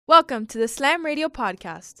Welcome to the Slam Radio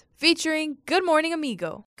Podcast, featuring Good Morning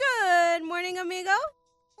Amigo. Good morning, amigo.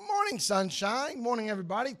 Morning, sunshine. Morning,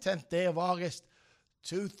 everybody. 10th day of August,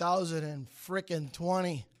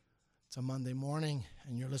 2020. It's a Monday morning,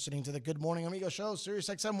 and you're listening to the Good Morning Amigo show, Sirius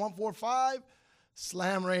XM 145,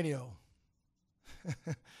 Slam Radio.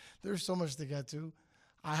 There's so much to get to.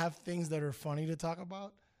 I have things that are funny to talk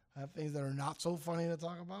about. I have things that are not so funny to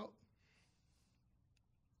talk about.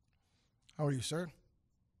 How are you, sir?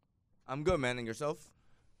 I'm good, man. And yourself?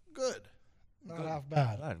 Good. Not half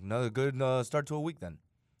bad. All right, another good start to a week then.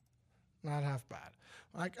 Not half bad.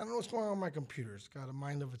 I don't know what's going on with my computer. It's got a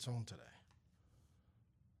mind of its own today.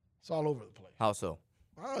 It's all over the place. How so?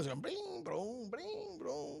 Oh, it's going bling, boom, bling,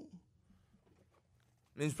 boom.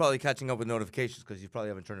 Means probably catching up with notifications because you probably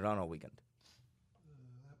haven't turned it on all weekend.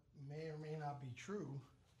 That may or may not be true.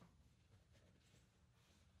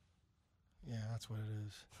 Yeah, that's what it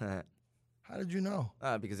is. How did you know?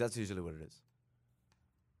 Because that's usually what it is.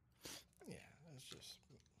 Yeah, that's just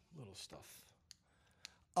little stuff.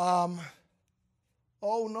 Oh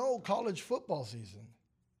no, college football season.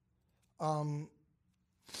 So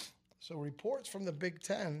reports from the Big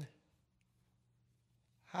Ten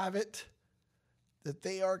have it that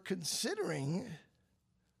they are considering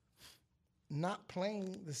not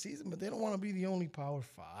playing the season, but they don't want to be the only Power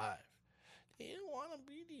Five. They don't want to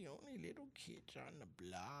be the only little kids on the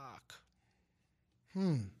block.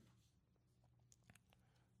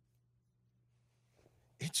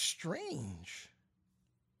 It's strange.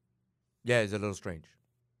 Yeah, it's a little strange.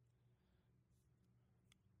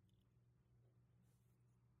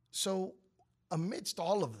 So, amidst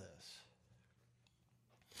all of this,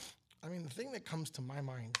 I mean, the thing that comes to my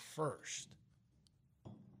mind first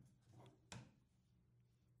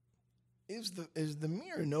is the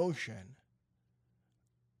mere notion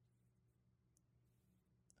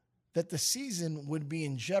that the season would be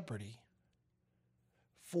in jeopardy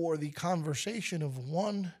for the conversation of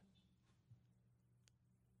one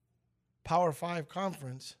Power 5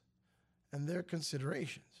 conference and their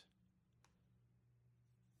considerations.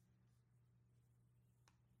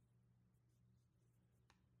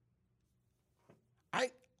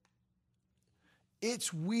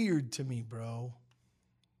 It's weird to me, bro.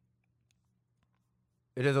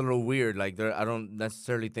 It is a little weird. Like, I don't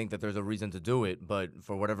necessarily think that there's a reason to do it, but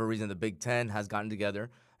for whatever reason, the Big Ten has gotten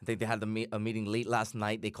together. I think they had a meeting late last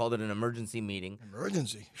night. They called it an emergency meeting.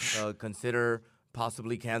 Emergency. Consider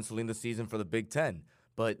possibly canceling the season for the Big Ten.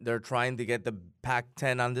 But they're trying to get the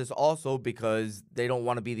Pac-10 on this also because they don't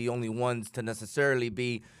want to be the only ones to necessarily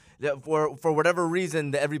be, for whatever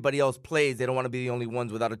reason that everybody else plays, they don't want to be the only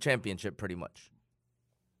ones without a championship pretty much.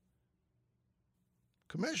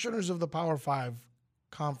 Commissioners of the Power 5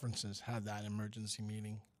 conferences had that emergency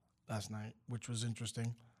meeting last night, which was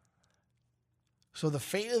interesting. So the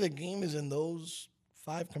fate of the game is in those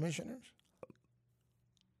 5 commissioners?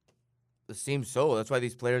 It seems so. That's why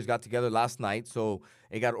these players got together last night. So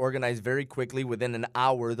it got organized very quickly. Within an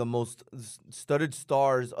hour, the most studded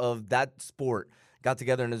stars of that sport got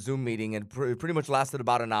together in a Zoom meeting, and pretty much lasted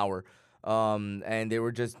about an hour. And they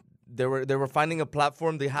were finding a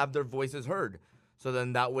platform to have their voices heard. So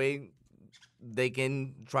then that way they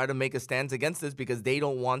can try to make a stance against this because they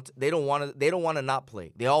don't want to not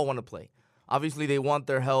play. They all want to play. Obviously, they want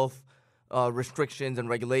their health restrictions and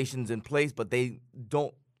regulations in place, but they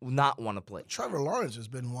don't not want to play. Trevor Lawrence has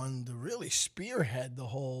been one to really spearhead the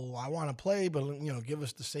whole I want to play, but give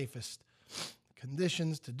us the safest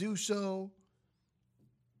conditions to do so.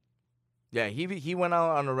 Yeah, he went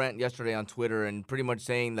out on a rant yesterday on Twitter and pretty much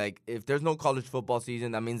saying, like, if there's no college football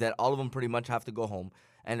season, that means that all of them pretty much have to go home.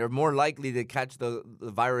 And they're more likely to catch the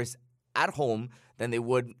virus at home than they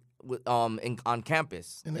would on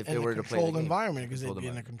campus if they were to play the game. In a controlled environment, because they'd be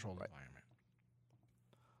in a controlled environment.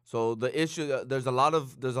 So the issue, there's a lot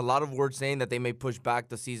of words saying that they may push back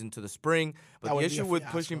the season to the spring. But the issue with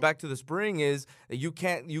pushing back to the spring is that you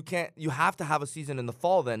have to have a season in the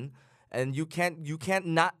fall then, and you can't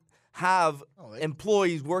not have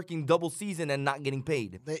employees working double season and not getting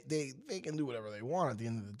paid. They can do whatever they want at the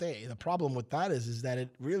end of the day. The problem with that is that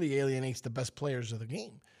it really alienates the best players of the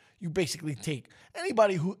game. You basically take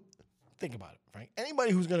anybody who, think about it, right?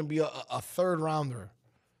 Anybody who's going to be a third rounder,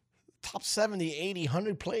 top 70, 80,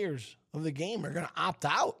 100 players of the game are going to opt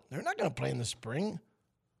out. They're not going to play in the spring.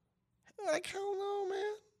 They're like, hell no,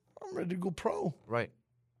 man. I'm ready to go pro. Right.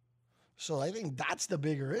 So I think that's the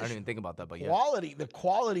bigger issue. I didn't even think about that, but the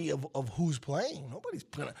quality of who's playing. Nobody's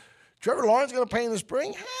gonna. Trevor Lawrence gonna play in the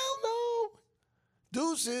spring? Hell no.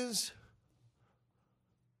 Deuces.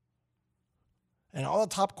 And all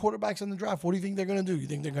the top quarterbacks in the draft, what do you think they're gonna do? You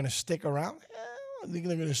think they're gonna stick around? Hell I think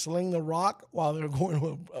they're going to sling the rock while they're going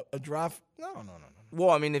to a draft. No.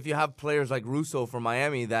 Well, I mean, if you have players like Russo from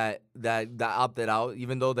Miami that opted out,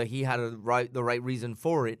 even though that he had the right reason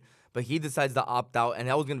for it, but he decides to opt out, and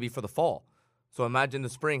that was going to be for the fall. So imagine the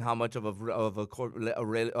spring how much of a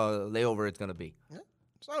layover it's going to be. Yeah.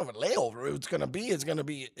 It's not a layover. It's going to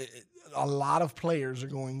be a lot of players are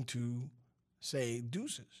going to say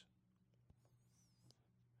deuces.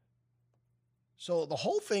 So the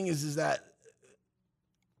whole thing is that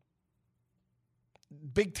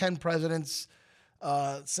Big Ten presidents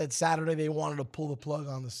said Saturday they wanted to pull the plug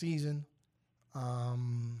on the season,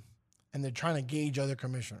 and they're trying to gauge other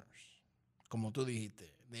commissioners. Como tú dijiste,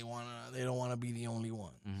 they don't want to be the only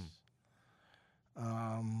ones.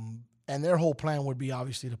 Mm-hmm. And their whole plan would be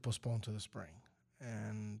obviously to postpone to the spring.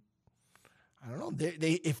 And I don't know,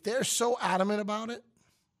 if they're so adamant about it,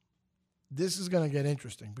 this is going to get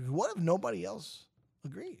interesting. Because what if nobody else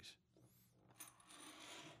agrees?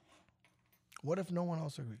 What if no one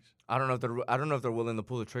else agrees? I don't know if they're willing to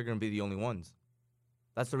pull the trigger and be the only ones.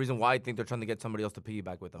 That's the reason why I think they're trying to get somebody else to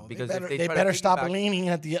piggyback with them. Well, because they better stop leaning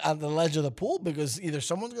at the ledge of the pool, because either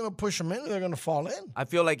someone's going to push them in or they're going to fall in. I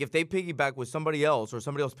feel like if they piggyback with somebody else or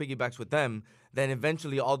somebody else piggybacks with them, then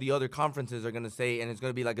eventually all the other conferences are going to say, and it's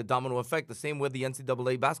going to be like a domino effect, the same way the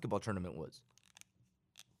NCAA basketball tournament was.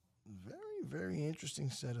 Very, very interesting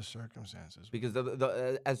set of circumstances. Because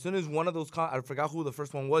as soon as one of those, I forgot who the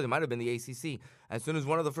first one was. It might have been the ACC. As soon as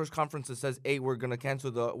one of the first conferences says, "Hey, we're going to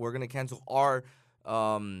cancel our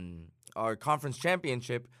conference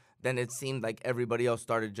championship," then it seemed like everybody else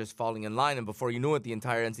started just falling in line, and before you knew it, the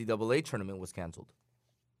entire NCAA tournament was canceled.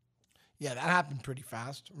 Yeah, that happened pretty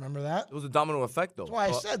fast. Remember that? It was a domino effect, though. That's why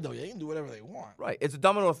I said, though, they can do whatever they want. Right. It's a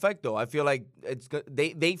domino effect, though. I feel like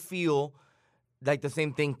they feel like the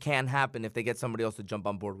same thing can happen if they get somebody else to jump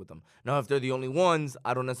on board with them. Now, if they're the only ones,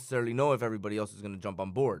 I don't necessarily know if everybody else is going to jump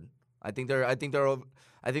on board. I think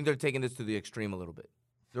they're taking this to the extreme a little bit.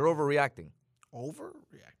 They're overreacting.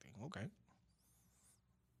 Overreacting. Okay.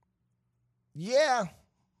 Yeah,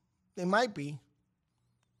 they might be.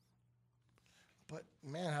 But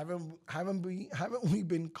man, haven't we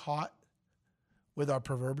been caught with our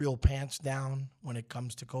proverbial pants down when it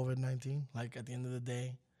comes to COVID-19? Like at the end of the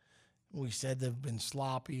day, we said they've been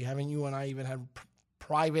sloppy. Haven't you and I even had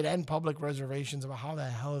private and public reservations about how the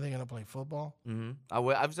hell are they going to play football? Mm-hmm.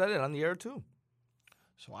 I've said it on the air too.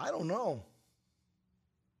 So I don't know.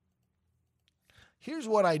 Here's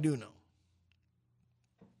what I do know.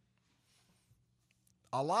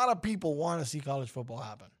 A lot of people want to see college football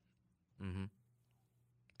happen. Mm-hmm.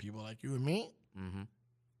 People like you and me. Mm-hmm.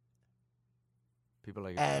 People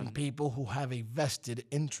like and people who have a vested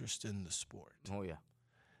interest in the sport. Oh, yeah.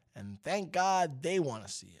 And thank God they want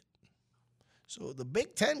to see it. So the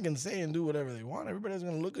Big Ten can say and do whatever they want. Everybody's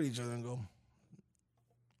going to look at each other and go,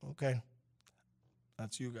 okay,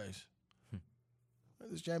 that's you guys.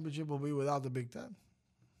 This championship will be without the Big Ten.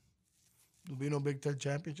 There'll be no Big Ten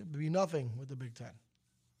championship. There'll be nothing with the Big Ten.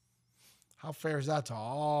 How fair is that to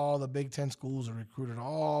all the Big Ten schools that recruited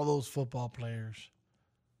all those football players?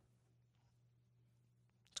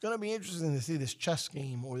 It's going to be interesting to see this chess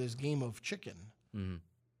game or this game of chicken. Mm-hmm.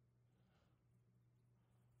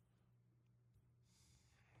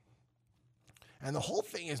 And the whole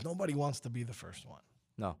thing is nobody wants to be the first one.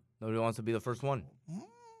 No, nobody wants to be the first one.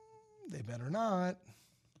 They better not.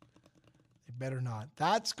 They better not.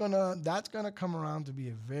 That's gonna come around to be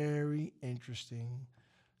a very interesting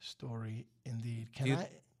story indeed. Go ahead.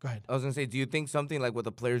 I was gonna say, do you think something like what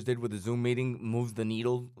the players did with the Zoom meeting moves the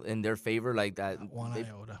needle in their favor, like that? One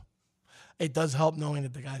iota. It does help knowing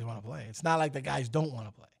that the guys want to play. It's not like the guys don't want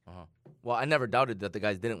to play. Uh-huh. Well, I never doubted that the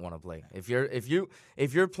guys didn't want to play. If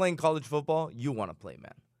you're playing college football, you want to play,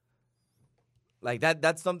 man. Like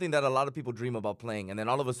that's something that a lot of people dream about playing, and then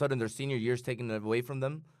all of a sudden their senior year's taken away from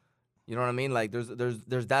them. You know what I mean? Like there's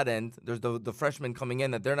that end. There's the freshmen coming in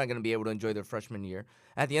that they're not going to be able to enjoy their freshman year.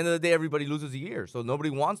 At the end of the day, everybody loses a year, so nobody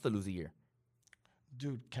wants to lose a year.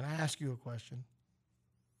 Dude, can I ask you a question?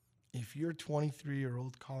 If you're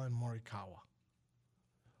 23-year-old Colin Morikawa,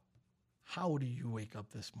 how do you wake up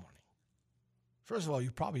this morning? First of all,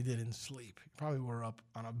 you probably didn't sleep. You probably were up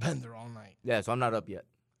on a bender all night. Yeah, so I'm not up yet.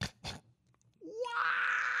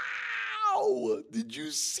 Wow! Did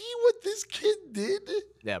you see what this kid did?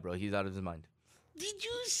 Yeah, bro, he's out of his mind. Did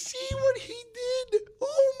you see what he did?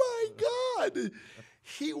 Oh, my God.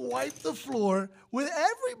 He wiped the floor with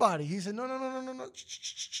everybody. He said, no.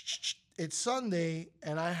 It's Sunday,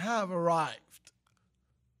 and I have arrived.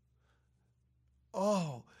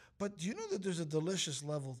 Oh, but do you know that there's a delicious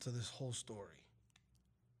level to this whole story?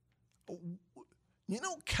 You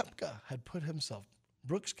know, Koepka had put himself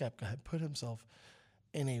Brooks Koepka had put himself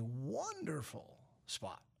in a wonderful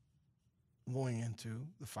spot going into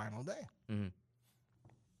the final day. Mm-hmm.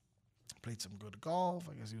 Played some good golf.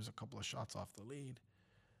 I guess he was a couple of shots off the lead.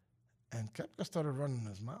 And Koepka started running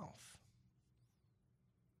his mouth.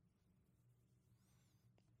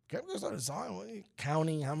 Koepka started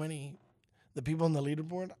counting how many, the people on the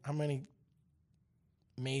leaderboard, how many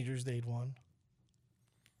majors they'd won.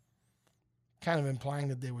 Kind of implying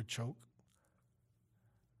that they would choke.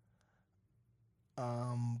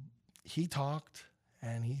 He talked,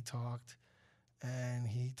 and he talked, and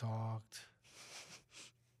he talked,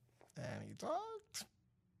 and he talked,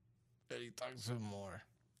 and he talked some more.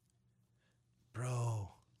 Bro,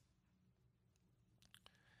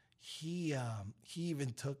 he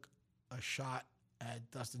even took a shot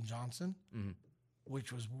at Dustin Johnson,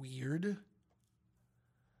 which was weird.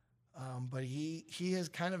 But he has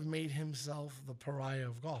kind of made himself the pariah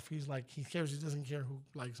of golf. He's like, he doesn't care who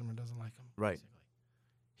likes him or doesn't like him. Right. Basically.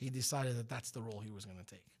 He decided that that's the role he was going to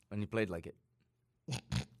take. And he played like it.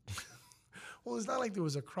 Well, it's not like there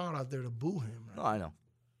was a crowd out there to boo him. Right? No, I know.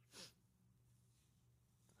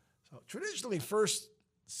 So traditionally, first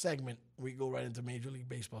segment, we go right into Major League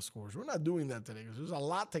Baseball scores. We're not doing that today because there's a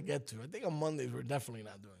lot to get to. I think on Mondays, we're definitely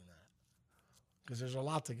not doing that because there's a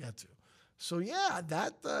lot to get to. So, yeah,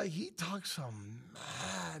 he talked some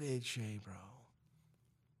mad HA, bro.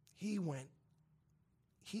 He went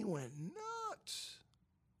nuts.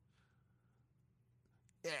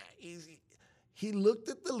 Yeah, he looked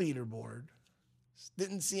at the leaderboard,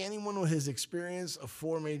 didn't see anyone with his experience of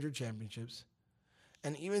 4 major championships.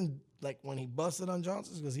 And even, like, when he busted on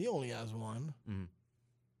Johnson, because he only has one. Mm-hmm.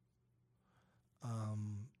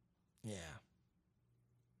 Yeah.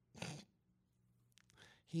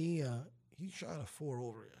 He shot a 4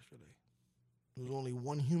 over yesterday. There was only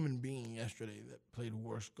one human being yesterday that played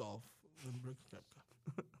worse golf than Brooks Koepka.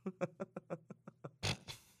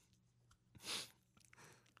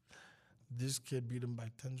 This kid beat him by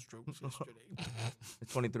 10 strokes yesterday.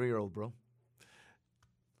 It's 23-year-old, bro.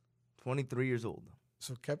 23 years old.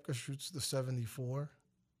 So Koepka shoots the 74,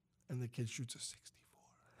 and the kid shoots a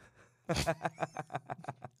 64.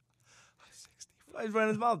 64. He's running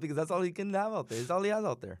his mouth because that's all he can have out there. That's all he has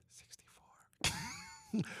out there.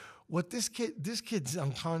 64. What this kid's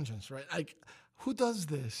unconscious, right? Like, who does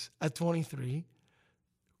this at 23?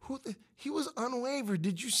 He was unwavered.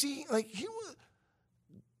 Did you see? Like,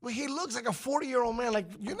 he looks like a 40-year-old man. Like,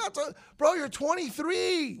 you're not, bro. You're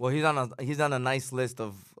 23. Well, he's on a nice list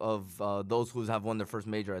of those who have won their first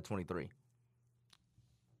major at 23.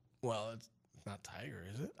 Well, it's not Tiger,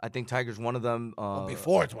 is it? I think Tiger's one of them. Well,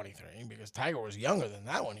 before 23, because Tiger was younger than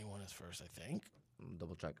that when he won his first, I think.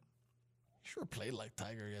 Double check. He sure played like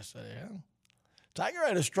Tiger yesterday, huh? Tiger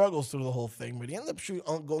had his struggles through the whole thing, but he ended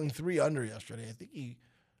up going 3 under yesterday. I think he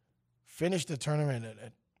finished the tournament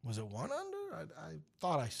at was it 1 under? I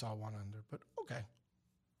thought I saw 1 under, but okay.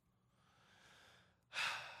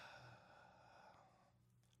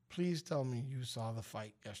 Please tell me you saw the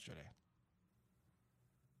fight yesterday.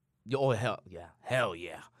 Oh, hell yeah. Hell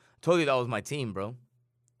yeah. Told you that was my team, bro.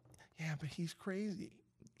 Yeah, but he's crazy.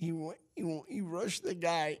 He rushed the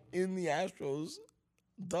guy in the Astros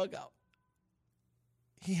dugout.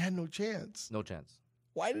 He had no chance. No chance.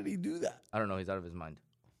 Why did he do that? I don't know. He's out of his mind.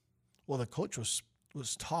 Well, the coach was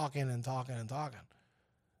talking and talking and talking.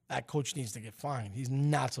 That coach needs to get fined. He's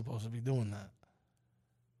not supposed to be doing that.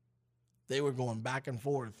 They were going back and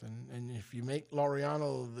forth. And if you make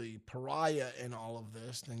Laureano the pariah in all of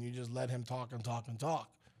this, then you just let him talk and talk and talk.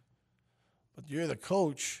 But you're the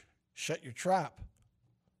coach. Shut your trap.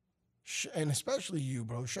 And especially you,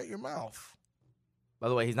 bro. Shut your mouth. By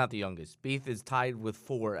the way, he's not the youngest. Spieth is tied with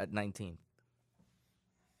 4 at 19.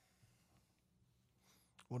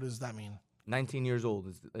 What does that mean? 19 years old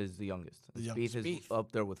is the youngest. The youngest Spieth is Spieth.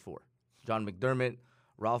 up there with 4. John McDermott,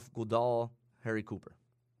 Ralph Goodall, Harry Cooper.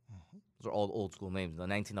 Mm-hmm. Those are all old school names. The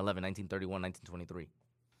 1911, 1931, 1923.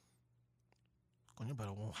 But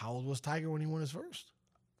how old was Tiger when he won his first?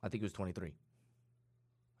 I think he was 23.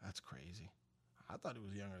 That's crazy. I thought he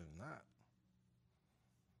was younger than that.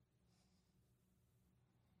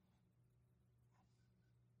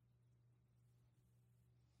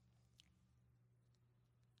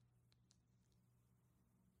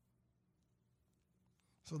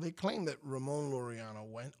 So they claim that Ramon Laureano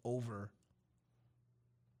went over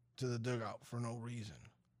to the dugout for no reason.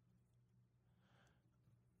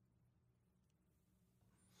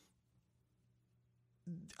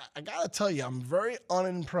 I gotta tell you, I'm very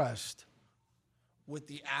unimpressed with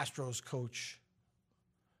the Astros coach,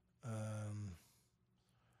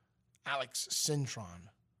 Alex Cintron.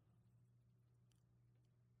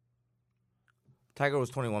 Tiger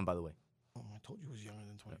was 21, by the way. Oh, I told you he was younger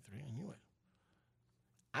than 23. I knew it.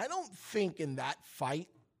 I don't think in that fight,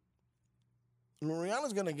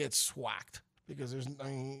 Laureano's going to get swacked because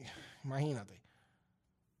imagínate.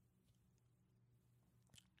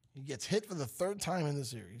 He gets hit for the third time in the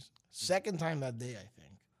series. Second time that day, I think.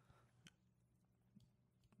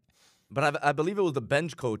 But I believe it was the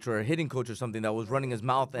bench coach or a hitting coach or something that was running his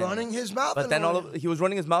mouth. But then he was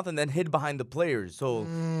running his mouth and then hid behind the players. So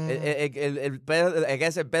I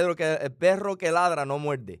guess el perro que ladra no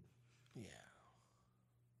muerde. Yeah.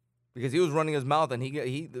 Because he was running his mouth and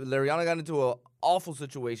Laureano got into an awful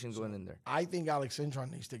situation going in there. I think Alex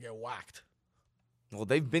Cintron needs to get whacked. Well,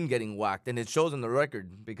 they've been getting whacked, and it shows in the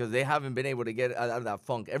record because they haven't been able to get out of that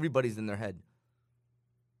funk. Everybody's in their head.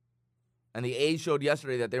 And the A's showed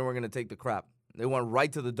yesterday that they weren't going to take the crap. They went right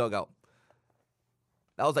to the dugout.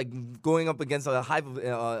 That was like going up against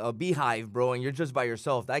a beehive, bro, and you're just by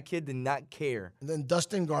yourself. That kid did not care. And then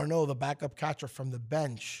Dustin Garneau, the backup catcher from the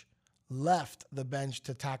bench, left the bench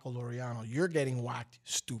to tackle Laureano. You're getting whacked,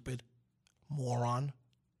 stupid moron.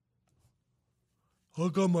 I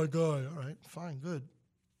got my guy. All right, fine, good.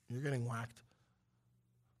 You're getting whacked.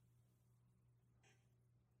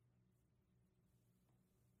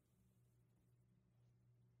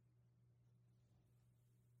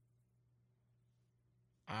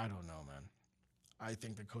 I don't know, man. I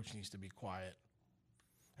think the coach needs to be quiet.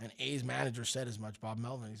 And A's manager said as much, Bob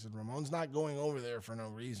Melvin. He said, Ramon's not going over there for no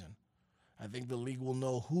reason. I think the league will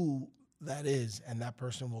know who that is, and that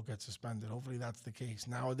person will get suspended. Hopefully that's the case.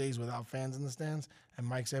 Nowadays, without fans in the stands and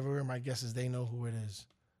mics everywhere, my guess is they know who it is.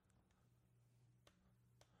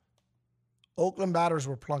 Oakland batters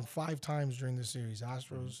were plunked 5 times during the series.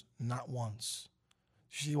 Astros, not once.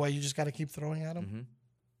 You see why you just got to keep throwing at them? Mm-hmm.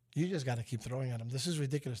 You just got to keep throwing at them. This is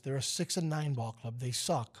ridiculous. They're a 6-9 ball club. They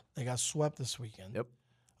suck. They got swept this weekend. Yep.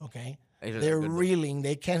 Okay? Asia's They're a good reeling.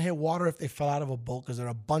 They can't hit water if they fell out of a boat because they're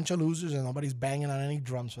a bunch of losers and nobody's banging on any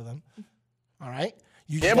drums for them. All right?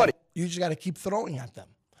 You just got to keep throwing at them.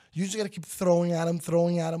 You just got to keep throwing at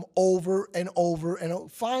them over and over and over.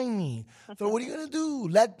 Find me. So what are you going to do?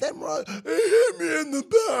 Let them run. They hit me in the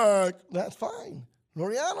back. That's fine.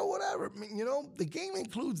 Laureano, whatever. I mean, you know, the game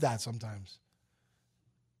includes that sometimes.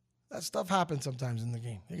 That stuff happens sometimes in the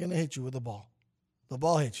game. They're going to hit you with the ball. The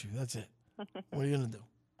ball hits you. That's it. What are you going to do?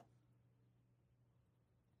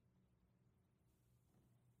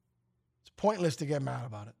 It's pointless to get mad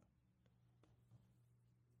about it.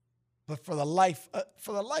 But for the life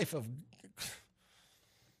of,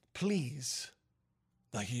 please,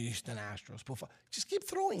 the Houston Astros, just keep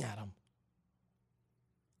throwing at them.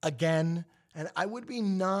 Again, and I would be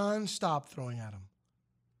nonstop throwing at them.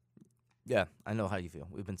 Yeah, I know how you feel.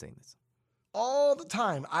 We've been saying this. All the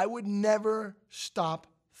time. I would never stop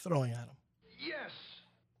throwing at them. Yes.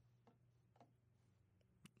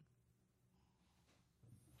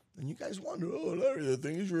 And you guys wonder, oh, Larry, the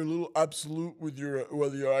thing is you're a little absolute with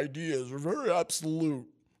your ideas. You're very absolute.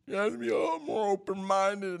 You have to be more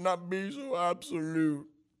open-minded and not be so absolute.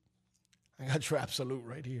 I got your absolute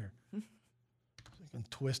right here. So you can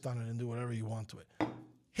twist on it and do whatever you want to it.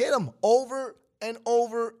 Hit them over and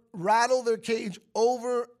over. Rattle their cage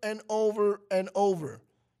over and over and over.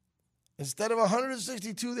 Instead of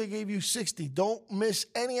 162, they gave you 60. Don't miss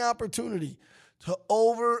any opportunity to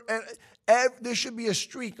over and there should be a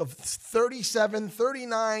streak of 37,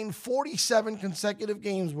 39, 47 consecutive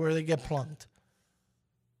games where they get plunked.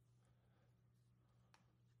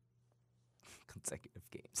 Consecutive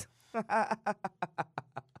games.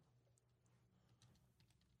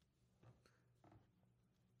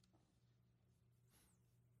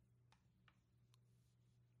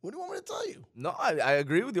 What do you want me to tell you? No, I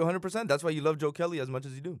agree with you 100%. That's why you love Joe Kelly as much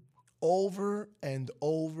as you do. Over and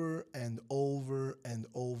over and over and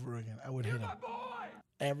over again. I would hit him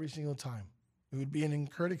every single time. It would be an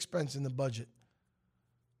incurred expense in the budget.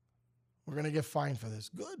 We're going to get fined for this.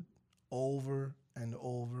 Good. Over and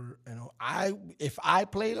over and over. If I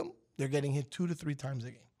played them, they're getting hit 2 to 3 times a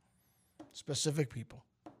game. Specific people.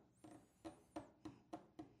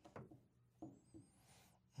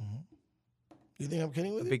 Mm-hmm. You think I'm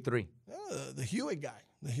kidding with you? Big 3. The Hewitt guy.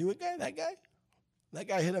 That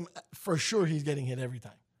guy hit him. For sure, he's getting hit every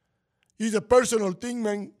time. He's a personal thing,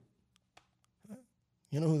 man.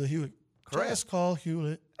 You know who the Hewitt? Correa. Just call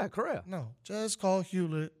Hewlett. Correa. No, just call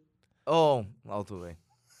Hewlett. Oh, Altuve.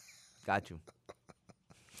 Got you.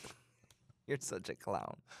 You're such a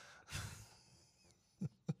clown.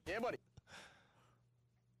 Yeah, buddy.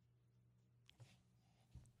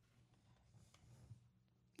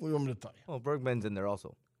 What do you want me to tell you? Well, Bergman's in there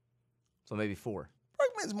also. So maybe 4.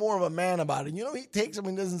 Foreman's more of a man about it. He takes him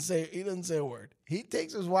and doesn't say a word. He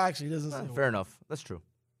takes his wax, he doesn't say a word. Fair enough. That's true.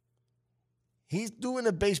 He's doing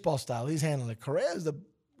it baseball style. He's handling it. Correa is the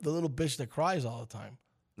little bitch that cries all the time.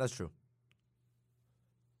 That's true.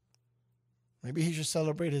 Maybe he should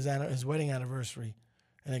celebrate his wedding anniversary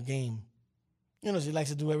in a game. He likes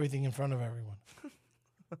to do everything in front of everyone.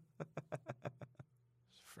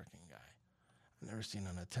 Freaking guy. I've never seen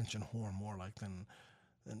an attention whore more than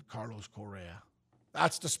Carlos Correa.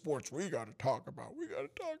 That's the sports we got to talk about. We got to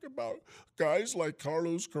talk about guys like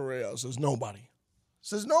Carlos Correa. Says nobody.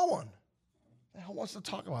 Says no one. Who wants to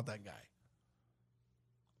talk about that guy?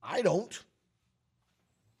 I don't.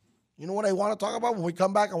 You know what I want to talk about? When we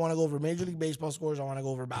come back, I want to go over Major League Baseball scores. I want to go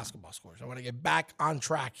over basketball scores. I want to get back on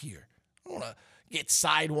track here. I don't want to get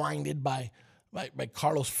sidewinded by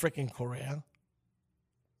Carlos freaking Correa.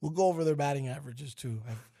 We'll go over their batting averages, too.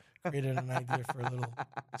 I've created an idea for a little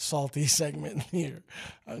salty segment here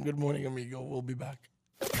on Good Morning, Amigo. We'll be back.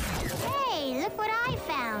 Hey, look what I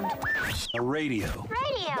found. A radio.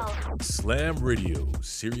 Slam Radio,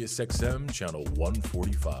 Sirius XM, channel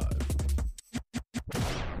 145.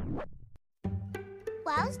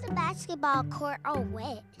 Why was the basketball court all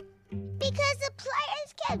wet? Because the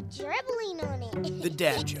players kept dribbling on it. The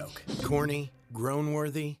dad joke. Corny,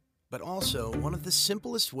 groan-worthy, but also one of the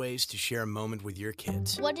simplest ways to share a moment with your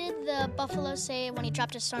kids. What did the buffalo say when he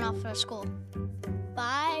dropped his son off for school?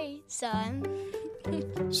 Bye, son.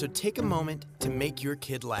 So take a moment to make your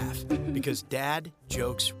kid laugh, because dad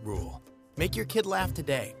jokes rule. Make your kid laugh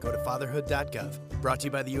today. Go to fatherhood.gov. Brought to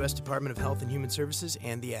you by the U.S. Department of Health and Human Services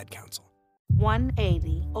and the Ad Council.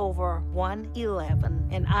 180 over 111,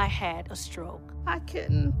 and I had a stroke. I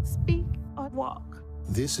couldn't speak or walk.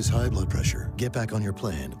 This is high blood pressure. Get back on your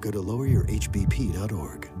plan. Go to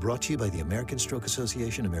loweryourhbp.org. Brought to you by the American Stroke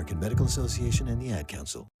Association, American Medical Association, and the Ad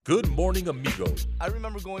Council. Good Morning, Amigo. I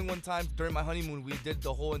remember going one time during my honeymoon. We did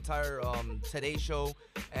the whole entire Today Show,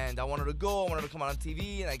 and I wanted to go. I wanted to come on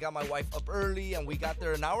TV, and I got my wife up early, and we got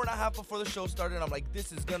there an hour and a half before the show started. And I'm like,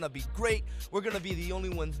 this is going to be great. We're going to be the only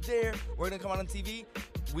ones there. We're going to come on TV.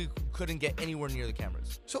 We couldn't get anywhere near the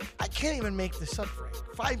cameras. So I can't even make this up, Frank.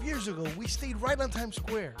 5 years ago, we stayed right on Times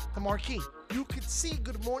Square, the marquee. You could see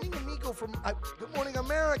Good Morning Amigo from Good Morning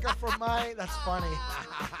America from my... That's funny.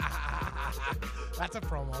 That's a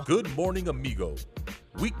promo. Good Morning, Amigo.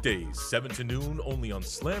 Weekdays, 7 to noon, only on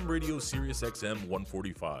Slam Radio, Sirius XM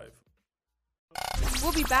 145.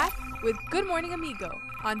 We'll be back with Good Morning Amigo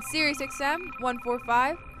on Sirius XM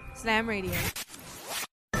 145 Slam Radio.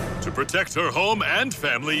 To protect her home and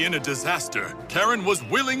family in a disaster, Karen was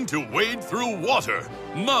willing to wade through water,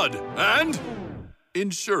 mud, and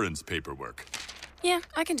insurance paperwork. Yeah,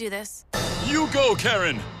 I can do this. You go,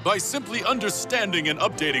 Karen! By simply understanding and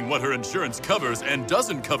updating what her insurance covers and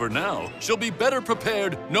doesn't cover now, she'll be better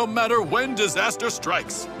prepared no matter when disaster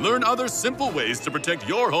strikes. Learn other simple ways to protect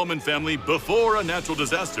your home and family before a natural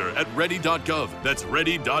disaster at ready.gov. That's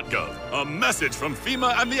ready.gov. A message from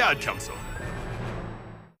FEMA and the Ad Council.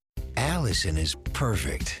 Allison is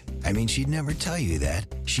perfect. I mean, she'd never tell you that.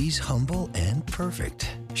 She's humble and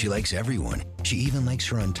perfect. She likes everyone. She even likes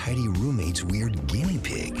her untidy roommate's weird guinea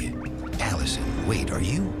pig. Allison, wait, are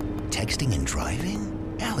you texting and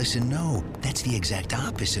driving? Allison, no. That's the exact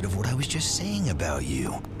opposite of what I was just saying about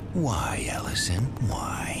you. Why, Allison?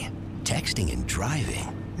 Why? Texting and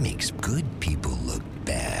driving makes good people look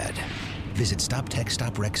bad. Visit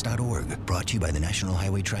StopTextStopWrecks.org. Brought to you by the National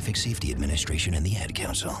Highway Traffic Safety Administration and the Ad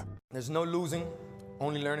Council. There's no losing,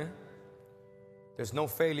 only learning. There's no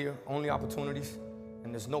failure, only opportunities.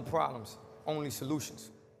 And there's no problems, only solutions.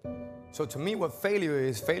 So to me, what failure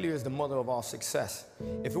is the mother of all success.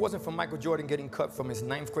 If it wasn't for Michael Jordan getting cut from his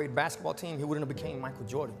 9th grade basketball team, he wouldn't have became Michael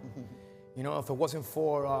Jordan. You know, if it wasn't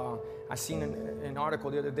for, I seen an article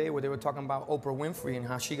the other day where they were talking about Oprah Winfrey and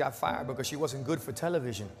how she got fired because she wasn't good for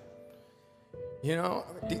television. You know,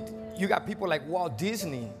 you got people like Walt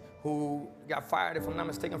Disney who got fired, if I'm not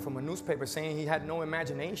mistaken, from a newspaper saying he had no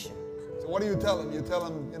imagination. So what do you tell them? You tell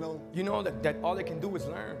them, You know that all they can do is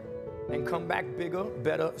learn and come back bigger,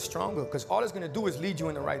 better, stronger, because all it's going to do is lead you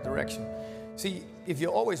in the right direction. See, if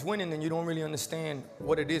you're always winning, then you don't really understand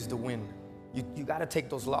what it is to win. You got to take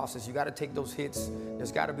those losses. You got to take those hits.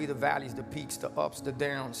 There's got to be the valleys, the peaks, the ups, the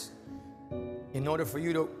downs. In order for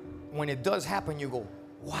you to, when it does happen, you go,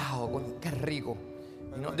 wow, qué rico.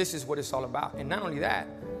 You know, this is what it's all about. And not only that,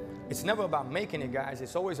 it's never about making it, guys.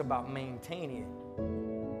 It's always about maintaining it.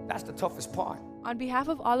 That's the toughest part. On behalf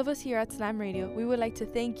of all of us here at Slam Radio, we would like to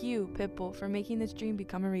thank you, Pitbull, for making this dream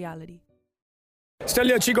become a reality.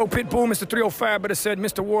 Stellia Chico Pitbull, Mr. 305, but it said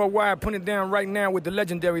Mr. Worldwide, putting it down right now with the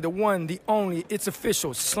legendary, the one, the only, it's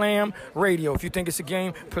official, Slam Radio. If you think it's a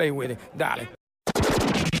game, play with it. Dale.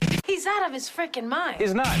 He's out of his freaking mind.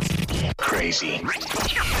 He's nuts. Crazy.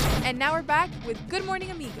 And now we're back with Good Morning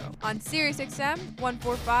Amigo on Sirius XM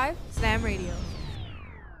 145 Slam Radio.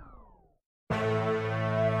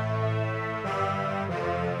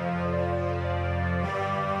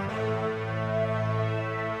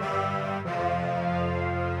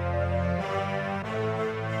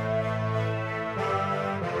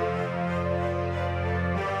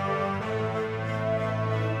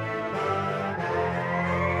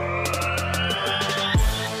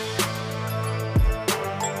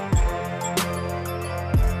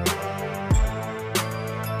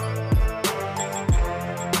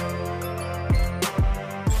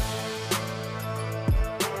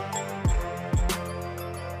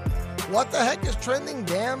 What the heck is trending?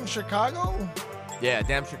 Damn Chicago? Yeah,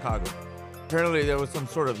 damn Chicago. Apparently there was some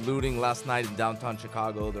sort of looting last night in downtown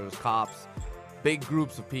Chicago. There was cops, big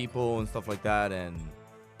groups of people and stuff like that, and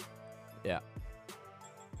yeah.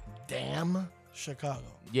 Damn Chicago.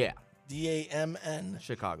 Yeah. D-A-M-N.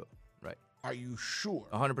 Chicago, right. Are you sure?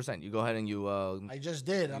 100%. You go ahead and you... I just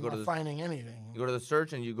did. I'm not finding anything. You go to the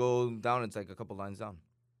search and you go down. It's like a couple lines down.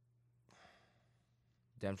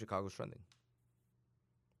 Damn Chicago's trending.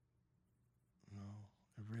 No,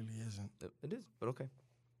 it really isn't. It is, but okay.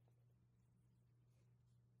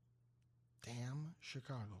 Damn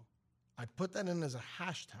Chicago. I put that in as a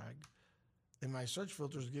hashtag, and my search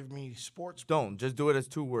filters give me sports. Don't. Just do it as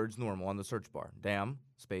 2 words normal on the search bar. Damn,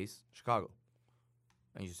 space, Chicago.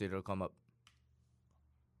 And you see it'll come up.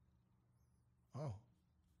 Oh,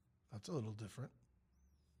 that's a little different.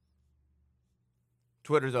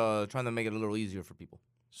 Twitter's trying to make it a little easier for people.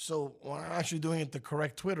 So when I'm actually doing it the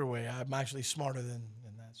correct Twitter way, I'm actually smarter than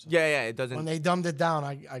that. So Yeah, it doesn't... when they dumbed it down,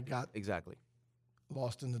 I got exactly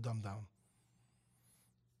lost in the dumb down.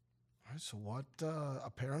 All right, so what?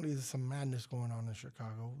 Apparently there's some madness going on in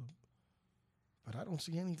Chicago, but I don't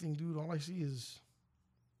see anything, dude. All I see is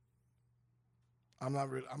I'm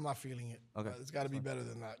not feeling it. Okay, it's got to be better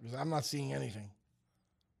than that because I'm not seeing anything.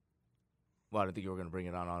 Well, I didn't think you were going to bring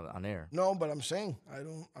it on air. No, but I'm saying I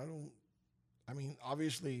don't. I mean,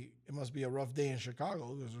 obviously, it must be a rough day in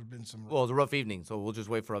Chicago because there's been some. Well, it's a rough evening, so we'll just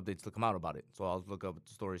wait for updates to come out about it. So I'll look up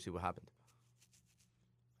the story, see what happened.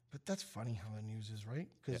 But that's funny how the news is, right?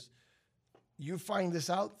 Because you find this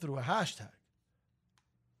out through a hashtag.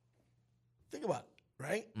 Think about it,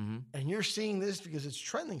 right? Mm-hmm. And you're seeing this because it's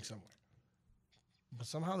trending somewhere. But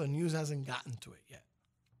somehow the news hasn't gotten to it yet.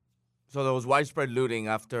 So there was widespread looting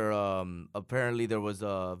after, apparently there was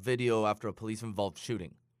a video after a police-involved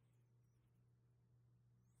shooting.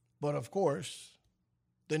 But of course,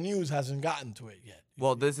 the news hasn't gotten to it yet.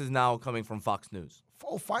 Well, this is now coming from Fox News.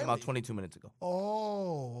 Oh, finally. About 22 minutes ago.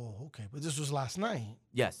 Oh, okay. But this was last night.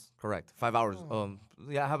 Yes, correct. 5 hours. Oh.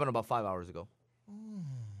 Yeah, it happened about 5 hours ago.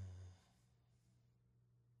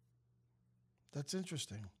 That's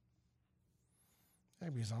interesting.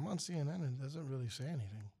 Hey, because I'm on CNN and it doesn't really say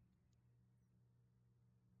anything.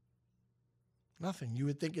 Nothing. You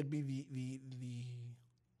would think it'd be the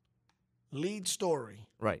lead story.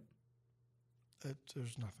 Right.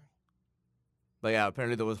 There's nothing. But yeah,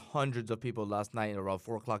 apparently there was hundreds of people last night around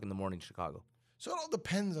 4 o'clock in the morning in Chicago. So it all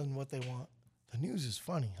depends on what they want. The news is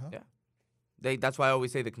funny, huh? Yeah. That's why I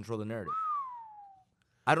always say they control the narrative.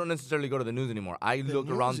 I don't necessarily go to the news anymore. I look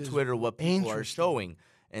around Twitter what people are showing,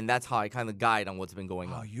 and that's how I kind of guide on what's been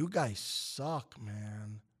going on. Oh, you guys suck,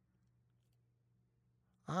 man.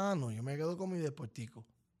 Ah, no, yo me quedo con mi deportico.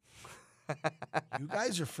 You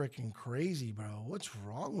guys are freaking crazy, bro. What's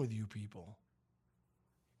wrong with you people?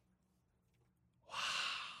 Wow.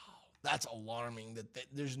 That's alarming that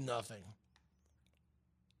there's nothing.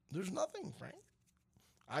 There's nothing, Frank.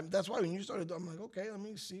 That's why when you started, I'm like, okay, let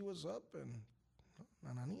me see what's up. And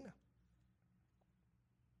nananina.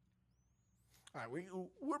 All right,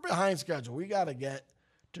 we're behind schedule. We got to get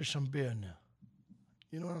to some business.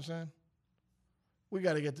 You know what I'm saying? We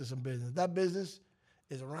got to get to some business. That business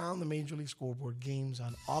is around the Major League Scoreboard games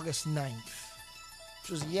on August 9th,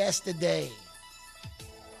 which was yesterday.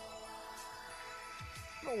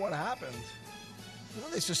 I don't know what happened. You know,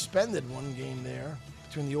 they suspended one game there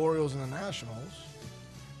between the Orioles and the Nationals.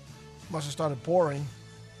 Must have started pouring.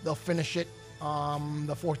 They'll finish it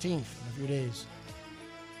the 14th in a few days.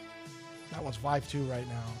 That one's 5-2 right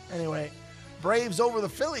now. Anyway, Braves over the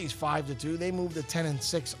Phillies 5-2. They moved to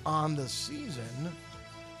 10-6 on the season.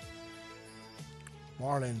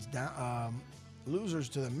 Marlins down, losers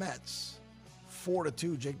to the Mets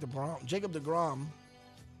 4-2. Jacob deGrom.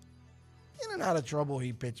 in and out of trouble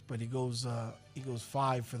he pitched, but he goes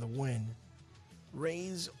 5 for the win.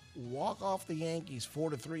 Rays walk off the Yankees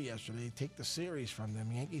 4-3 yesterday. Take the series from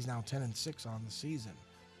them. Yankees now 10-6 on the season.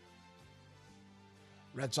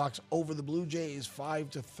 Red Sox over the Blue Jays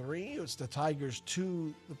 5-3. It's the Tigers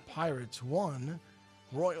 2, the Pirates 1.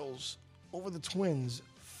 Royals over the Twins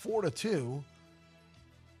 4-2.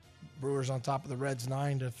 Brewers on top of the Reds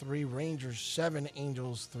 9-3. Rangers 7,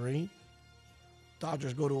 Angels 3.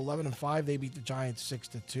 Dodgers go to 11-5. They beat the Giants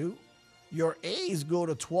 6-2. Your A's go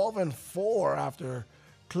to 12-4 after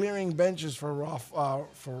clearing benches for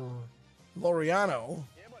Laureano.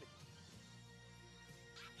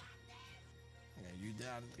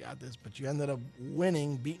 Yeah, you got this, but you ended up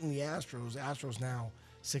winning, beating the Astros. Astros now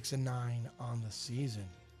 6-9 on the season.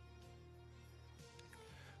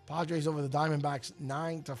 Padres over the Diamondbacks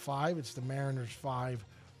 9-5. It's the Mariners 5,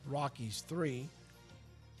 Rockies 3.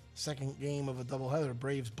 Second game of a doubleheader.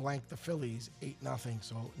 Braves blank the Phillies 8-0.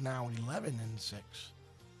 So now 11-6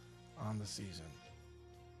 on the season.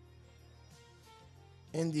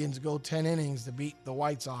 Indians go 10 innings to beat the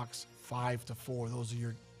White Sox 5-4. Those are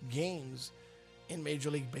your games in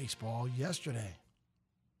Major League Baseball yesterday.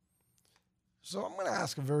 So I'm going to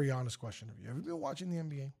ask a very honest question of you. Have you been watching the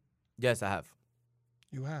NBA? Yes, I have.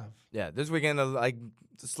 You have? Yeah, this weekend I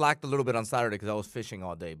slacked a little bit on Saturday because I was fishing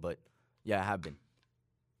all day, but yeah, I have been.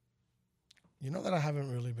 You know that I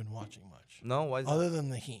haven't really been watching much. No? Why is Other than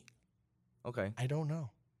the Heat. Okay. I don't know.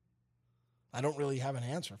 I don't really have an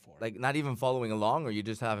answer for it. Like, not even following along, or you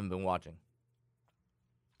just haven't been watching?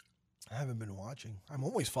 I haven't been watching. I'm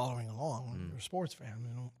always following along. You're a sports fan.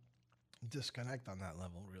 You don't disconnect on that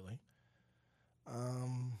level, really.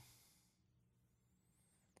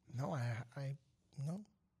 No, I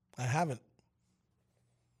haven't.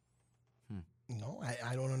 No,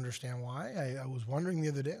 I don't understand why. I was wondering the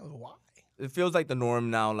other day, why? It feels like the norm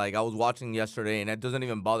now. Like, I was watching yesterday, and it doesn't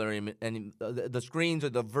even bother me. And the screens or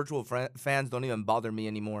the virtual fans don't even bother me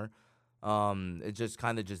anymore. It's just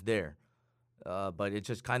kind of just there. But it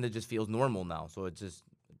just kind of just feels normal now. So it's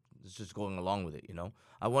just going along with it, you know?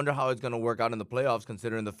 I wonder how it's going to work out in the playoffs,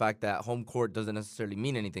 considering the fact that home court doesn't necessarily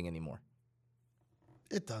mean anything anymore.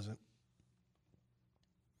 It doesn't.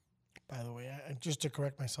 By the way, just to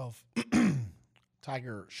correct myself,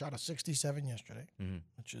 Tiger shot a 67 yesterday,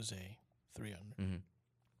 which is a 3-under.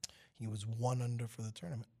 He was 1-under for the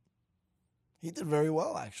tournament. He did very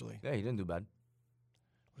well, actually. Yeah, he didn't do bad.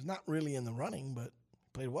 Was not really in the running, but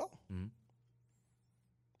played well.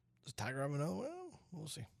 Does Tiger have another one? We'll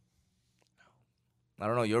see. I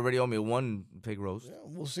don't know. You already owe me one pig roast. Yeah,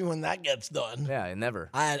 we'll see when that gets done. Yeah, never.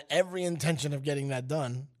 I had every intention of getting that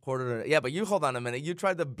done. Yeah, but you hold on a minute. You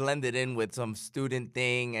tried to blend it in with some student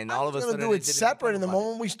thing, and all of a sudden do it separate. And the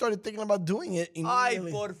moment we started thinking about doing it, ay,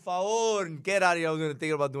 por favor, get out of here! I was going to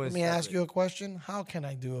think about doing it. Let me ask you a question. How can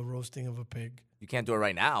I do a roasting of a pig? You can't do it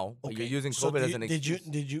right now. Okay. You're using COVID as an excuse.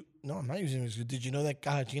 Did you? No, I'm not using it as an excuse. Did you know that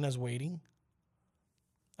Cajachina's waiting?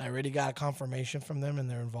 I already got a confirmation from them and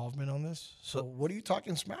their involvement on this. So what are you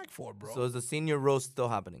talking smack for, bro? So is the senior roast still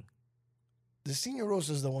happening? The senior roast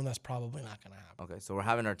is the one that's probably not going to happen. Okay, so we're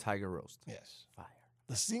having our Tiger roast. Yes. Fire.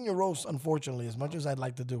 The senior roast, unfortunately, as much as I'd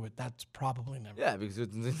like to do it, that's probably never. Yeah, because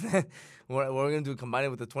what we're going to do, combine it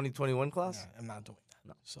with the 2021 class? Yeah, I'm not doing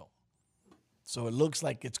that. No. So it looks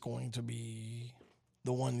like it's going to be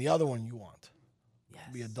the other one you want. Yes.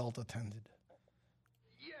 Be adult attended.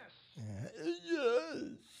 Yes. Yes.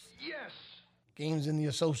 Yes. Games in the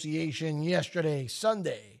association yesterday,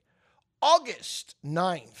 Sunday, August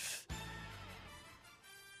 9th.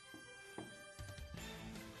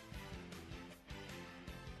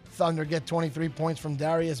 Thunder get 23 points from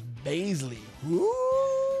Darius Baisley. Woo!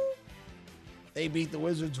 They beat the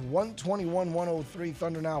Wizards 121-103.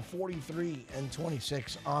 Thunder now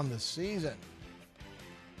 43-26 on the season.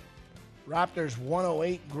 Raptors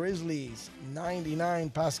 108, Grizzlies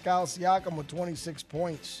 99. Pascal Siakam with 26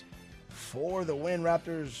 points for the win.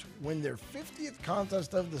 Raptors win their 50th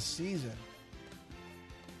contest of the season.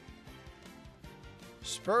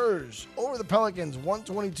 Spurs over the Pelicans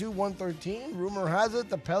 122-113. Rumor has it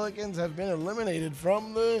the Pelicans have been eliminated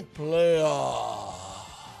from the playoffs.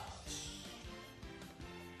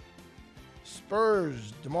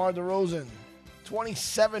 Spurs, DeMar DeRozan,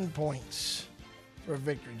 27 points for a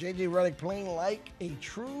victory. J.J. Redick playing like a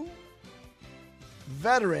true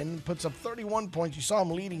veteran, puts up 31 points. You saw him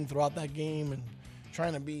leading throughout that game and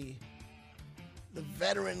trying to be the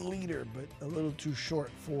veteran leader, but a little too short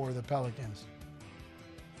for the Pelicans.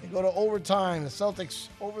 They go to overtime. The Celtics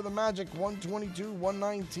over the Magic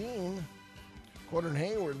 122-119. Gordon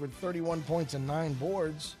Hayward with 31 points and 9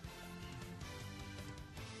 boards.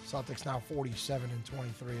 Celtics now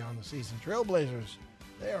 47-23 on the season. Trailblazers,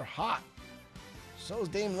 they are hot. So is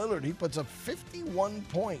Dame Lillard. He puts up 51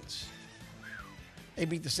 points. They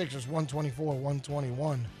beat the Sixers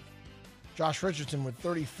 124-121. Josh Richardson with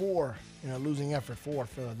 34 in a losing effort for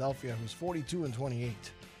Philadelphia, who's 42-28.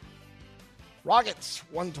 Rockets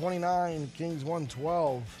 129, Kings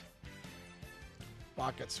 112.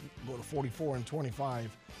 Rockets go to 44-25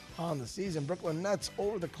 on the season. Brooklyn Nets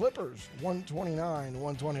over the Clippers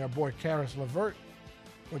 129-120. Our boy Karis LeVert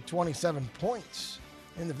with 27 points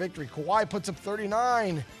in the victory. Kawhi puts up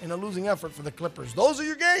 39 in a losing effort for the Clippers. Those are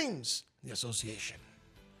your games. The association.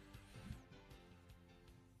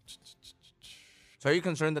 So are you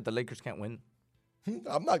concerned that the Lakers can't win?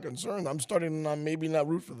 I'm not concerned. I'm starting to maybe not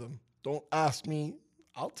root for them. Don't ask me.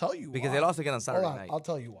 I'll tell you Because why. they lost again on Saturday night. I'll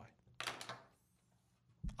tell you why.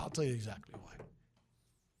 I'll tell you exactly why.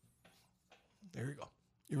 There you go.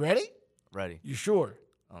 You ready? Ready. You sure?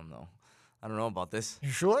 Oh, no. I don't know about this. You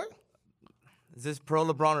sure? Is this pro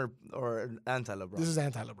LeBron or anti LeBron? This is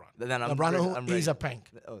anti-LeBron. Then I'm LeBron, I'm he's ready. a pank.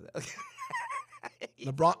 Oh, okay.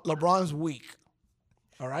 LeBron's weak.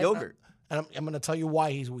 All right? Yogurt. And I'm going to tell you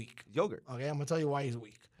why he's weak. Yogurt. Okay? I'm going to tell you why he's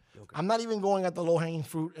weak. Yogurt. I'm not even going at the low-hanging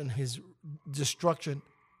fruit and his destruction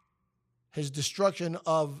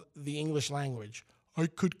of the English language. I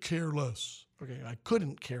could care less. Okay, I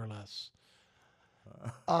couldn't care less.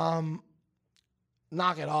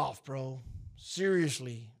 Knock it off, bro.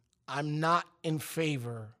 Seriously, I'm not in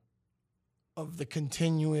favor of the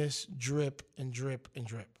continuous drip and drip and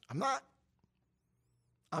drip. I'm not.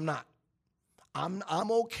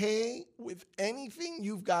 I'm okay with anything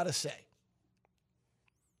you've got to say.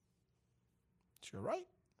 It's your right,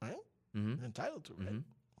 right? Mm-hmm. You're entitled to, right? Mm-hmm.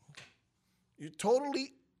 Okay. You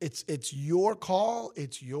totally. It's your call.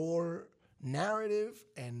 It's your narrative,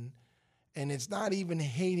 and it's not even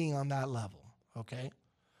hating on that level, okay?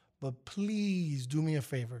 But please do me a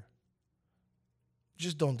favor.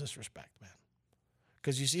 Just don't disrespect, man.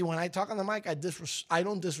 Because you see, when I talk on the mic, I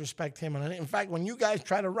don't disrespect him. And in fact, when you guys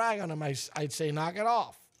try to rag on him, I'd say knock it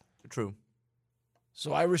off. True.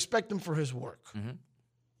 So I respect him for his work. Mm-hmm.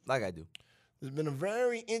 Like I do. There's been a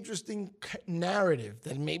very interesting narrative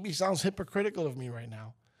that maybe sounds hypocritical of me right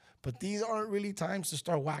now. But these aren't really times to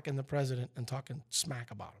start whacking the president and talking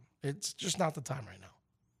smack about him. It's just not the time right now.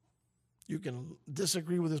 You can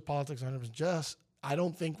disagree with his politics 100%. I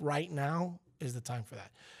don't think right now is the time for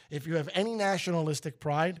that. If you have any nationalistic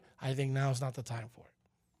pride, I think now is not the time for it.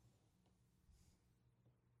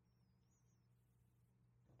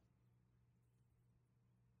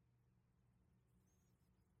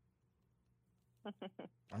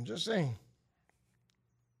 I'm just saying.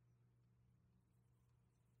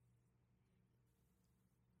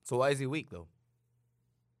 So why is he weak, though?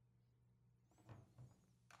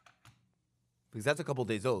 Because that's a couple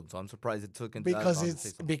days old, so I'm surprised it took into because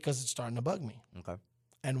it's starting to bug me. Okay.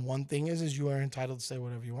 And one thing is you are entitled to say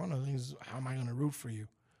whatever you want. Another thing is, how am I going to root for you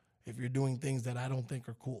if you're doing things that I don't think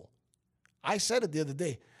are cool? I said it the other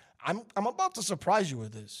day. I'm about to surprise you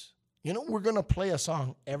with this. You know, we're going to play a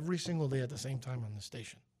song every single day at the same time on the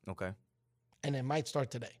station. Okay. And it might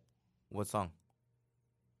start today. What song?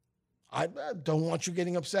 I don't want you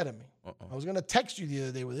getting upset at me. I was going to text you the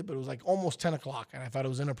other day with it, but it was like almost 10 o'clock, and I thought it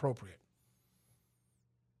was inappropriate.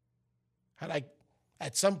 Had I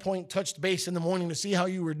at some point touched base in the morning to see how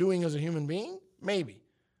you were doing as a human being? Maybe.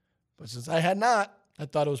 But since I had not, I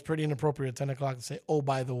thought it was pretty inappropriate at 10 o'clock to say, oh,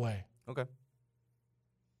 by the way. Okay.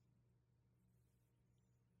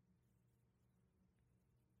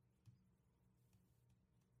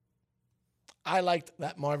 I liked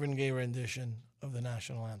that Marvin Gaye rendition of the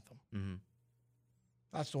national anthem. Mm-hmm.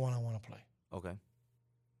 That's the one I want to play. Okay.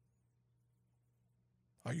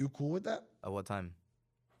 Are you cool with that? At what time?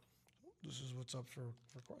 This is what's up for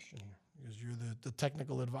question here. Because you're the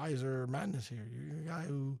technical advisor madness here. You're the guy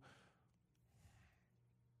who...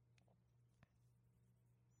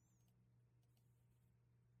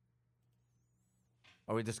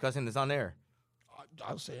 Are we discussing this on air?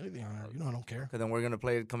 I'll say anything on air. You know I don't care. Because then we're going to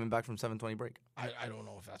play it coming back from 7:20 break. I don't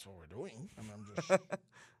know if that's what we're doing. I mean,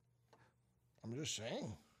 I'm just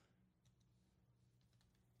saying.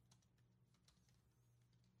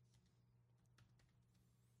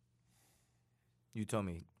 You tell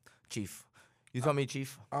me, Chief. You tell me,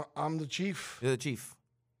 Chief. I'm the chief. You're the chief.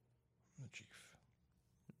 I'm the chief.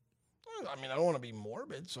 I mean, I don't want to be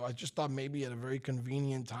morbid, so I just thought maybe at a very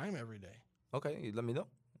convenient time every day. Okay, you let me know.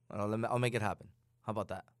 I'll make it happen. How about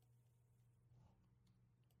that?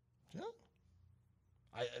 Yeah.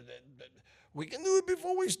 We can do it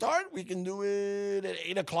before we start. We can do it at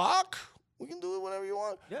 8 o'clock. We can do it whenever you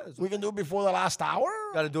want. Yeah, we can do it before the last hour.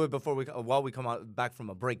 Got to do it before while we come out back from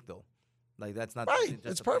a break, though. Like that's not Right, just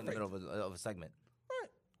it's to play in the perfect. middle of a segment.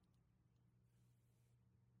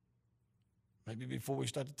 Maybe before we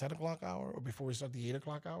start the 10 o'clock hour or before we start the 8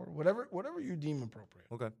 o'clock hour, whatever you deem appropriate.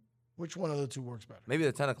 Okay. Which one of the two works better? Maybe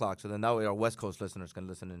the 10 o'clock, so then that way our West Coast listeners can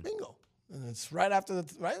listen in. Bingo. And it's right after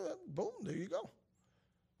right, boom, there you go.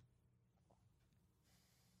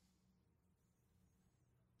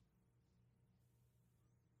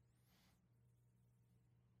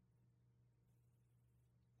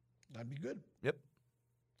 That'd be good. Yep.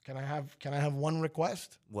 Can I have one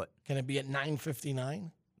request? What? Can it be at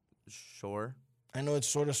 9:59? Sure. I know it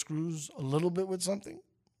sort of screws a little bit with something,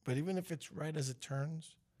 but even if it's right as it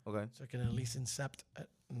turns, Okay. so I can at least incept at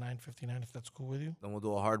 9:59 if that's cool with you. Then we'll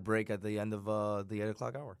do a hard break at the end of the 8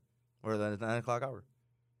 o'clock hour. Or the 9 o'clock hour.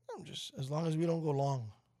 Just as long as we don't go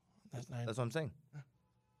long. That's what I'm saying.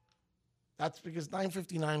 That's because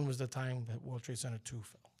 9:59 was the time that World Trade Center 2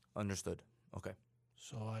 fell. Understood. Okay.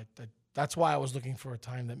 So that's why I was looking for a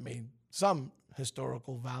time that made some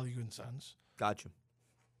historical value and sense. Got you.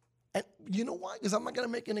 And you know why? Because I'm not going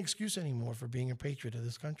to make an excuse anymore for being a patriot of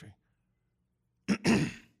this country.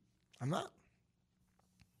 I'm not.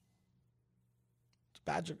 It's a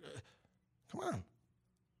badge of, come on.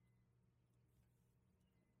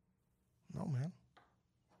 No, man.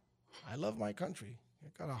 I love my country.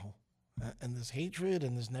 Carajo. And this hatred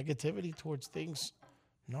and this negativity towards things,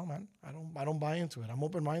 no, man. I don't buy into it. I'm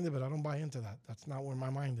open-minded, but I don't buy into that. That's not where my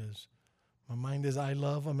mind is. My mind is I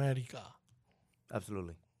love America.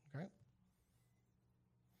 Absolutely. Okay?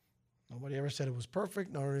 Nobody ever said it was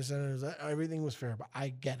perfect. Nobody said everything was fair, but I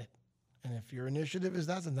get it. And if your initiative is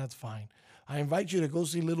that, then that's fine. I invite you to go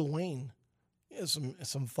see Lil Wayne. He has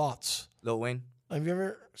some thoughts. Lil Wayne? Have you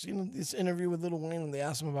ever seen this interview with Lil Wayne when they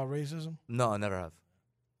asked him about racism? No, I never have.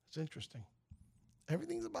 It's interesting.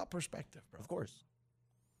 Everything's about perspective, bro. Of course.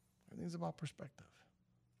 Everything's about perspective.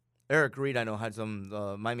 Eric Reed, I know, had some,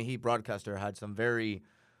 Miami Heat broadcaster, had some very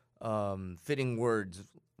fitting words,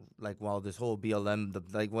 like while this whole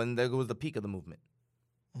BLM, like when there was the peak of the movement,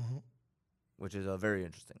 which is very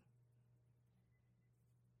interesting.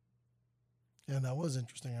 Yeah, that was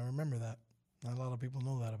interesting. I remember that. Not a lot of people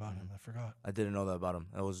know that about him. I forgot. I didn't know that about him.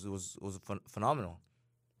 It was phenomenal.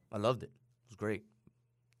 I loved it. It was great.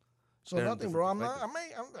 So nothing, bro. I'm not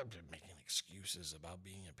making excuses about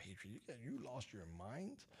being a patriot. You lost your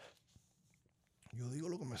mind. Yo digo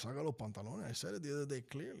lo que me saca los pantalones. I said it the other day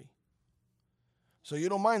clearly. So you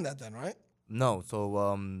don't mind that then, right? No.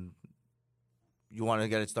 So you want to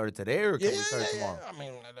get it started today, or can we start it tomorrow?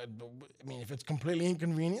 I mean, if it's completely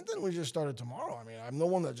inconvenient, then we just start it tomorrow. I mean, I'm the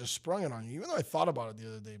one that just sprung it on you, even though I thought about it the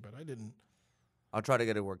other day, but I didn't. I'll try to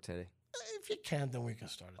get it worked today. If you can't, then we can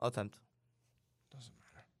start it. I'll attempt. Doesn't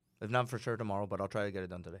matter. If not for sure tomorrow, but I'll try to get it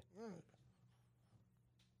done today.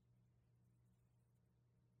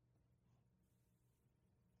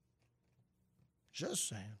 Just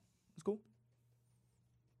saying. It's cool.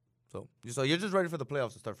 So you're just ready for the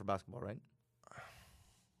playoffs to start for basketball, right?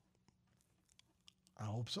 I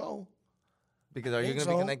hope so. Because are you going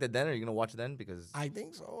to be connected then, or are you going to watch then? Because I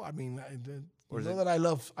think so. I mean, Or is you know that I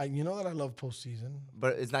love postseason.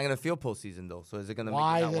 But it's not going to feel postseason though. So is it going to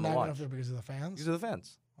Why make you is it not not want going to to watch? feel? Because of the fans? Because of the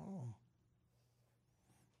fans. Oh.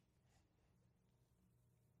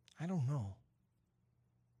 I don't know.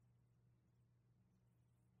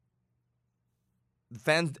 The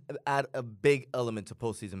fans add a big element to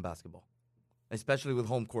postseason basketball, especially with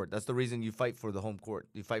home court. That's the reason you fight for the home court.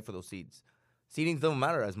 You fight for those seeds. Seedings don't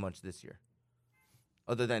matter as much this year,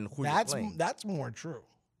 other than who you're playing. That's more true.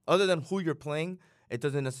 Other than who you're playing, it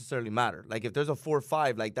doesn't necessarily matter. Like if there's a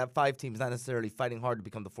 4-5, like that 5 team's not necessarily fighting hard to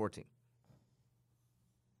become the 4 team.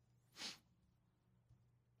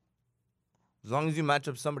 As long as you match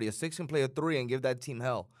up somebody, a 6 can play a 3 and give that team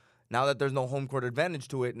hell. Now that there's no home court advantage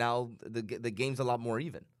to it, now the game's a lot more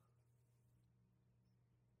even.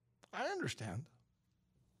 I understand.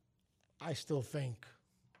 I still think.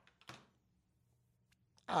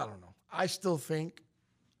 I don't know. I still think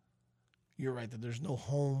you're right that there's no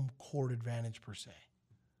home court advantage per se.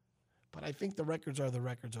 But I think the records are the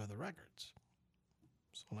records are the records.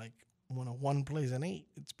 So, like, when a 1 plays an 8,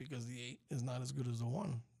 it's because the 8 is not as good as the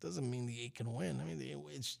 1. Doesn't mean the 8 can win. I mean,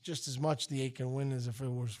 it's just as much the 8 can win as if it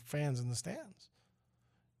was fans in the stands.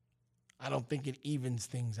 I don't think it evens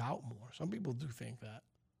things out more. Some people do think that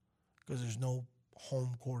because there's no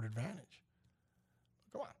home court advantage.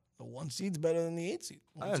 Come on. The 1 seed's better than the 8 seed.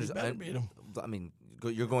 I 1 seed better beat them. I mean,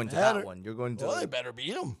 you're going to Better. that one. You're going to. Well, they better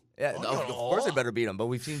beat them. Yeah, of course they better beat them. But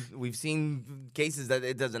we've seen cases that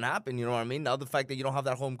it doesn't happen. You know what I mean? Now the fact that you don't have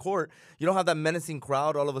that home court, you don't have that menacing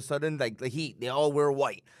crowd. All of a sudden, like the Heat, they all wear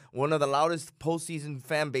white. One of the loudest postseason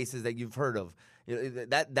fan bases that you've heard of.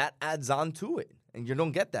 That adds on to it, and you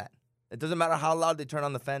don't get that. It doesn't matter how loud they turn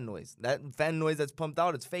on the fan noise. That fan noise that's pumped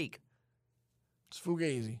out, it's fake. It's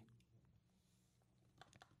fugazi.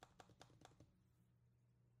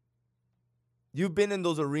 You've been in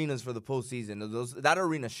those arenas for the postseason. That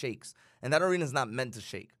arena shakes, and that arena is not meant to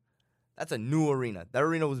shake. That's a new arena. That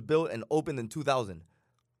arena was built and opened in 2000.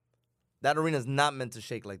 That arena is not meant to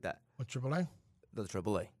shake like that. What, AAA? The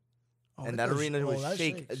AAA. Oh, And that arena would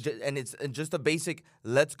shake, and it's just a basic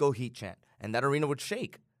 "Let's go Heat" chant, and that arena would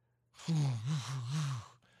shake.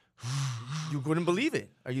 You couldn't believe it.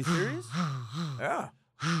 Are you serious? Yeah.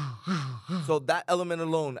 So that element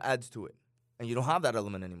alone adds to it, and you don't have that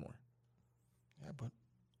element anymore. Yeah, but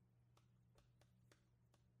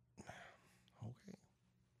okay.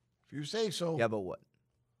 If you say so. Yeah, but what?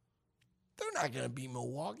 They're not going to beat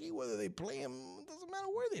Milwaukee, whether they play them. It doesn't matter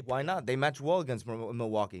where they play. Why not? They match well against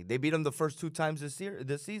Milwaukee. They beat them the first 2 times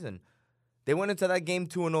this season. They went into that game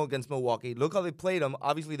 2-0 against Milwaukee. Look how they played them.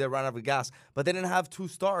 Obviously, they ran out of gas, but they didn't have 2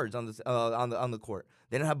 stars on the court.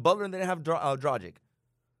 They didn't have Butler and they didn't have Dragic.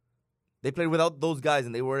 They played without those guys,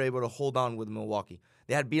 and they were able to hold on with Milwaukee.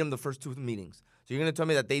 They had beat them the first 2 meetings. So you're going to tell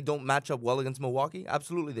me that they don't match up well against Milwaukee?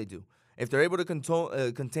 Absolutely, they do. If they're able to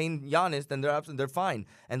contain Giannis, then they're fine.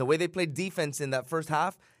 And the way they played defense in that first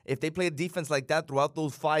half, if they play a defense like that throughout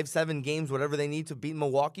those 5-7 games, whatever they need to beat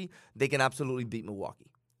Milwaukee, they can absolutely beat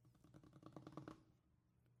Milwaukee.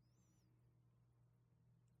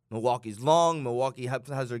 Milwaukee's long. Milwaukee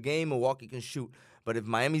has their game. Milwaukee can shoot. But if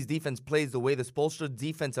Miami's defense plays the way the Spoelstra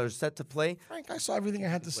defense are set to play, Frank, I saw everything I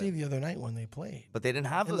had to see the other night when they played. But they didn't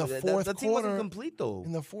have in those. The fourth the team wasn't complete, though.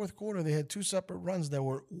 In the fourth quarter, they had 2 separate runs that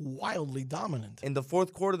were wildly dominant. In the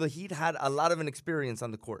fourth quarter, the Heat had a lot of inexperience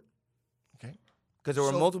on the court. Okay. Because there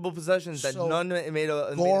were multiple possessions that none made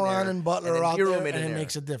a Goran and Butler are out there, and it error.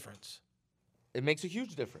 makes a difference. It makes a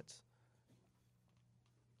huge difference.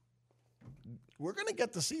 We're going to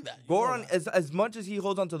get to see that. Goran, as much as he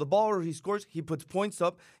holds onto the ball or he scores, he puts points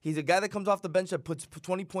up. He's a guy that comes off the bench that puts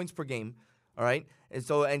 20 points per game. All right,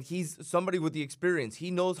 and he's somebody with the experience. He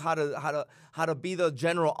knows how to be the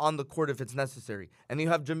general on the court if it's necessary. And you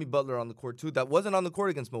have Jimmy Butler on the court too. That wasn't on the court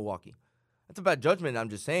against Milwaukee. That's a bad judgment. I'm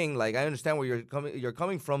just saying. Like, I understand where you're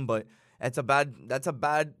coming from, but that's a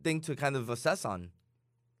bad thing to kind of assess on.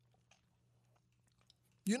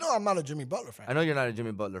 You know, I'm not a Jimmy Butler fan. I know you're not a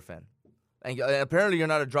Jimmy Butler fan. And apparently you're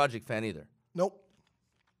not a Dragic fan either. Nope.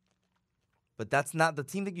 But that's not the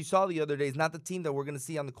team that you saw the other day. Is not the team that we're going to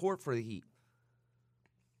see on the court for the Heat.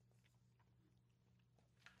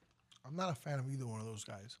 I'm not a fan of either one of those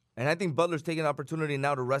guys. And I think Butler's taking an opportunity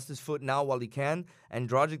now to rest his foot now while he can. And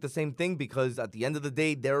Dragic the same thing, because at the end of the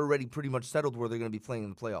day, they're already pretty much settled where they're going to be playing in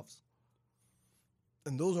the playoffs.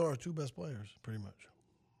 And those are our 2 best players, pretty much.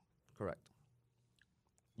 Correct.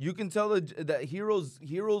 You can tell that Hero's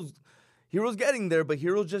getting there, but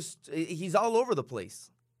Hero he's all over the place.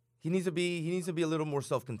 He needs to be a little more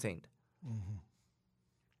self-contained. Mm-hmm.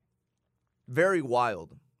 Very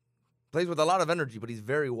wild. Plays with a lot of energy, but he's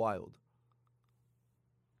very wild.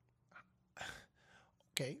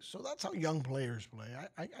 Okay, so that's how young players play.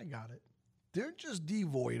 I got it. They're just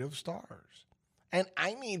devoid of stars. And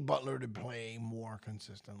I need Butler to play more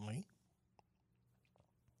consistently,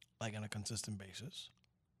 like on a consistent basis.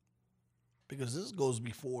 Because this goes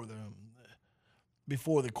before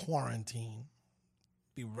the quarantine.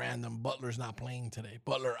 Be random. Butler's not playing today.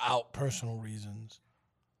 Butler out, personal reasons.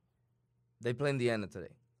 They play Indiana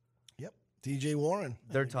today. Yep. TJ Warren.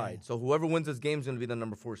 They're tied. So whoever wins this game is going to be the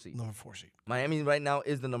number 4 seed. Number 4 seed. Miami right now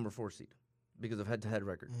is the number 4 seed because of head-to-head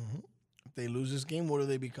record. Mm-hmm. If they lose this game, what do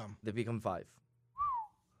they become? They become 5.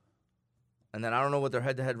 And then I don't know what their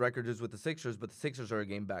head-to-head record is with the Sixers, but the Sixers are a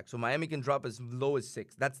game back. So Miami can drop as low as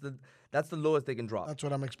 6. That's the lowest they can drop. That's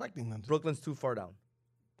what I'm expecting them to. Brooklyn's too far down.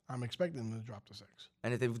 I'm expecting them to drop to 6.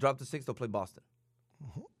 And if they drop to 6, they'll play Boston.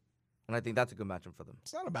 Mm-hmm. And I think that's a good matchup for them.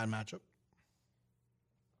 It's not a bad matchup.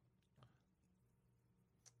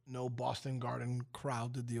 No Boston Garden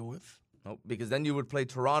crowd to deal with. No, because then you would play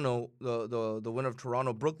Toronto, the winner of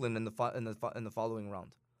Toronto Brooklyn in the following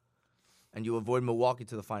round, and you avoid Milwaukee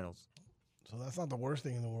to the finals. So that's not the worst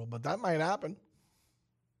thing in the world, but that might happen.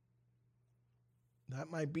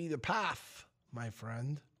 That might be the path, my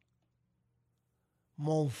friend.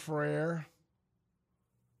 Mon frere.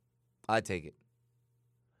 I take it.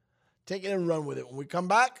 Take it and run with it. When we come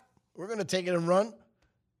back, we're going to take it and run.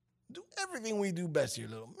 do everything we do best here. A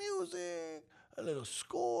little music, a little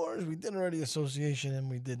scores. We did already association, and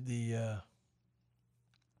we did the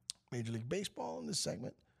Major League Baseball in this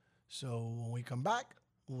segment. So when we come back,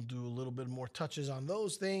 we'll do a little bit more touches on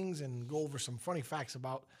those things and go over some funny facts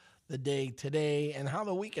about the day today and how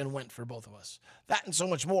the weekend went for both of us. That and so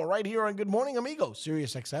much more right here on Good Morning Amigo,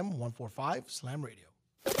 Sirius XM 145 Slam Radio.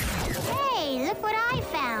 Hey, look what I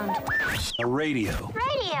found. A radio.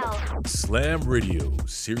 Radio. Slam Radio,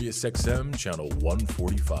 Sirius XM, channel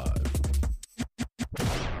 145.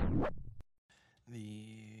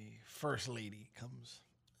 The first lady comes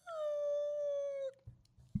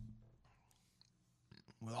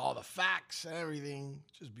with all the facts and everything.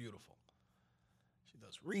 Just beautiful. She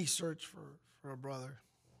does research for her brother.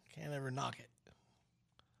 Can't ever knock it.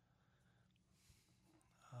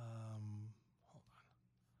 Hold on.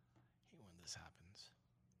 I hate when this happens.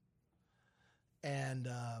 And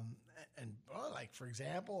like, for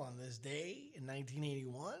example, on this day in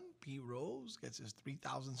 1981, Pete Rose gets his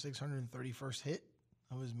 3,631st hit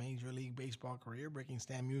of his Major League Baseball career, breaking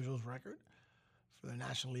Stan Musial's record for the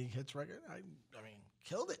National League hits record. I mean,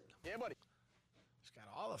 killed it. Yeah, buddy. He's got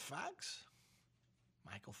all the facts.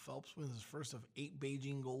 Michael Phelps wins his first of 8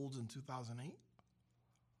 Beijing Golds in 2008.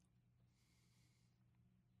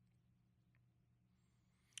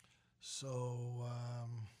 So,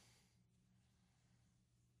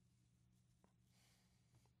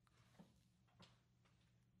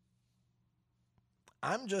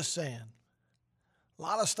 I'm just saying, a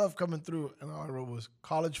lot of stuff coming through, and all I wrote was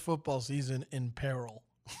college football season in peril.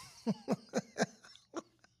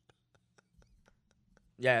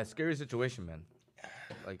 Yeah, scary situation, man.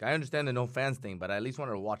 Like, I understand the no fans thing, but I at least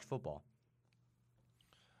wanted to watch football.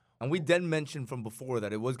 And we did mention from before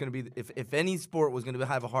that it was going to be, if any sport was going to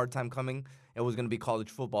have a hard time coming, it was going to be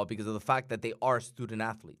college football because of the fact that they are student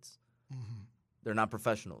athletes. Mm-hmm. They're not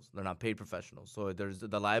professionals. They're not paid professionals. So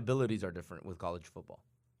the liabilities are different with college football.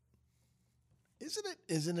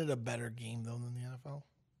 Isn't it a better game, though, than the NFL?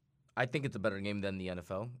 I think it's a better game than the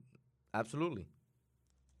NFL. Absolutely.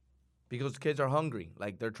 Because kids are hungry.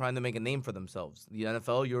 Like, they're trying to make a name for themselves. The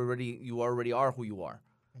NFL, you already are who you are.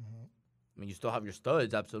 Mm-hmm. I mean, you still have your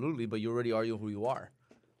studs, absolutely, but you already are who you are.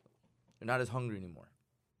 You're not as hungry anymore.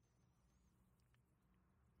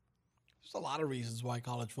 There's a lot of reasons why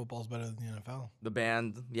college football is better than the NFL. The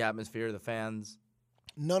band, the atmosphere, the fans.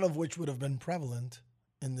 None of which would have been prevalent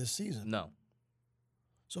in this season. No.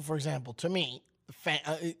 So, for example, to me,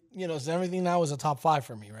 everything now is a top 5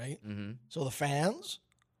 for me, right? Mm-hmm. So the fans,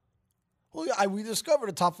 well, we discovered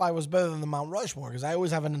the top 5 was better than the Mount Rushmore because I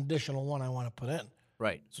always have an additional one I want to put in.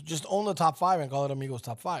 Right. So just own the top 5 and call it Amigos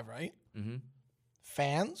Top 5, right? Mm-hmm.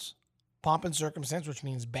 Fans, pomp and circumstance, which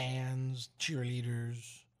means bands, cheerleaders,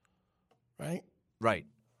 right? Right.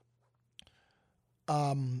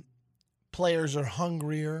 Players are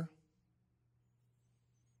hungrier.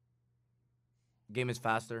 Game is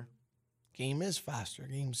faster. Game is faster.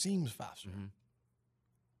 Game seems faster. Mm-hmm.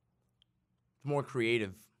 It's more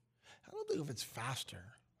creative. I don't think if it's faster.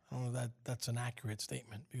 I don't know if that's an accurate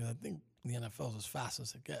statement because I think the NFL is as fast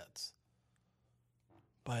as it gets.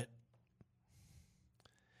 But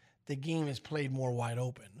the game is played more wide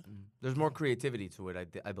open. Mm-hmm. There's more creativity to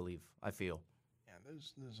it, I believe. I feel. Yeah,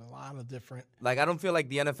 there's a lot of different. Like, I don't feel like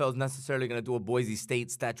the NFL is necessarily going to do a Boise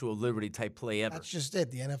State Statue of Liberty type play ever. That's just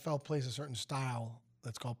it. The NFL plays a certain style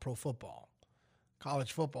that's called pro football.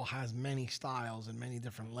 College football has many styles and many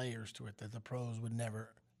different layers to it that the pros would never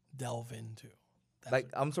delve into.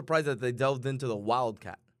 I'm surprised that they delved into the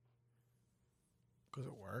Wildcat. Because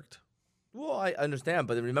it worked. Well, I understand,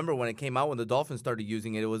 but remember when it came out, when the Dolphins started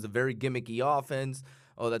using it, it was a very gimmicky offense.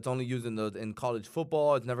 Oh, that's only used in college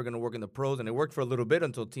football. It's never going to work in the pros, and it worked for a little bit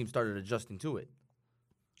until teams started adjusting to it.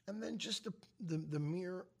 And then just the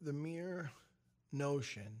mere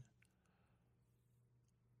notion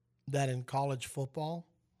that in college football,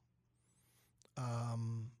 at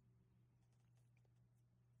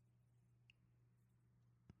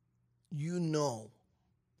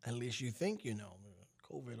least you think you know.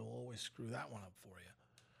 COVID will always screw that one up for you.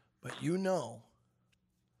 But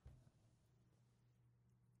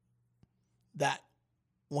that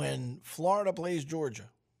when Florida plays Georgia,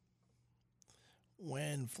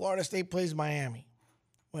 when Florida State plays Miami,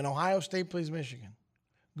 when Ohio State plays Michigan,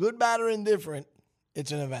 good, bad, or indifferent,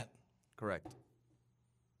 it's an event. Correct.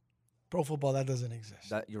 Pro football, that doesn't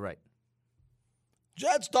exist. You're right.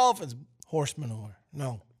 Jets, Dolphins, horse manure.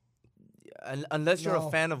 No. Unless you're a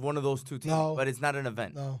fan of one of those two teams, but it's not an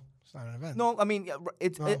event. No, it's not an event. No, I mean,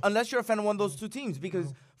 unless you're a fan of one of those two teams,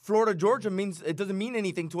 because Florida, Georgia it doesn't mean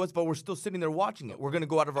anything to us, but we're still sitting there watching it. We're going to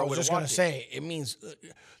go out of our way to watch it. I was just going to say, it means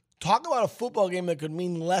Talk about a football game that could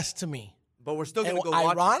mean less to me. But we're still going to go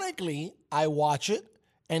watch it. Ironically, I watch it,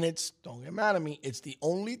 and don't get mad at me, it's the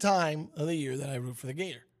only time of the year that I root for the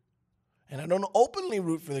Gator. And I don't openly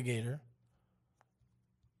root for the Gator.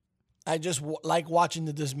 I just like watching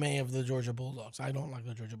the dismay of the Georgia Bulldogs. I don't like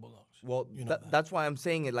the Georgia Bulldogs. Well, that's why I'm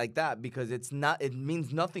saying it like that, because it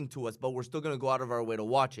means nothing to us, but we're still going to go out of our way to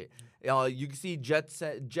watch it. You can see Jets,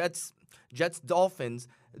 Dolphins.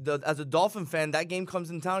 As a Dolphin fan, that game comes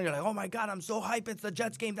in town, you're like, oh my God, I'm so hyped. It's the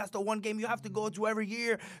Jets game. That's the one game you have to go to every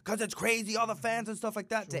year because it's crazy, all the fans and stuff like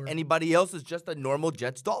that. Sure. To anybody else, it's just a normal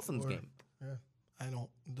Jets-Dolphins game. Yeah,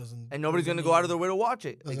 doesn't. And nobody's going to go out of their way to watch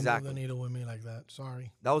it. Doesn't exactly. move the needle with me like that.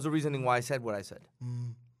 Sorry. That was the reasoning why I said what I said.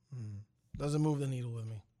 Doesn't move the needle with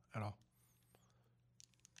me at all.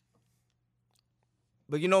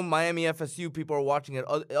 But Miami FSU, people are watching it.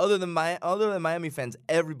 Other than Miami fans,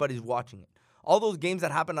 everybody's watching it. All those games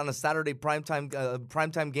that happen on a Saturday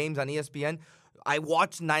primetime games on ESPN, I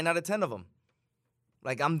watch 9 out of 10 of them.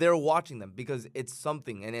 Like, I'm there watching them because it's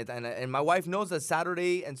something. And my wife knows that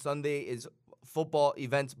Saturday and Sunday is football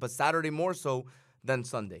events, but Saturday more so than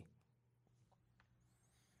Sunday.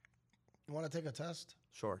 You want to take a test?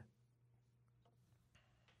 Sure.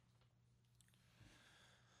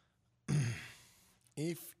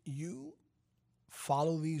 If you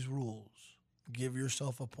follow these rules, give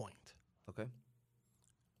yourself a point. Okay.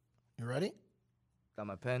 You ready? Got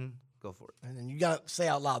my pen. Go for it. And then you got to say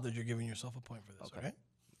out loud that you're giving yourself a point for this, okay?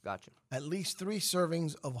 Gotcha. At least 3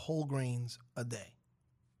 servings of whole grains a day.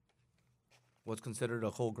 What's considered a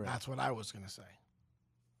whole grain? That's what I was going to say.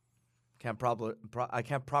 I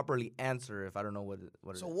can't properly answer if I don't know what it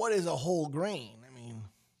is. So what is a whole grain? I mean,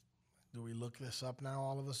 do we look this up now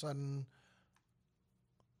all of a sudden?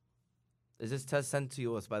 Is this test sent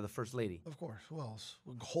to us by the First Lady? Of course. Who else?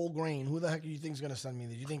 Whole grain. Who the heck do you think is going to send me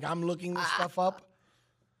this? You think I'm looking this stuff up?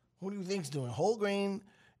 Who do you think's doing? Whole grain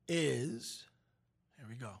is, here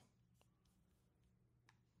we go.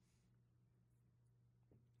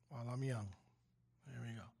 While I'm young. There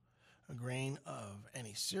we go. A grain of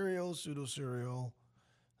any cereal, pseudo-cereal,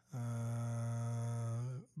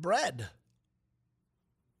 bread.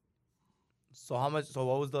 So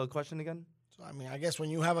what was the question again? So, I mean, I guess when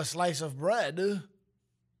you have a slice of bread,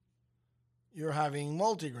 you're having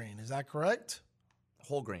multigrain. Is that correct?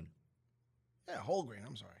 Whole grain. Yeah, whole grain.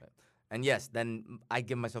 I'm sorry. And yes, then I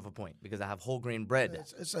give myself a point because I have whole grain bread.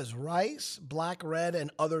 It says rice, black, red,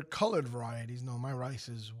 and other colored varieties. No, my rice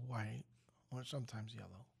is white or sometimes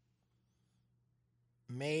yellow.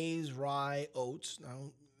 Maize, rye, oats.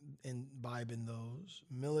 No, imbibe in those.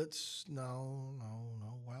 Millets. No.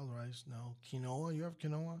 Wild rice. No. Quinoa. You have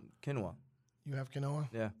quinoa? Quinoa. You have quinoa?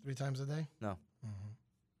 Yeah. 3 times a day? No.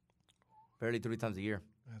 Barely 3 times a year.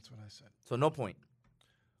 That's what I said. So no point.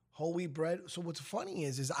 Whole wheat bread. So what's funny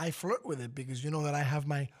is I flirt with it because you know that I have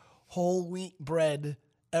my whole wheat bread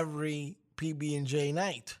every PB&J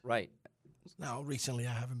night. Right. Now, recently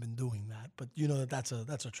I haven't been doing that, but you know that's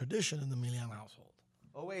a tradition in the Milian household.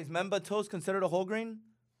 Oh, wait, is Memba toast considered a whole grain?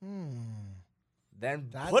 Then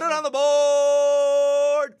That's put it on the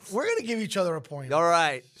board. We're going to give each other a point. All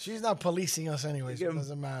right. She's not policing us anyway, so it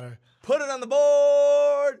doesn't matter. Put it on the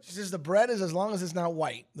board. She says the bread is as long as it's not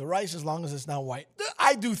white. The rice as long as it's not white.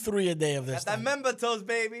 I do 3 a day of this. Got that Memba toast,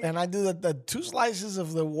 baby. And I do the 2 slices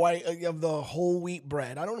of the whole wheat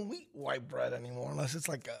bread. I don't eat white bread anymore unless it's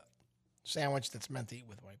like a sandwich that's meant to eat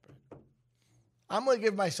with white bread. I'm going to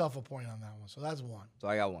give myself a point on that one. So that's 1. So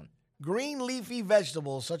I got 1. Green leafy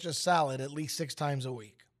vegetables such as salad at least 6 times a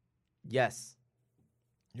week. Yes.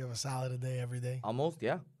 You have a salad a day every day? Almost,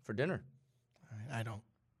 yeah. For dinner. All right, I don't.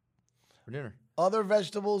 For dinner. Other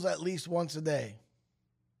vegetables at least once a day.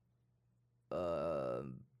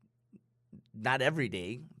 Not every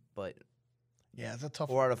day, but yeah, it's a tough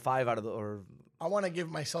 4 out of 5 out of the I want to give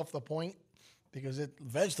myself the point because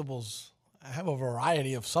vegetables. I have a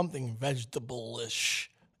variety of something vegetable-ish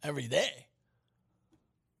every day.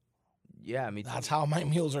 Yeah, I mean that's how my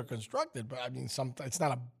meals are constructed. But I mean, it's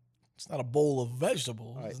not a bowl of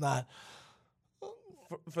vegetables. Right. It's not.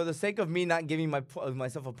 For the sake of me not giving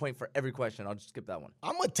myself a point for every question, I'll just skip that one.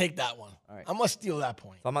 I'm gonna take that one. All right. I'm gonna steal that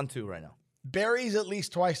point. So I'm on 2 right now. Berries at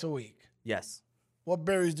least twice a week. Yes. What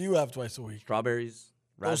berries do you have twice a week? Strawberries.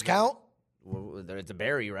 Those count? Well, it's a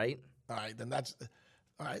berry, right? All right, then that's.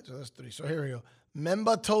 All right, so that's 3. So here we go.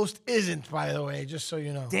 Memba toast isn't, by the way, just so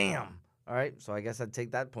you know. Damn. All right, so I guess I'd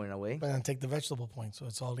take that point away. But then take the vegetable point, so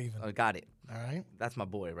it's all even. I got it. All right. That's my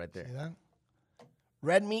boy right there. See that?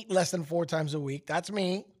 Red meat less than 4 times a week. That's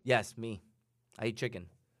me. Yes, me. I eat chicken.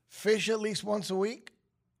 Fish at least once a week.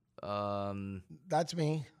 That's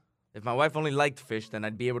me. If my wife only liked fish, then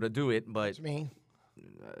I'd be able to do it, but That's me.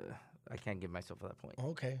 I can't give myself that point.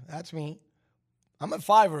 Okay, that's me. I'm at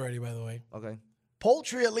 5 already, by the way. Okay.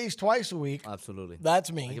 Poultry at least twice a week. Absolutely.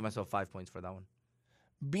 That's me. I give myself 5 points for that one.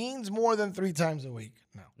 Beans more than 3 times a week.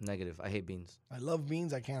 No. Negative. I hate beans. I love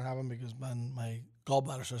beans. I can't have them because my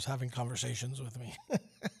gallbladder starts having conversations with me.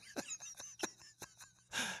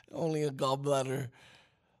 Only a gallbladder.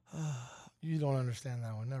 You don't understand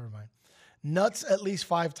that one. Never mind. Nuts at least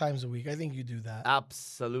 5 times a week. I think you do that.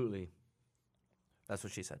 Absolutely. That's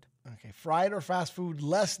what she said. Okay. Fried or fast food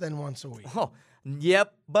less than once a week. Oh,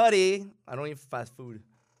 yep, buddy. I don't eat fast food.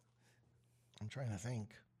 I'm trying to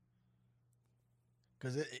think.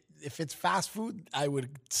 Because if it's fast food, I would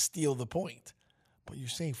steal the point. But you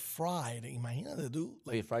say fried. Imagínate, dude.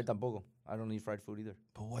 Like, fried tampoco. I don't eat fried food either.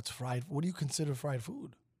 But what's fried? What do you consider fried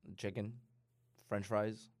food? Chicken, French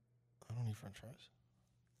fries. I don't eat French fries.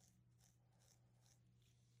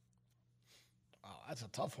 Oh, that's a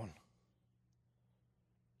tough one.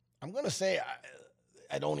 I'm going to say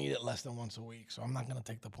I don't eat it less than once a week, so I'm not going to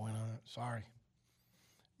take the point on it. Sorry.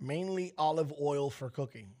 Mainly olive oil for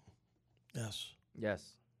cooking. Yes. Yes.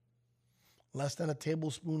 Less than a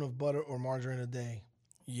tablespoon of butter or margarine a day.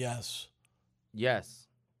 Yes. Yes.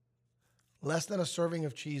 Less than a serving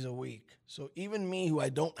of cheese a week. So even me, who I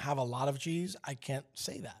don't have a lot of cheese, I can't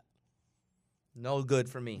say that. No good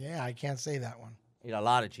for me. Yeah, I can't say that one. Eat a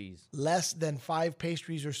lot of cheese. Less than 5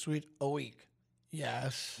 pastries or sweet a week.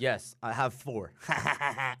 Yes. Yes, I have 4.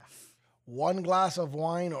 1 glass of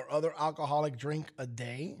wine or other alcoholic drink a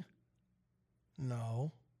day?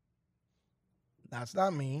 No. That's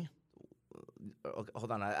not me. Okay,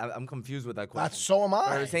 hold on, I'm confused with that question. So am I.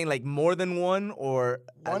 Are you saying like more than one or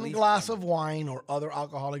 1 glass of wine or other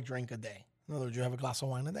alcoholic drink a day? In other words, you have a glass of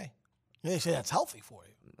wine a day. They say that's healthy for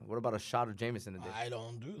you. What about a shot of Jameson a day? I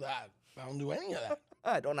don't do that. I don't do any of that.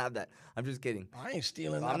 I don't have that. I'm just kidding. I ain't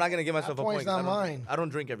stealing that. I'm not going to give myself a point. Not mine. I don't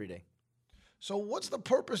drink every day. So what's the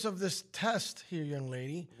purpose of this test here, young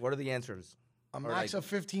lady? What are the answers? A max of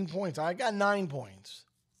 15 points. I got 9 points.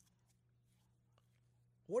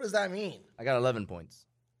 What does that mean? I got 11 points.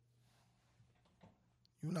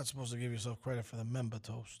 You're not supposed to give yourself credit for the member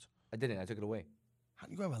toast. I didn't. I took it away. How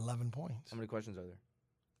do you have 11 points? How many questions are there?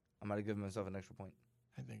 I might have given myself an extra point.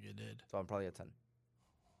 I think you did. So I'm probably at 10.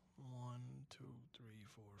 1, 2, 3,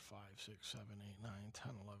 4, 5, 6, 7, 8, 9,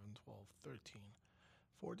 10, 11, 12, 13,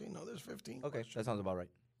 14. No, there's 15. Okay, questions. that sounds about right.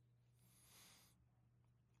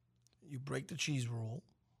 You break the cheese rule.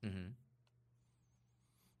 Mm-hmm.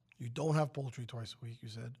 You don't have poultry twice a week, you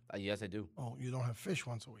said? Yes, I do. Oh, you don't have fish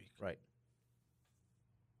once a week? Right.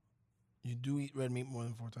 You do eat red meat more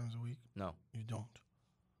than 4 times a week? No. You don't.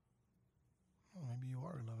 Well, maybe you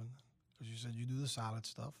are 11 then. Because you said you do the salad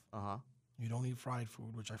stuff. Uh-huh. You don't eat fried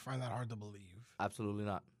food, which I find that hard to believe. Absolutely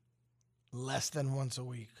not. Less than once a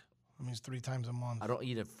week. That means 3 times a month. I don't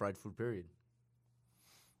eat a fried food, period.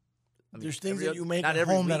 I mean, there's things that you make at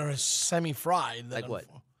home that are semi-fried. Like what?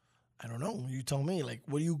 I don't know. You tell me. Like,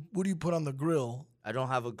 what do you put on the grill? I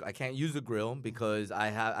can't use a grill because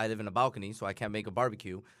I live in a balcony, so I can't make a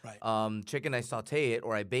barbecue. Right. Chicken, I saute it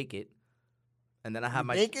or I bake it, and then I have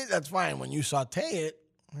bake it. That's fine. When you saute it,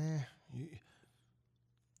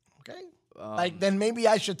 okay. Like then maybe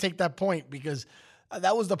I should take that point because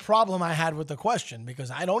that was the problem I had with the question because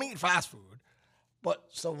I don't eat fast food, but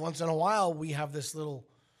so once in a while we have this little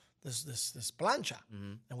this plancha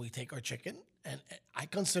and we take our chicken and I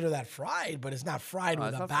consider that fried, but it's not fried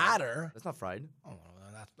with a batter. It's not fried. Oh,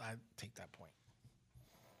 I take that point.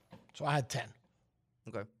 So I had 10.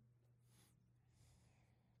 Okay.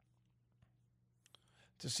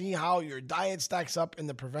 To see how your diet stacks up in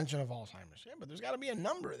the prevention of Alzheimer's. Yeah, but there's got to be a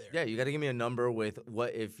number there. Yeah, you got to give me a number with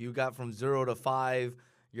what if you got from 0 to 5,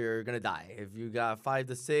 you're going to die. If you got 5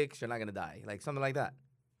 to 6, you're not going to die. Like something like that.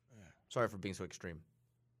 Yeah. Sorry for being so extreme.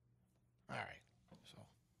 All right.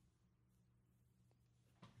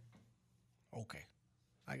 Okay.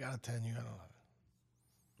 I got a 10, you got 11.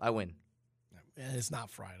 I win. And it's not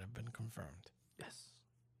fried. I've been confirmed. Yes.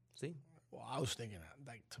 See? Well, I was thinking that.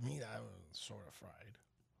 Like, to me, that was sort of fried.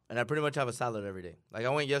 And I pretty much have a salad every day. Like, I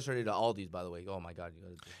went yesterday to Aldi's, by the way. Oh, my God. You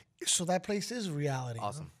gotta do. So that place is reality.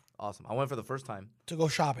 Awesome. Huh? Awesome. I went for the first time. To go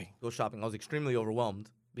shopping. I was extremely overwhelmed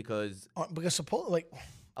because... Isn't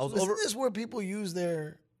this where people use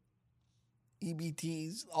their...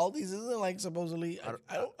 EBTs, all these isn't like supposedly.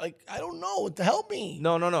 I don't know. To help me.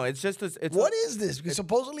 No. It's just this. What is this? Because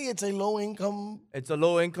supposedly it's a low income. It's a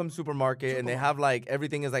low income supermarket, and they have like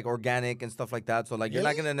everything is like organic and stuff like that. So like you're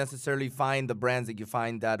not gonna necessarily find the brands that you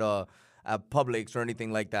find at Publix or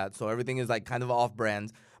anything like that. So everything is like kind of off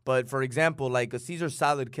brands. But for example, like a Caesar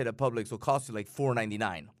salad kit at Publix will cost you like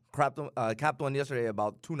 $4.99. Capped one yesterday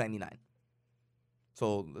about $2.99.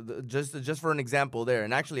 So just for an example there,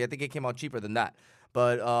 and actually I think it came out cheaper than that.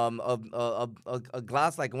 But a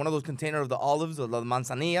glass, like one of those container of the olives or the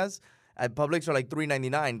manzanillas at Publix are like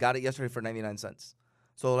 $3.99. Got it yesterday for 99 cents.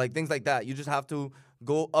 So like things like that, you just have to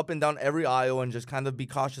go up and down every aisle and just kind of be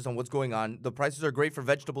cautious on what's going on. The prices are great for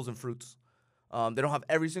vegetables and fruits. They don't have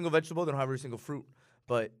every single vegetable, they don't have every single fruit,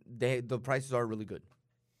 but the prices are really good.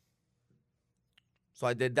 So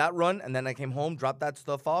I did that run, and then I came home, dropped that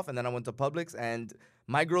stuff off, and then I went to Publix, and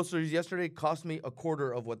my groceries yesterday cost me a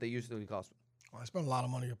quarter of what they usually cost me. Well, I spent a lot of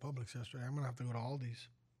money at Publix yesterday. I'm going to have to go to Aldi's.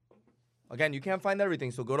 Again, you can't find everything,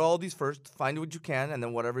 so go to Aldi's first, find what you can, and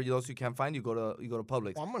then whatever else you can't find, you go to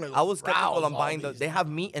Publix. Well, I'm gonna I was skeptical on buying Aldi's. they have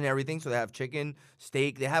meat and everything, so they have chicken,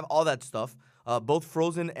 steak, they have all that stuff, both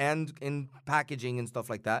frozen and in packaging and stuff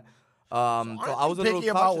like that. So I was a little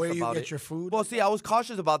picky cautious about where you about get it. your food? Well, see, I was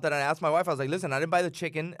cautious about that, and I asked my wife, I was like, listen, I didn't buy the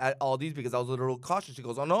chicken at Aldi's because I was a little cautious. She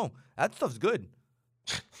goes, oh no, that stuff's good.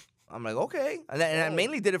 I'm like, okay. And I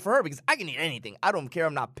mainly did it for her because I can eat anything. I don't care.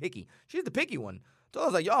 I'm not picky. She's the picky one. So I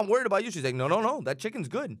was like, yo, I'm worried about you. She's like, no, that chicken's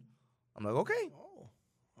good. I'm like, okay. Oh,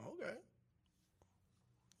 okay.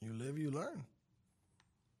 You live, you learn.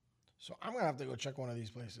 So I'm going to have to go check one of these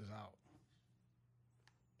places out.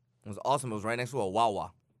 It was awesome. It was right next to a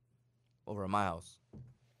Wawa over at my house.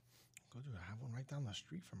 Go dude, I have one right down the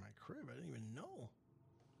street from my crib. I didn't even know.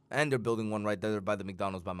 And they're building one right there by the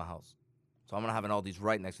McDonald's by my house. So I'm going to have an Aldi's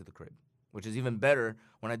right next to the crib, which is even better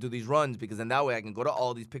when I do these runs because then that way I can go to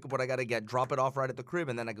Aldi's, pick up what I got to get, drop it off right at the crib,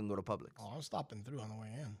 and then I can go to Publix. Oh, I'm stopping through on the way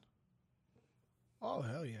in. Oh,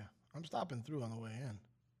 hell yeah. I'm stopping through on the way in.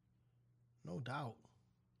 No doubt.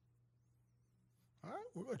 All right,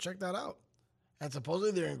 we're going to check that out. And supposedly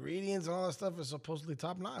their ingredients and all that stuff is supposedly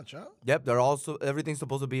top notch, huh? Yep, they're also everything's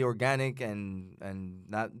supposed to be organic and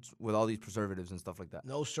not with all these preservatives and stuff like that.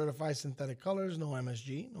 No certified synthetic colors, no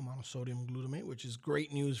MSG, no monosodium glutamate, which is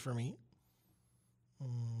great news for me.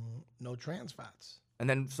 No trans fats. And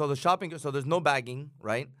then so there's no bagging,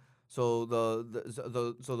 right? So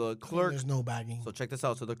the clerk There's no bagging. So check this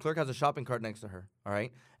out. So the clerk has a shopping cart next to her, all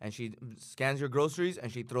right? And she scans your groceries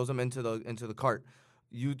and she throws them into the cart.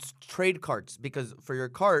 You trade carts because for your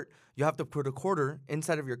cart, you have to put a quarter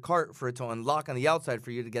inside of your cart for it to unlock on the outside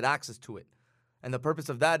for you to get access to it. And the purpose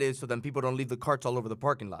of that is so then people don't leave the carts all over the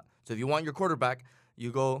parking lot. So if you want your quarter back,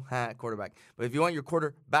 you go, quarterback. But if you want your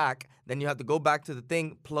quarter back, then you have to go back to the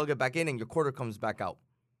thing, plug it back in, and your quarter comes back out.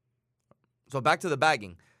 So back to the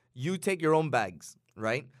bagging. You take your own bags,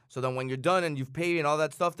 right? So then when you're done and you've paid and all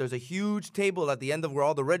that stuff, there's a huge table at the end of where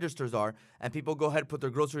all the registers are, and people go ahead, put their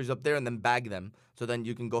groceries up there, and then bag them. So then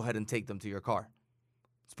you can go ahead and take them to your car.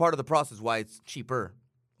 It's part of the process why it's cheaper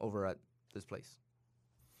over at this place.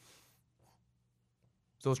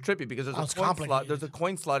 So it's trippy because there's a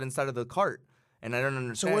coin slot inside of the cart, and I don't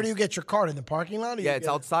understand. So where do you get your cart, in the parking lot? Yeah, it's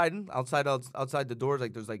outside the doors.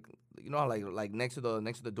 Like there's like, you know how like next to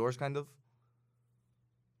the doors kind of.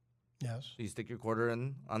 Yes. So you stick your quarter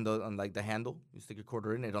in on the handle. You stick your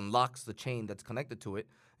quarter in. It unlocks the chain that's connected to it,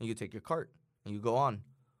 and you take your cart and you go on.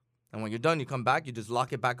 And when you're done, you come back. You just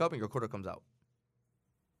lock it back up, and your quarter comes out.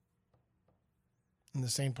 In the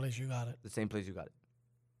same place you got it. The same place you got it.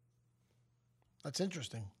 That's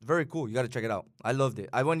interesting. Very cool. You got to check it out. I loved it.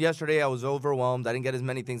 I went yesterday. I was overwhelmed. I didn't get as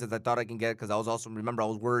many things as I thought I can get because I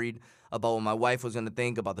was worried about what my wife was going to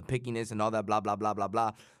think about the pickiness and all that blah, blah, blah, blah,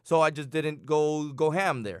 blah. So I just didn't go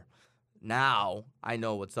ham there. Now I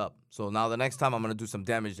know what's up. So now the next time I'm going to do some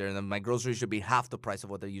damage there, and then my groceries should be half the price of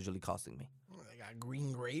what they're usually costing me. They got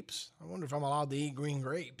green grapes. I wonder if I'm allowed to eat green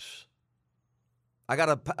grapes. I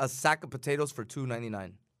got a sack of potatoes for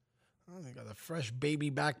 $2.99. Oh, they got the fresh baby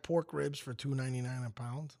back pork ribs for $2.99 a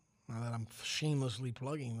pound. Now that I'm shamelessly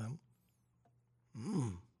plugging them.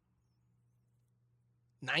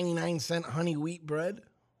 99-cent honey wheat bread.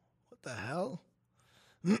 What the hell?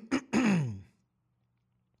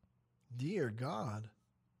 Dear God.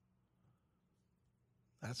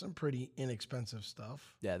 That's some pretty inexpensive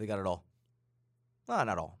stuff. Yeah, they got it all. Well,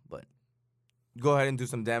 not all, but go ahead and do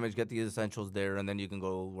some damage, get the essentials there, and then you can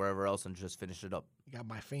go wherever else and just finish it up. You got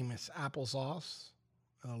my famous applesauce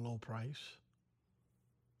at a low price.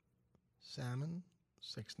 Salmon,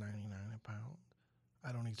 $6.99 a pound.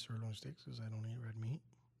 I don't eat sirloin steaks because I don't eat red meat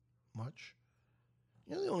much.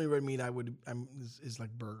 You know, the only red meat is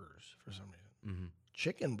like burgers for some reason. Mm-hmm.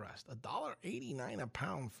 Chicken breast, $1.89 a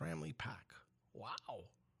pound, family pack. Wow.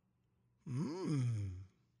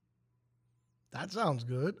 That sounds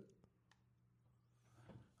good.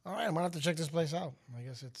 All right, I'm gonna have to check this place out. I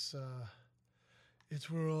guess it's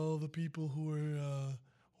where all the people who are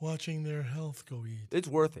watching their health go eat. It's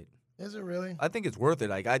worth it. Is it really? I think it's worth it.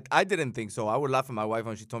 Like I didn't think so. I would laugh at my wife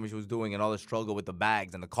when she told me she was doing and all the struggle with the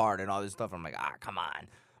bags and the cart and all this stuff. I'm like, come on.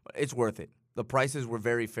 But it's worth it. The prices were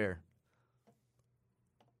very fair.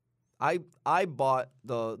 I bought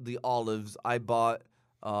the olives. I bought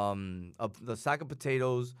the sack of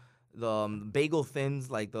potatoes, the bagel thins,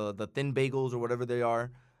 like the thin bagels or whatever they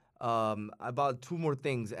are. I bought 2 more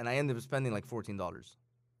things, and I ended up spending like $14.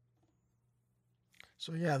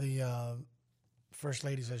 So, yeah, the First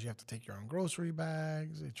Lady says you have to take your own grocery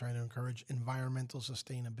bags. They try to encourage environmental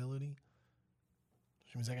sustainability.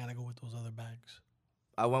 Which means I got to go with those other bags.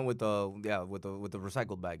 I went with the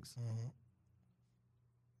recycled bags. Mm-hmm.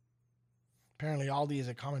 Apparently, Aldi is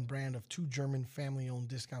a common brand of 2 German family-owned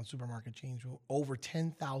discount supermarket chains with over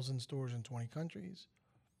 10,000 stores in 20 countries.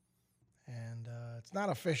 And it's not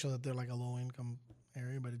official that they're like a low-income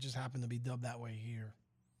area, but it just happened to be dubbed that way here.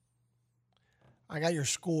 I got your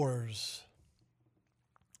scores.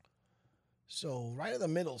 So right in the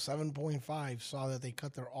middle, 7.5 saw that they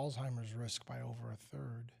cut their Alzheimer's risk by over a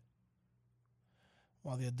third.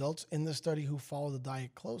 While the adults in the study who followed the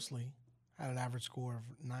diet closely had an average score of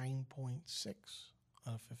 9.6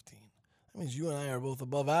 out of 15. That means you and I are both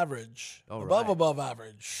above average. All above right.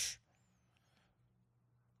 average.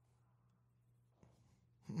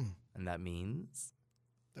 And that means?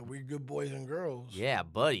 That we're good boys and girls. Yeah,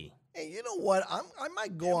 buddy. Hey, you know what? I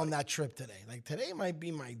might go on that trip today. Like, today might be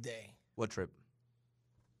my day. What trip?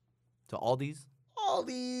 To Aldi's?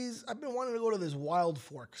 Aldi's. I've been wanting to go to this Wild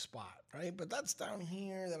Fork spot, right? But that's down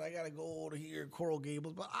here. Then I got to go to here, Coral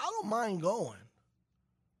Gables. But I don't mind going.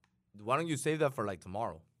 Why don't you save that for like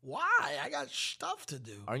tomorrow? Why? I got stuff to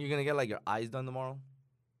do. Aren't you going to get like your eyes done tomorrow?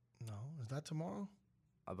 No. Is that tomorrow?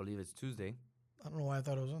 I believe it's Tuesday. I don't know why I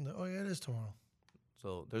thought it was on there. Oh, yeah, it is tomorrow.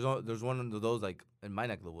 So there's one of those like in my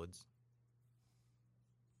neck of the woods.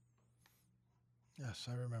 Yes,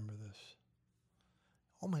 I remember this.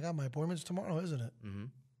 Oh, my God, my appointment's tomorrow, isn't it? Mm-hmm.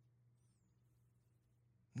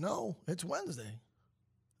 No, it's Wednesday.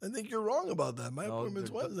 I think you're wrong about that. My appointment's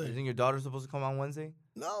Wednesday. You think your daughter's supposed to come on Wednesday?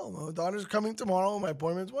 No, my daughter's coming tomorrow. My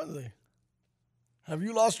appointment's Wednesday. Have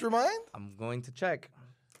you lost your mind? I'm going to check.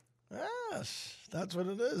 Yes, that's what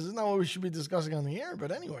it is. It's not what we should be discussing on the air,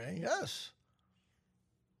 but anyway, yes.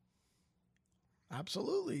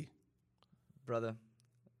 Absolutely. Brother,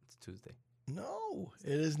 it's Tuesday. No,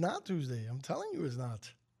 it is not Tuesday. I'm telling you it's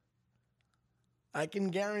not. I can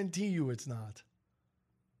guarantee you it's not.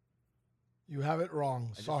 You have it wrong.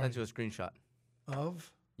 I just Sorry. sent you a screenshot.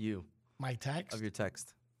 Of? You. My text? Of your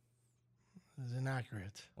text. It's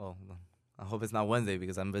inaccurate. Well, I hope it's not Wednesday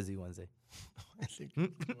because I'm busy Wednesday. I think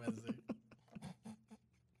it's Wednesday.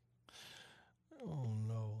 Oh,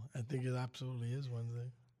 no. I think it absolutely is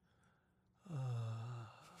Wednesday.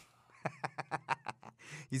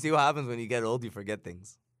 You see what happens when you get old? You forget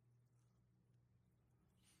things.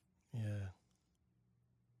 Yeah.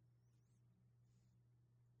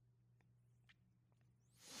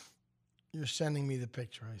 You're sending me the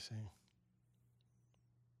picture, I see.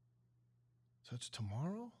 So it's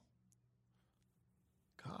tomorrow?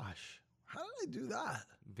 Gosh, how did I do that?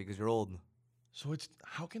 Because you're old. So it's,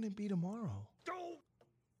 how can it be tomorrow?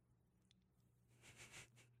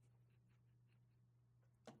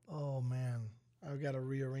 Oh, man. I've got to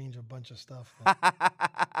rearrange a bunch of stuff. How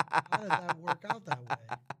did that work out that way?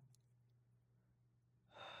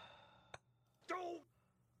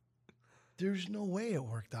 There's no way it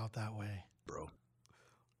worked out that way. Bro.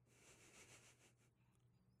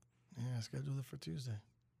 Yeah, schedule it for Tuesday.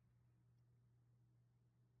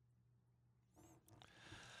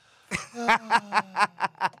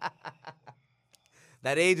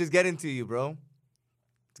 That age is getting to you, bro.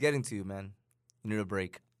 It's getting to you, man. You need a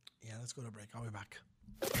break. Yeah, let's go to break. I'll be back.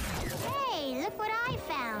 Hey, look what I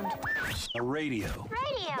found. A radio.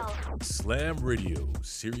 Radio. Slam Radio,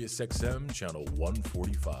 Sirius XM, channel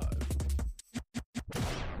 145.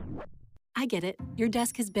 I get it. Your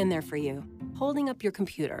desk has been there for you, holding up your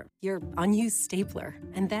computer, your unused stapler,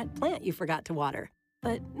 and that plant you forgot to water.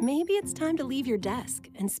 But maybe it's time to leave your desk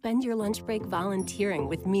and spend your lunch break volunteering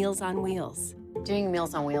with Meals on Wheels. Doing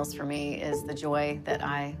Meals on Wheels for me is the joy that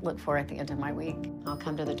I look for at the end of my week. I'll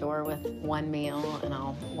come to the door with one meal and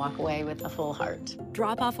I'll walk away with a full heart.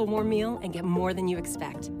 Drop off a warm meal and get more than you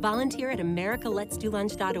expect. Volunteer at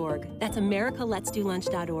americaletsdolunch.org. That's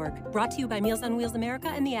americaletsdolunch.org. Brought to you by Meals on Wheels America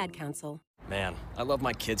and the Ad Council. Man, I love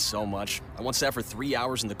my kids so much. I once sat for 3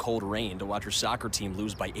 hours in the cold rain to watch her soccer team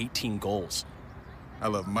lose by 18 goals. I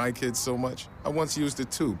love my kids so much, I once used a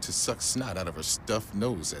tube to suck snot out of her stuffed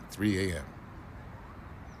nose at 3 a.m.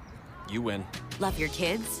 You win. Love your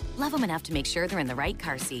kids? Love them enough to make sure they're in the right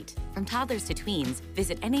car seat. From toddlers to tweens,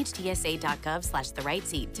 visit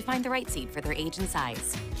nhtsa.gov/the-right-seat to find the right seat for their age and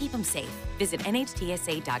size. Keep them safe. Visit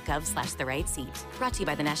nhtsa.gov/the-right-seat. Brought to you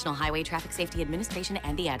by the National Highway Traffic Safety Administration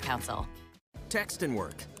and the Ad Council. Text and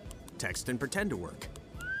work. Text and pretend to work.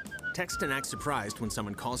 Text and act surprised when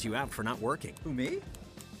someone calls you out for not working. Who, me?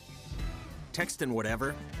 Text and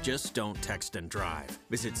whatever, just don't text and drive.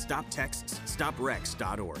 Visit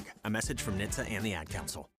StopTextsStopWrecks.org. A message from NHTSA and the Ad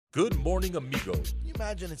Council. Good morning, amigo. Can you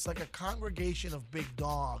imagine it's like a congregation of big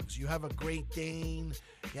dogs. You have a Great Dane,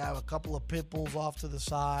 you have a couple of pit bulls off to the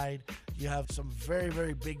side, you have some very,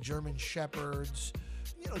 very big German shepherds,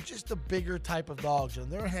 just the bigger type of dogs,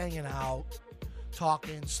 and they're hanging out,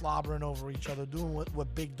 talking, slobbering over each other, doing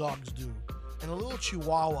what big dogs do. And a little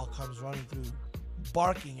chihuahua comes running through,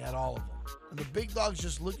 barking at all of them. And the big dogs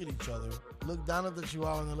just look at each other, look down at the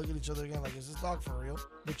chihuahua, and then look at each other again like, is this dog for real?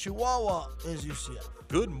 The chihuahua is UCF.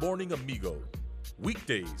 Good morning, amigo.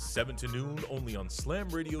 Weekdays, 7 to noon, only on Slam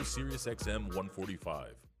Radio Sirius XM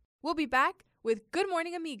 145. We'll be back with Good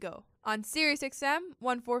Morning Amigo on Sirius XM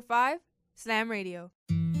 145 Slam Radio.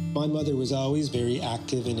 My mother was always very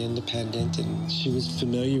active and independent, and she was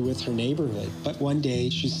familiar with her neighborhood. But one day,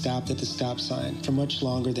 she stopped at the stop sign for much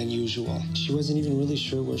longer than usual. She wasn't even really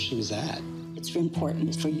sure where she was at. It's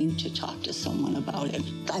important for you to talk to someone about it.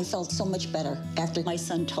 I felt so much better after my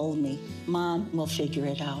son told me, Mom, we'll figure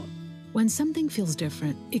it out. When something feels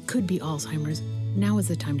different, it could be Alzheimer's. Now is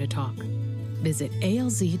the time to talk. Visit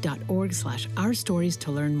alz.org/ourstories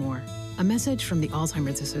to learn more. A message from the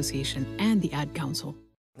Alzheimer's Association and the Ad Council.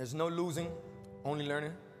 There's no losing, only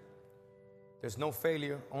learning. There's no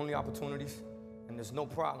failure, only opportunities. And there's no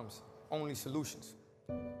problems, only solutions.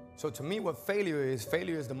 So to me, what failure is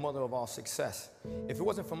the mother of all success. If it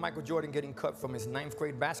wasn't for Michael Jordan getting cut from his 9th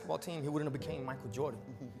grade basketball team, he wouldn't have became Michael Jordan.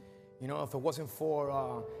 If it wasn't for,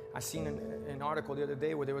 I seen an article the other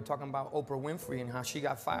day where they were talking about Oprah Winfrey and how she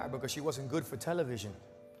got fired because she wasn't good for television.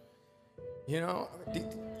 You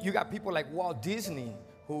got people like Walt Disney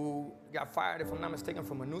who got fired, if I'm not mistaken,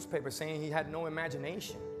 from a newspaper saying he had no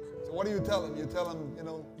imagination. So what do you tell him? You tell him,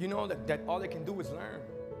 that all they can do is learn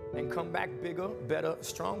and come back bigger, better,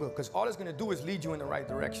 stronger, because all it's gonna do is lead you in the right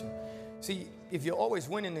direction. See, if you're always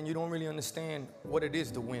winning, then you don't really understand what it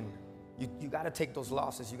is to win. You gotta take those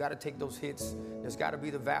losses, you gotta take those hits. There's gotta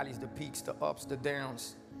be the valleys, the peaks, the ups, the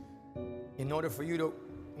downs. In order for you to,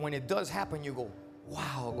 when it does happen, you go,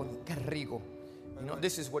 wow, qué rico.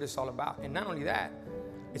 This is what it's all about. And not only that,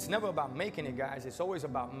 it's never about making it, guys. It's always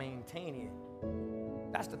about maintaining it.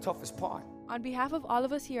 That's the toughest part. On behalf of all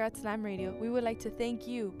of us here at Slam Radio, we would like to thank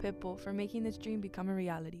you, Pitbull, for making this dream become a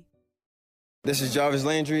reality. This is Jarvis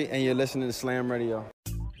Landry, and you're listening to Slam Radio.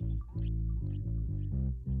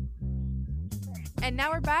 And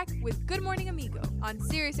now we're back with Good Morning Amigo on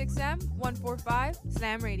Sirius XM 145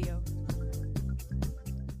 Slam Radio.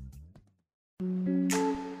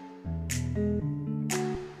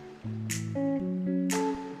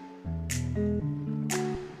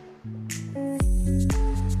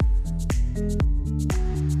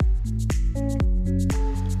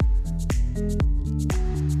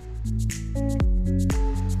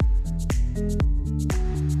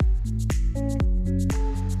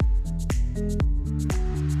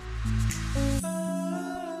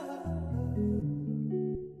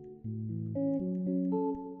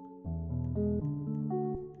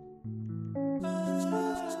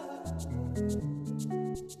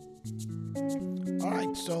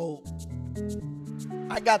 So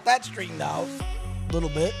I got that straightened out a little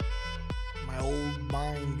bit. My old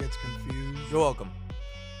mind gets confused. You're welcome.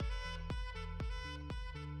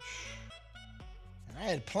 And I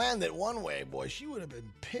had planned it one way, boy. She would have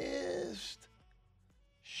been pissed.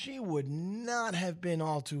 She would not have been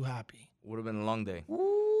all too happy. Would have been a long day.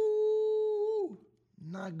 Ooh,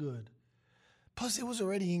 not good. Plus, it was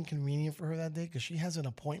already inconvenient for her that day because she has an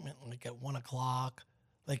appointment like at 1 o'clock.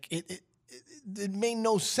 Like it made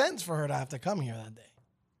no sense for her to have to come here that day.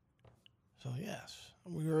 So yes,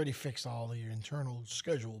 we already fixed all of your internal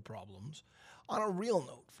schedule problems. On a real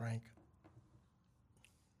note, Frank,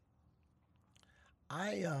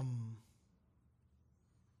 I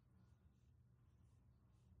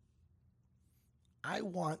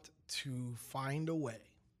want to find a way,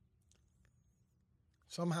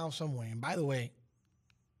 somehow, some way. And by the way,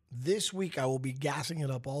 this week I will be gassing it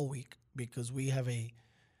up all week because we have a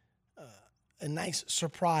nice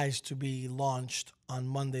surprise to be launched on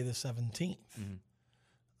Monday the 17th. Mm-hmm.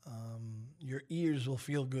 Your ears will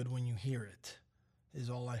feel good when you hear it,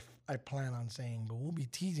 is all I plan on saying. But we'll be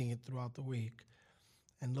teasing it throughout the week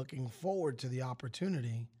and looking forward to the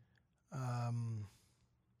opportunity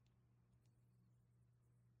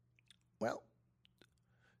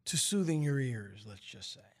to soothing your ears, let's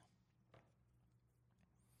just say.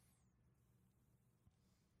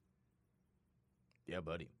 Yeah,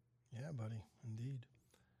 buddy. Yeah, buddy. Indeed.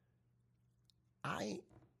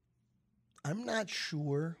 I'm not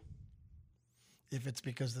sure if it's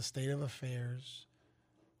because the state of affairs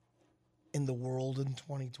in the world in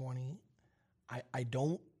 2020, I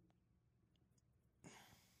don't.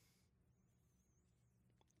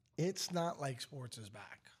 It's not like sports is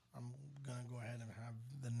back. I'm going to go ahead and have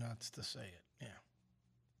the nuts to say it. Yeah.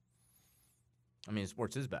 I mean,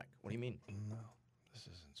 sports is back. What do you mean? No, this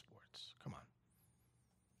isn't sports. Come on.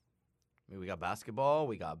 I mean, we got basketball,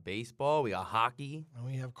 we got baseball, we got hockey. And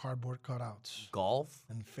we have cardboard cutouts. Golf.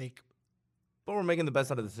 And fake. But we're making the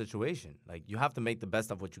best out of the situation. Like, you have to make the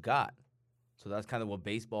best of what you got. So that's kind of what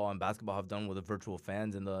baseball and basketball have done with the virtual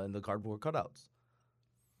fans and the cardboard cutouts.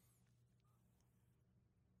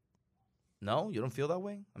 No? You don't feel that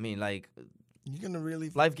way? I mean, like, you're gonna really.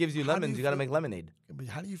 Life gives you lemons. You got to make lemonade. But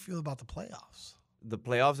how do you feel about the playoffs? The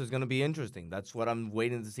playoffs is going to be interesting. That's what I'm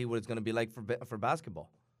waiting to see what it's going to be like for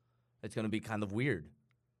basketball. It's going to be kind of weird.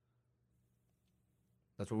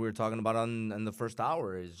 That's what we were talking about in the first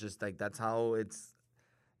hour. Is just like that's how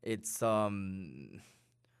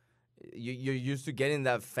you're used to getting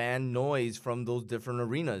that fan noise from those different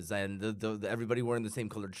arenas and everybody wearing the same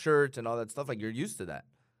colored shirts and all that stuff. Like you're used to that.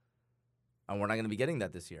 And we're not going to be getting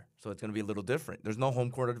that this year. So it's going to be a little different. There's no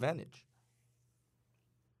home court advantage.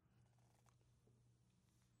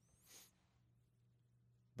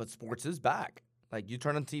 But sports is back. Like, you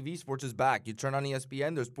turn on TV, sports is back. You turn on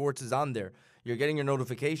ESPN, their sports is on there. You're getting your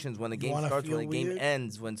notifications when the game starts, when the game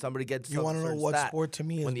ends, when somebody gets You want to know what sport to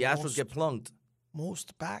me is when the Astros get plunked.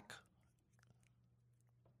 Most back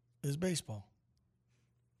is baseball.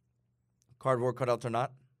 Cardboard cutouts or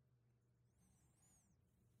not?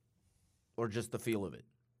 Or just the feel of it?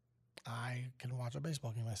 I can watch a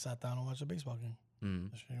baseball game. I sat down and watched a baseball game. You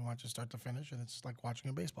can watch it start to finish, and it's like watching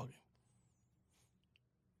a baseball game.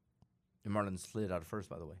 Your Marlins slid out of first,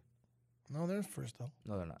 by the way. No, they're in first, though.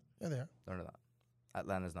 No, they're not. Yeah, they are. They're not.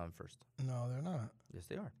 Atlanta's not in first. No, they're not. Yes,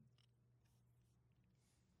 they are.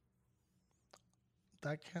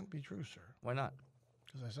 That can't be true, sir. Why not?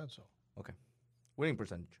 Because I said so. Okay. Winning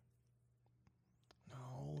percentage.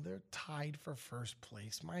 No, they're tied for first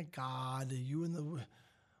place. My God, you and the...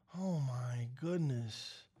 Oh, my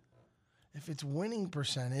goodness. If it's winning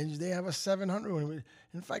percentage, they have a 700 win.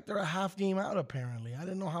 In fact, they're a half game out, apparently. I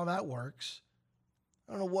didn't know how that works.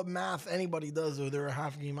 I don't know what math anybody does, or they're a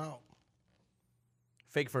half game out.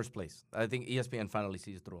 Fake first place. I think ESPN finally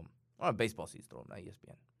sees through them. Or baseball sees through them, not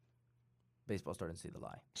ESPN. Baseball starting to see the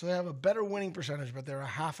lie. So they have a better winning percentage, but they're a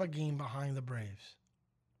half a game behind the Braves.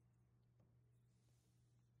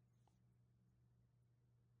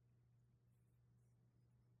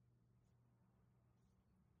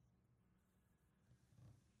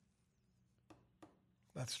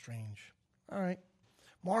 That's strange. All right.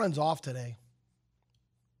 Marlins off today.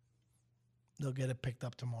 They'll get it picked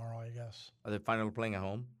up tomorrow, I guess. Are they finally playing at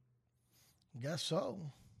home? Guess so.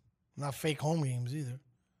 Not fake home games either.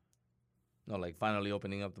 No, like finally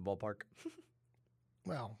opening up the ballpark?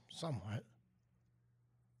 Well, somewhat.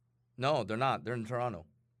 No, they're not. They're in Toronto.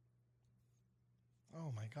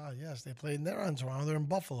 Oh, my God, yes. They played. They're in Toronto. They're in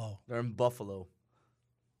Buffalo. They're in Buffalo.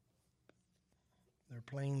 They're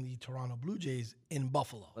playing the Toronto Blue Jays in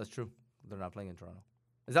Buffalo. That's true. They're not playing in Toronto.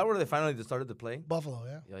 Is that where they finally started to play? Buffalo,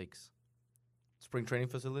 yeah. Yikes. Spring training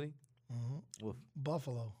facility? Mm-hmm. Woof.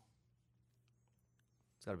 Buffalo.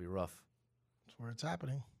 It's got to be rough. That's where it's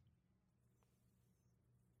happening.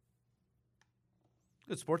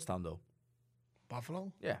 Good sports town, though.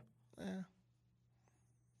 Buffalo? Yeah. Yeah.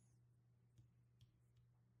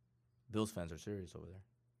 Bills fans are serious over there.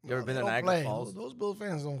 You ever been to Niagara Falls? Those Bills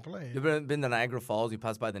fans don't play. You ever been to Niagara Falls? You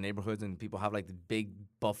pass by the neighborhoods and people have like the big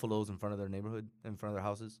buffaloes in front of their neighborhood, in front of their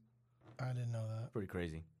houses? I didn't know that. Pretty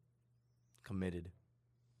crazy. Committed.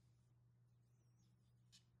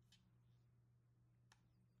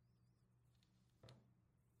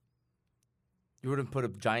 You wouldn't put a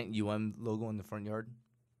giant UM logo in the front yard?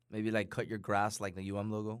 Maybe like cut your grass like the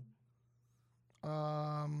UM logo?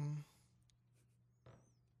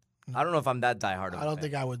 I don't know if I'm that diehard of a fan. I don't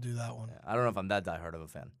think I would do that one. Yeah, I don't know if I'm that diehard of a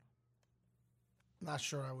fan. Not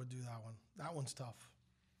sure I would do that one. That one's tough.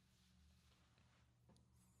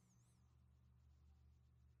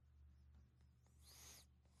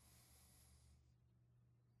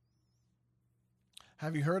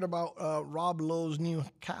 Have you heard about Rob Lowe's new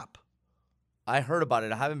cap? I heard about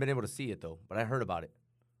it. I haven't been able to see it, though, but I heard about it.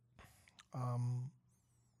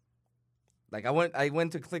 Like, I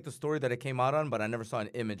went to click the story that it came out on, but I never saw an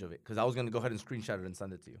image of it because I was going to go ahead and screenshot it and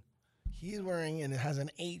send it to you. He's wearing, and it has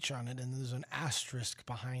an H on it, and there's an asterisk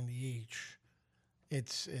behind the H.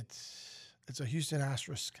 It's a Houston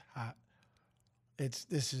asterisk hat. This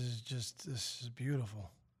is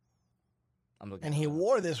beautiful. I'm looking. And he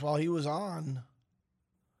wore this while he was on.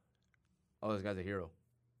 Oh, this guy's a hero.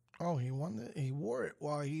 Oh, he wore it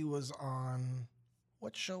while he was on.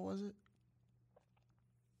 What show was it?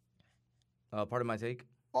 Part of my take.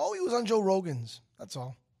 Oh, he was on Joe Rogan's. That's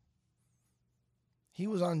all. He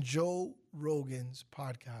was on Joe Rogan's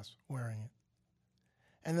podcast wearing it.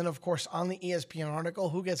 And then, of course, on the ESPN article,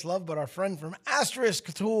 who gets love but our friend from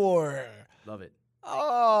Asterisk Tour? Love it.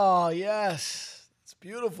 Oh, yes. It's a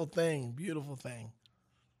beautiful thing. Beautiful thing.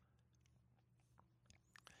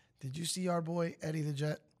 Did you see our boy, Eddie the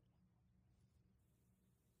Jet?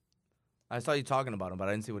 I saw you talking about him, but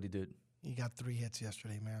I didn't see what he did. He got 3 hits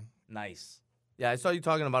yesterday, man. Nice. Yeah, I saw you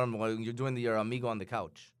talking about him while you're doing your amigo on the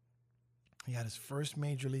couch. He had his first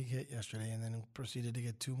major league hit yesterday and then proceeded to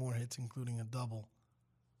get 2 more hits, including a double.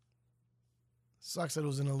 Sucks that it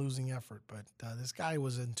was in a losing effort, but this guy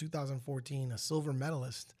was in 2014 a silver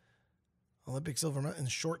medalist, Olympic silver medalist in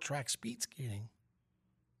short track speed skating.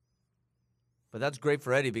 But that's great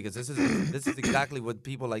for Eddie because this is exactly what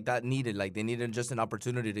people like that needed. Like they needed just an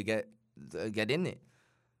opportunity to get in it.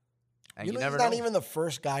 And you know, never he's not know. even the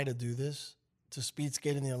first guy to do this, to speed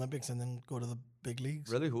skate in the Olympics and then go to the big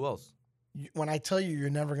leagues. Really? Who else? When I tell you, you're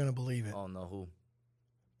never going to believe it. Oh, no, who?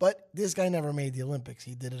 But this guy never made the Olympics.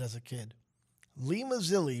 He did it as a kid. Lee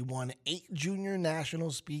Mazzilli won 8 junior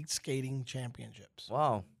national speed skating championships.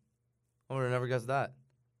 Wow. I would have never guessed that.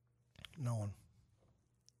 No one.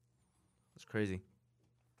 That's crazy.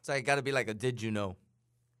 It's like, got to be like a did you know?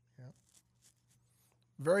 Yeah.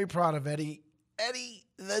 Very proud of Eddie. Eddie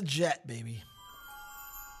the Jet, baby.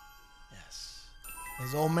 Yes.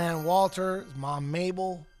 His old man Walter, his mom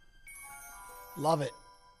Mabel. Love it.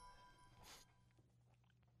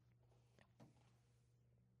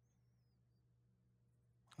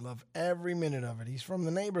 Love every minute of it. He's from the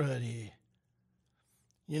neighborhood here.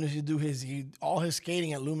 You know, he do all his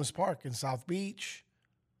skating at Loomis Park in South Beach.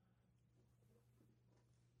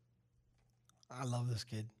 I love this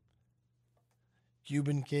kid.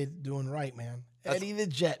 Cuban kid doing right, man. Eddie the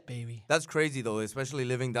Jet, baby. That's crazy, though, especially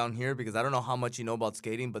living down here because I don't know how much you know about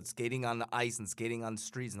skating, but skating on the ice and skating on the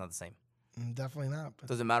street is not the same. Definitely not. But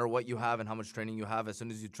doesn't matter what you have and how much training you have. As soon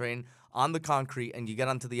as you train on the concrete and you get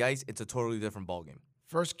onto the ice, it's a totally different ballgame.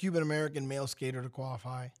 First Cuban-American male skater to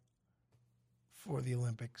qualify for the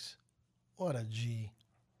Olympics. What a G.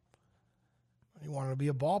 He wanted to be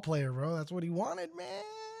a ball player, bro. That's what he wanted, man.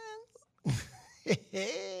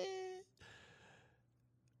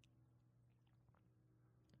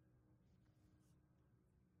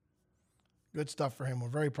 Good stuff for him. We're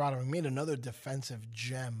very proud of him. He made another defensive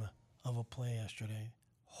gem of a play yesterday.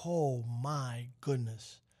 Oh, my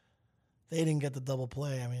goodness. They didn't get the double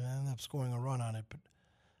play. I mean, I ended up scoring a run on it, but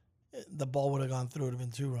the ball would have gone through. It would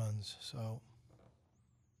have been 2 runs. So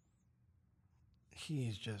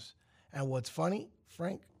he's just... And what's funny,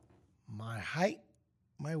 Frank, my height,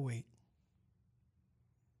 my weight.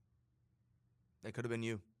 That could have been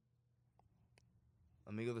you.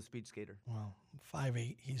 Amigo the speed skater. Well,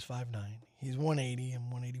 5'8", he's 5'9". He's 180 and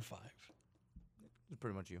 185. It's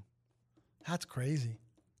pretty much you. That's crazy.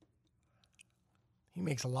 He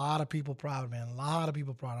makes a lot of people proud, man. A lot of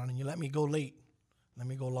people proud. And you let me go late. Let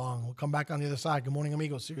me go long. We'll come back on the other side. Good morning,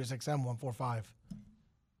 amigos. Sirius XM 145.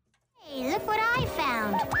 Hey, look what I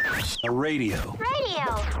found. A radio.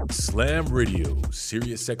 Radio. Slam Radio,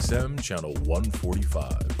 Sirius XM, channel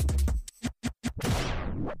 145.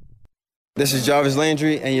 This is Jarvis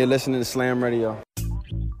Landry, and you're listening to Slam Radio.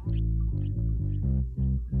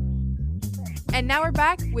 And now we're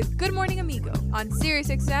back with Good Morning Amigo on Sirius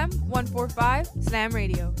XM 145 Slam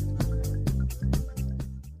Radio.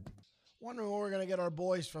 Wondering when we're going to get our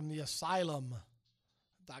boys from the Asylum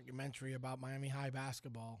documentary about Miami High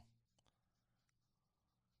basketball.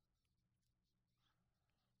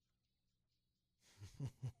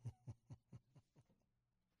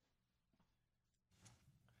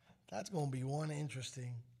 That's going to be one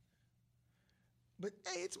interesting. But,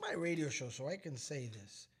 hey, it's my radio show, so I can say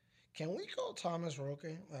this. Can we call Thomas Roque?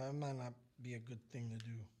 That might not be a good thing to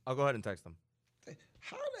do. I'll go ahead and text him.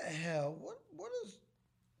 How the hell? What is...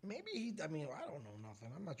 Maybe he... I mean, I don't know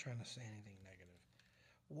nothing. I'm not trying to say anything negative.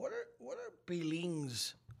 What are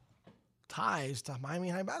Beiling's ties to Miami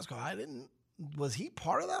High basketball? Was he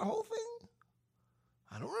part of that whole thing?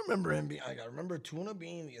 I don't remember him being... I remember Tuna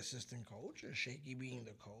being the assistant coach and Shaky being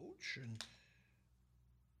the coach. And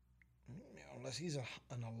unless he's an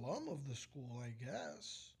alum of the school, I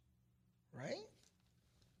guess. Right?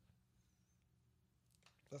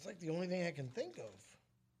 That's like the only thing I can think of.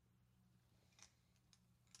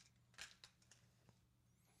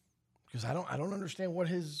 Because I don't understand what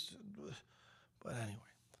his. But anyway,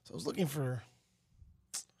 so I was looking for.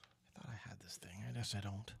 I thought I had this thing. I guess I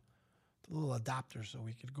don't. The little adapter, so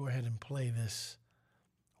we could go ahead and play this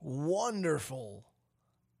wonderful.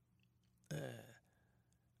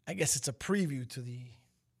 I guess it's a preview to the.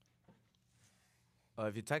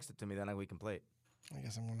 If you text it to me, then we can play it. I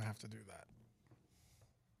guess I'm going to have to do that.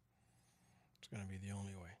 It's going to be the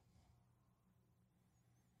only way.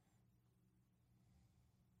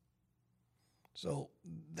 So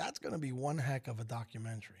that's going to be one heck of a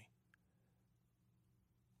documentary.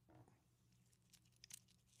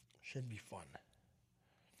 Should be fun.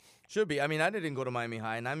 Should be. I mean, I didn't go to Miami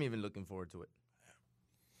High, and I'm even looking forward to it.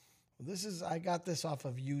 Well, I got this off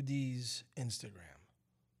of UD's Instagram.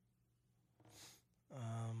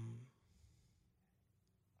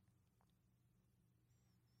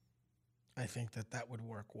 I think that would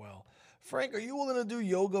work well. Frank, are you willing to do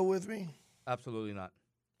yoga with me? Absolutely not.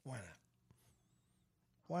 Why not?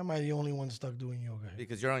 Why am I the only one stuck doing yoga here?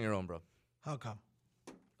 Because you're on your own, bro. How come?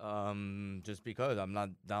 Just because I'm not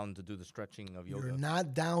down to do the stretching of yoga. You're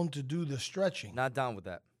not down to do the stretching? Not down with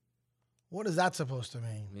that. What is that supposed to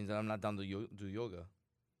mean? It means that I'm not down to do yoga.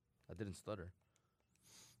 I didn't stutter.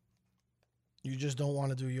 You just don't want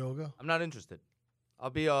to do yoga? I'm not interested.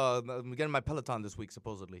 I'm getting my Peloton this week,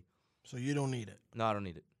 supposedly. So you don't need it? No, I don't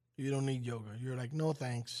need it. You don't need yoga. You're like, no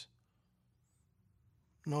thanks.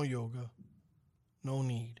 No yoga. No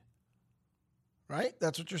need. Right?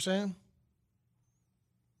 That's what you're saying?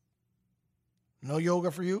 No yoga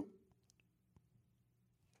for you?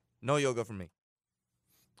 No yoga for me.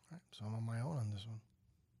 All right, so I'm on my own on this one.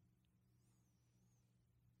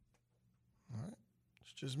 All right.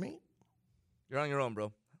 It's just me. You're on your own,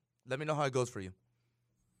 bro. Let me know how it goes for you.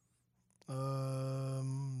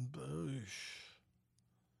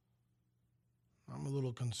 I'm a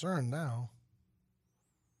little concerned now.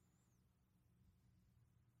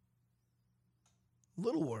 A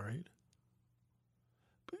little worried.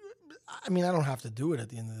 I mean, I don't have to do it at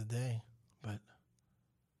the end of the day, but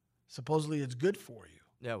supposedly it's good for you.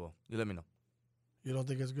 Yeah, well, you let me know. You don't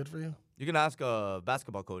think it's good for you? You can ask a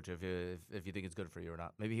basketball coach if you think it's good for you or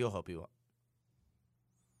not. Maybe he'll help you out.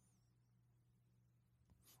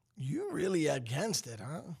 You're really against it,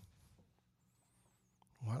 huh?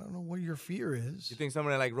 Well, I don't know what your fear is. You think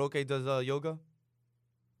somebody like Roque does yoga?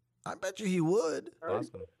 I bet you he would.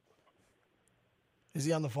 Ask him. Is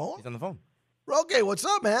he on the phone? He's on the phone. Roque, what's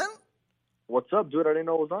up, man? What's up, dude? I didn't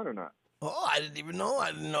know it was on or not. Oh, I didn't even know.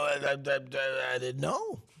 I didn't know. I didn't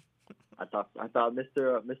know. I thought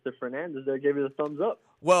Mr. Fernandez there gave you the thumbs up.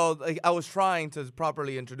 Well, I was trying to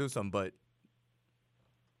properly introduce him, but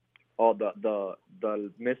oh, the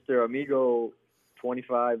Mr. Amigo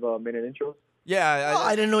 25-minute intro. Yeah,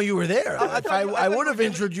 I didn't know you were there. I would have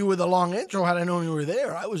introed you with a long intro had I known you were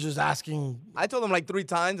there. I was just asking. I told him like 3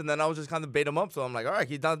 times, and then I was just kind of bait him up. So I'm like, all right,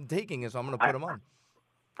 he's not taking it, so I'm going to put him on.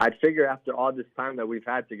 I'd figure after all this time that we've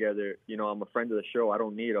had together, you know, I'm a friend of the show. I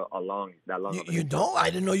don't need that long. You don't? I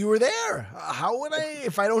didn't know you were there. How would I?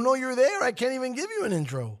 If I don't know you're there, I can't even give you an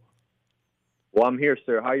intro. Well, I'm here,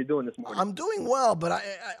 sir. How are you doing this morning? I'm doing well, but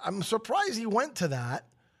I'm surprised he went to that.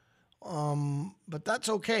 But that's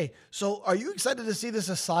okay. So are you excited to see this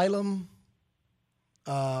Asylum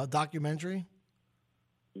documentary?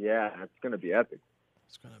 Yeah, it's going to be epic.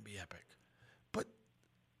 It's going to be epic. But,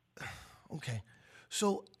 okay.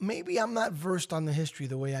 So maybe I'm not versed on the history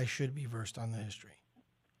the way I should be versed on the history.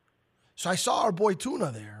 So I saw our boy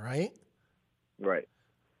Tuna there, right? Right.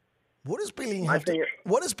 What does Peeling have to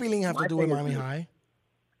do with Miami High?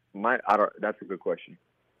 That's a good question.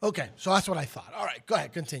 Okay, so that's what I thought. All right, go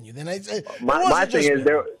ahead, continue. Then my thing is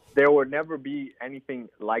there will never be anything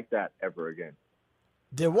like that ever again.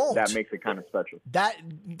 There won't. That makes it kind of special.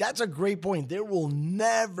 That's a great point. There will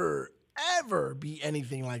never, ever be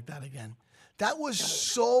anything like that again. That was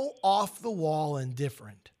so off the wall and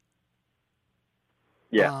different.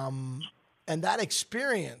 Yeah. And that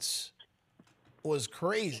experience was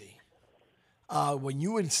crazy. When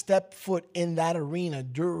you would step foot in that arena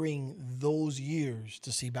during those years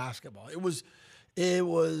to see basketball, it was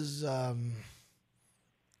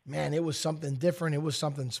something different. It was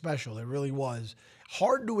something special. It really was.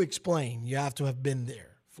 Hard to explain. You have to have been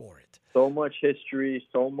there for it. So much history,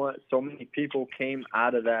 so many people came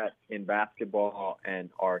out of that in basketball and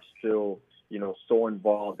are still, you know, so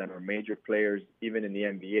involved and are major players, even in the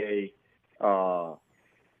NBA.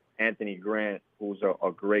 Anthony Grant, who's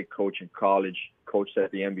a great coach in college, coached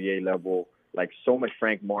at the NBA level, like so much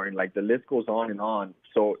Frank Martin, like the list goes on and on.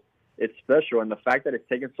 So it's special. And the fact that it's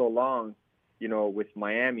taken so long you know, with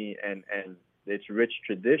Miami and its rich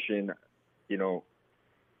tradition, you know,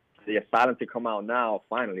 the asylum to come out now,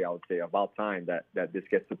 finally, I would say, about time that this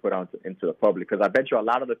gets to put out into the public. Because I bet you a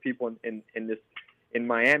lot of the people in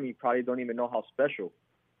Miami probably don't even know how special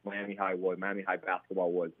Miami High was, Miami High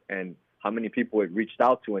basketball was, and how many people it reached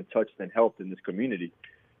out to and touched and helped in this community.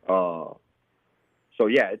 So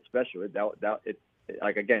yeah, it's special. It's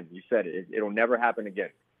like, again, you said it. It'll never happen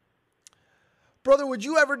again. Brother, would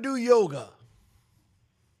you ever do yoga?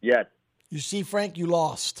 Yes. You see, Frank, you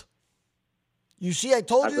lost. You see, I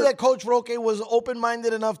told you that Coach Roque was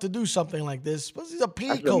open-minded enough to do something like this, but he's a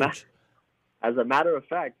PE coach. As a matter of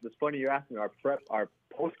fact, it's funny you're asking. Our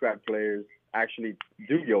post-grad players actually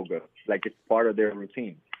do yoga, like it's part of their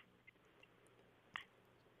routine.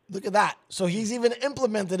 Look at that. So he's even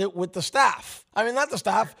implemented it with the staff. I mean, not the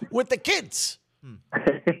staff, with the kids.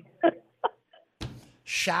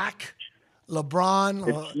 Shaq,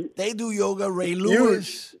 LeBron, they do yoga. Ray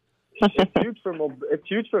Lewis. It's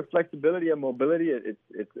huge for flexibility and mobility.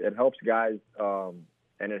 It helps guys, and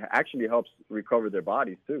it actually helps recover their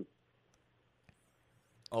bodies too.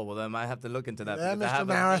 Oh, well, then I might have to look into that. Yeah, because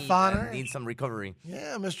Mr. Marathoner. Need some recovery.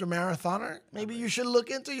 Yeah, Mr. Marathoner. Maybe you should look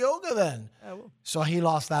into yoga then. I will. So he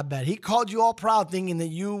lost that bet. He called you all proud thinking that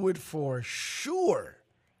you would for sure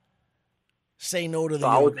say no to the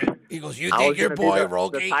yoga. He goes, you think your boy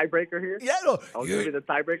Roque? The tiebreaker here? Yeah, no. I was going to be the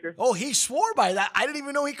tiebreaker? Oh, he swore by that. I didn't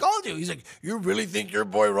even know he called you. He's like, you really think your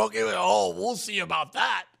boy Roque? Oh, we'll see about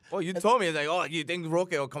that. Well, you told me, it's like, oh, you think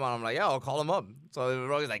Roque will come on? I'm like, yeah, I'll call him up. So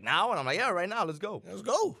Roque's like, now? And I'm like, yeah, right now, let's go. Let's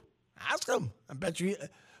go. Ask him. I bet you.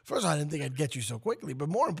 First, I didn't think I'd get you so quickly, but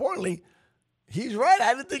more importantly, he's right.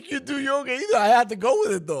 I didn't think you'd do yoga either. I had to go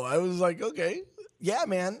with it though. I was like, okay, yeah,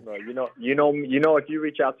 man. No, you know. If you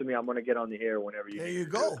reach out to me, I'm gonna get on the air whenever you. There you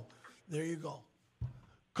go. There you go,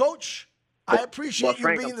 Coach. I appreciate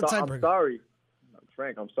you being the tiebreaker. I'm sorry,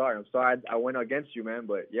 Frank. I'm sorry. I went against you, man.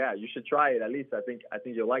 But yeah, you should try it at least. I think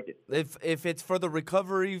you'll like it. If it's for the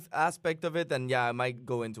recovery aspect of it, then yeah, I might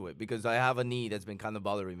go into it because I have a knee that's been kind of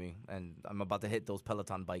bothering me, and I'm about to hit those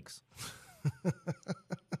Peloton bikes.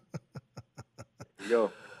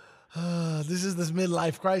 Yo. This is this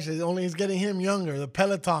midlife crisis. Only it's getting him younger. The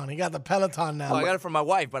Peloton. He got the Peloton now. Oh, I got it from my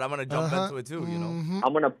wife, but I'm gonna jump into it too. You know.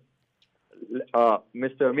 I'm gonna,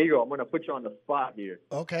 Mr. Amigo. I'm gonna put you on the spot here.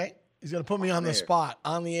 Okay. He's going to put me on the spot,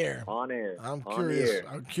 on the air. On air. I'm curious.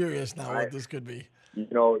 I'm curious now what this could be. You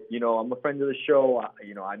know, I'm a friend of the show.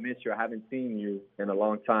 I miss you. I haven't seen you in a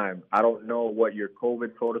long time. I don't know what your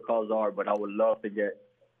COVID protocols are, but I would love to get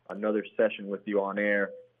another session with you on air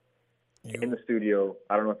in the studio.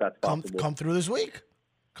 I don't know if that's possible. Come through this week.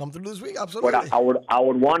 Absolutely. But I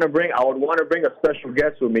would want to bring a special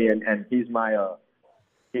guest with me, and he's my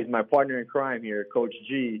partner in crime here, Coach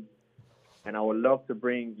G. And I would love to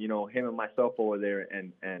bring, him and myself over there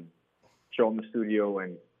and show him the studio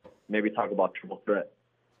and maybe talk about Triple Threat.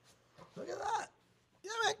 Look at that. Yeah,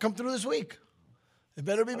 man, come through this week. It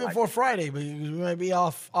better be before Friday, but we might be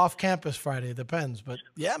off campus Friday. It depends. But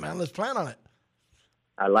yeah, man, let's plan on it.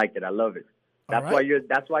 I like it. I love it.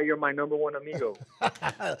 That's why you're my number one amigo.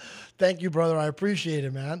 Thank you, brother. I appreciate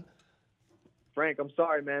it, man. Frank, I'm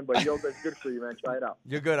sorry, man, but yoga's good for you, man. Try it out.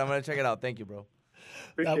 You're good. I'm gonna check it out. Thank you, bro.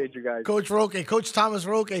 Appreciate you guys. Coach Roque, Coach Thomas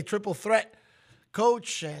Roque, Triple Threat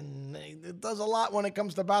coach, and it does a lot when it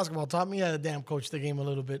comes to basketball. Taught me how to damn coach the game a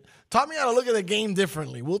little bit. Taught me how to look at the game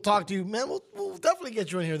differently. We'll talk to you, man. We'll definitely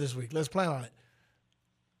get you in here this week. Let's plan on it.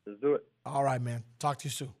 Let's do it. All right, man. Talk to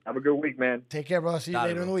you soon. Have a good week, man. Take care, brother. See you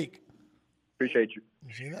later in the week. Appreciate you.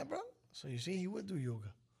 You see that, bro? So you see, he would do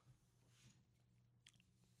yoga.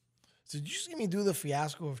 So did you see me do the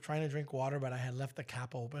fiasco of trying to drink water, but I had left the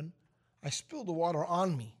cap open? I spilled the water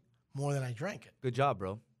on me more than I drank it. Good job,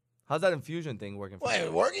 bro. How's that infusion thing working for you? Well, it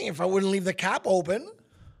was working if I wouldn't leave the cap open.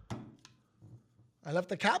 I left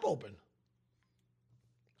the cap open.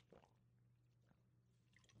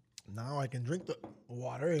 Now I can drink the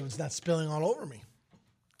water. It's not spilling all over me.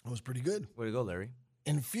 It was pretty good. Way to go, Larry.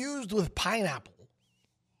 Infused with pineapple.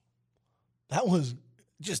 That was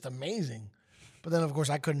just amazing. But then, of course,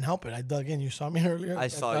 I couldn't help it. I dug in. You saw me earlier. I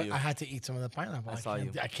saw you. I had to eat some of the pineapple. I saw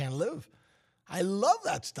you. I can't live. I love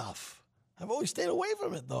that stuff. I've always stayed away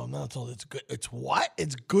from it, though. I'm not told it's good. It's what?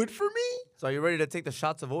 It's good for me? So are you ready to take the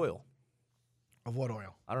shots of oil? Of what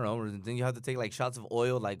oil? I don't know. Then you have to take like shots of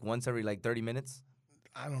oil like once every like 30 minutes?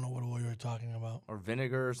 I don't know what oil you're talking about. Or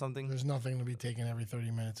vinegar or something. There's nothing to be taken every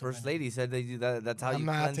 30 minutes. First lady said they do that. That's how I'm you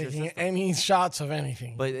not cleanse your taking system. any shots of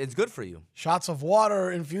anything. But it's good for you. Shots of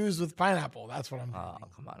water infused with pineapple. That's what I'm doing. Oh,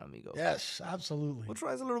 come on, amigo. Yes, absolutely. We'll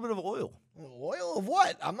try a little bit of oil. Oil of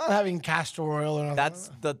what? I'm not having castor oil or nothing.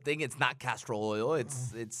 That's the thing. It's not castor oil.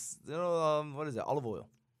 It's what is it? Olive oil.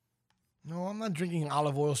 No, I'm not drinking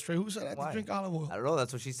olive oil straight. Who said I had Why? to drink olive oil? I don't know.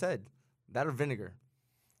 That's what she said. That or vinegar.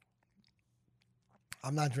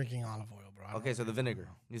 I'm not drinking olive oil, bro. Okay, so the vinegar.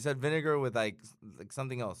 You said vinegar with like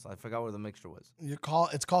something else. I forgot what the mixture was.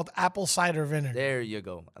 It's called apple cider vinegar. There you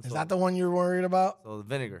go. Is that the one you're worried about? So the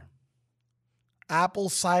vinegar. Apple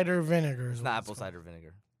cider vinegar. It's not apple cider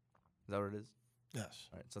vinegar. Is that what it is? Yes.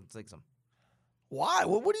 All right, so take some. Why?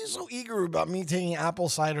 What are you so eager about me taking apple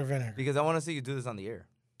cider vinegar? Because I want to see you do this on the air.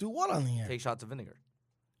 Do what on the air? Take shots of vinegar.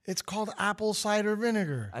 It's called apple cider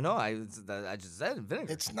vinegar. I know. I just said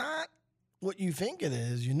vinegar. It's not what you think it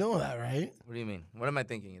is. You know that, right? What do you mean? What am I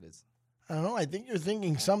thinking it is? I don't know. I think you're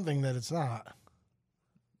thinking something that it's not.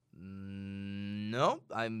 No,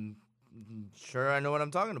 I'm sure I know what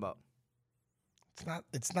I'm talking about.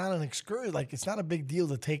 It's not an excursion. Like, it's not a big deal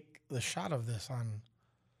to take the shot of this on.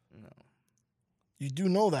 No. You do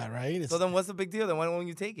know that, right? So then what's the big deal? Then why won't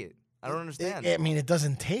you take it? I don't understand. I mean, it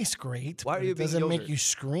doesn't taste great. Why are you it being doesn't yogurt? make you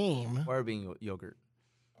scream. Why are you being yogurt?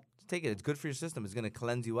 Just take it. It's good for your system. It's going to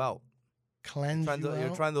cleanse you out. Cleanse you out?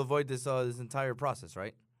 You're trying to avoid this entire process,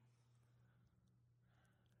 right?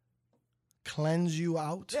 Cleanse you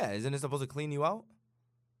out? Yeah. Isn't it supposed to clean you out?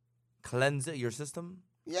 Cleanse your system?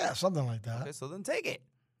 Yeah, something like that. Okay, so then take it.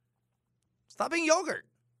 Stop being yogurt.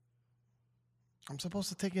 I'm supposed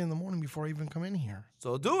to take it in the morning before I even come in here.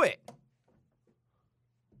 So do it.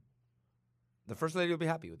 The first lady will be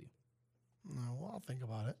happy with you. No, well, I'll think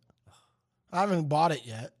about it. I haven't bought it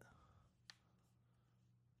yet.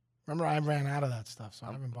 Remember, I ran out of that stuff, so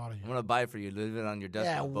I haven't bought it yet. I'm going to buy it for you. Leave it on your desk.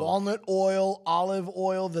 Yeah, with both. walnut oil, olive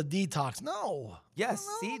oil, the detox. No. Yes,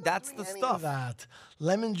 see, that's the Any stuff. of that.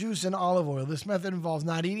 Lemon juice and olive oil. This method involves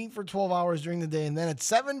not eating for 12 hours during the day, and then at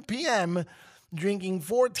 7 p.m., drinking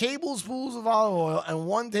 4 tablespoons of olive oil and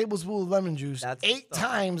 1 tablespoon of lemon juice 8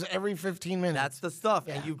 times every 15 minutes. That's the stuff.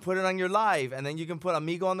 Yeah. And you put it on your live, and then you can put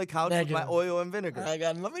Amigo on the couch with my oil and vinegar. I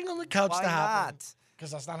got nothing on the couch Why to happen. not?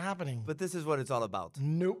 Because that's not happening. But this is what it's all about.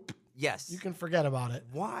 Nope. Yes. You can forget about it.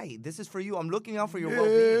 Why? This is for you. I'm looking out for your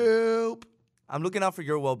well-being. Nope. I'm looking out for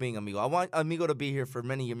your well-being, Amigo. I want Amigo to be here for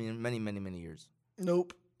many years.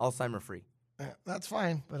 Nope. Alzheimer free. That's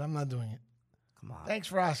fine, but I'm not doing it. Come on. Thanks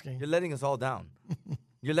for asking. You're letting us all down.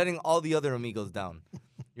 You're letting all the other amigos down.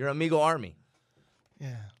 Your Amigo army.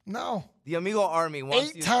 Yeah. No. The Amigo army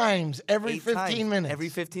wants 8 times every 15 minutes. Every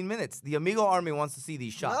 15 minutes. The Amigo army wants to see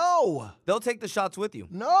these shots. No. They'll take the shots with you.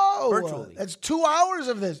 No. Virtually. It's 2 hours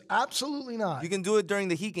of this. Absolutely not. You can do it during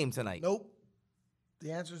the Heat game tonight. Nope.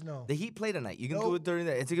 The answer is no. The Heat play tonight. You can do it during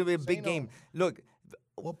that. It's going to be a big game. Look.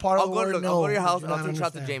 What part of the word I'll no go to your house did and you I'll not take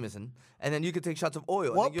shots of understand? Jameson. And then you can take shots of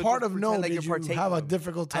oil. What part of no did you have a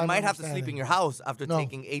difficult time I might have to sleep understanding? in your house after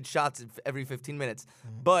taking 8 shots every 15 minutes.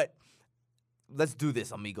 But let's do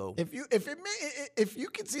this, amigo. If you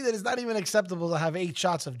can see that it's not even acceptable to have 8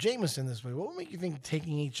 shots of Jameson this way, what would make you think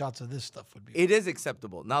taking 8 shots of this stuff would be? It is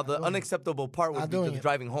acceptable. Now, the unacceptable part would be doing the it.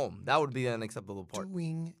 driving home. That would be the unacceptable part.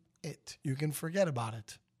 Doing it. You can forget about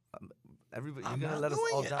it. Everybody, I'm you're going to not let us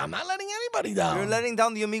doing all it. down. I'm not letting anybody down. You're letting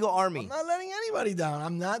down the Amigo army. I'm not letting anybody down.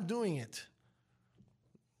 I'm not doing it.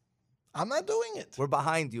 I'm not doing it. We're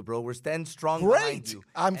behind you, bro. We're standing strong behind Great. you.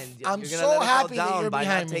 I'm And you're gonna so let us all happy that down you're by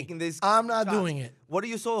behind not me. taking this I'm not shot. doing it. What are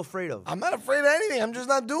you so afraid of? I'm not afraid of anything. I'm just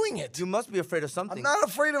not doing it. You must be afraid of something. I'm not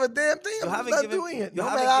afraid of a damn thing. I'm just not doing it. No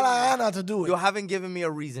me da la gana to do it. You haven't given me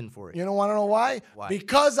a reason for it. You don't want to know why? Why?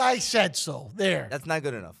 Because I said so. There. That's not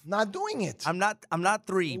good enough. Not doing it. I'm not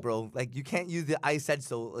 3, bro. Like, you can't use the I said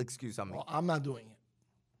so excuse on me. Well, I'm not doing it.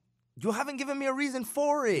 You haven't given me a reason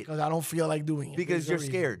for it. Because I don't feel like doing it. Because There's a you're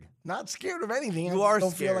reason. scared. Not scared of anything. You I are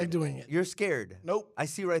don't scared. feel like doing it. You're scared. Nope. I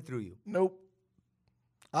see right through you. Nope.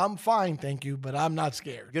 I'm fine, thank you, but I'm not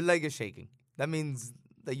scared. Your leg is shaking. That means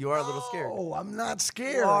that you are a little scared. Oh, I'm not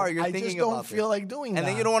scared. You are. You're I thinking just don't about feel this. like doing that. And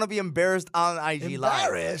then you don't want to be embarrassed on IG Live.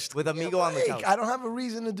 Embarrassed with Give me a Amigo on the break. couch. I don't have a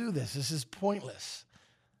reason to do this. This is pointless.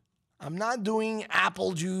 I'm not doing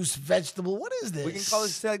apple juice, vegetable. What is this? We can call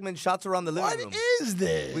this segment Shots Around the Living Room. What is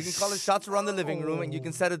this? We can call it Shots Around the Living Room, and you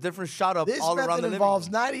can set a different shot up This all around method the living involves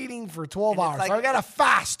room. not eating for 12 And it's hours. like- So I got to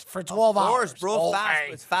fast for 12 Of course, hours. bro. Fast.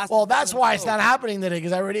 Okay. It's fast. Well, that's why it's not happening today,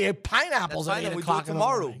 because I already ate pineapples That's at fine, 8 then we do o'clock it in the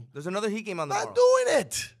tomorrow. morning. There's another Heat game on tomorrow. Not doing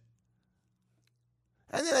it.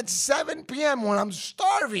 And then at 7 p.m. when I'm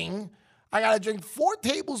starving, I got to drink 4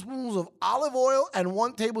 tablespoons of olive oil and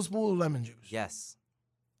 1 tablespoon of lemon juice. Yes.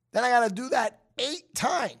 Then I got to do that 8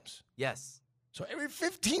 times. Yes. So every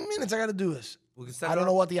 15 minutes, I got to do this. We can set I it don't up.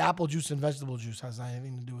 know what the apple juice and vegetable juice has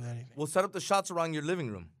anything to do with anything. We'll set up the shots around your living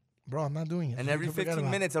room. Bro, I'm not doing it. And So every you can forget 15 about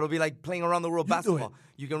it. minutes, it'll be like playing around the world You do basketball. it.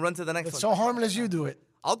 You can run to the next It's one. so harmless you do it.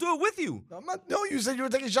 I'll do it with you. No, you said you were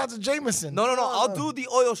taking shots of Jameson. No. I'll do the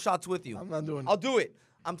oil shots with you. I'm not doing it. I'll do it.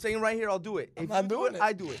 I'm saying right here, I'll do it. If not you do doing it.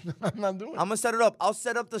 I do it. I'm not doing it. I'm gonna set it up. I'll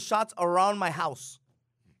set up the shots around my house.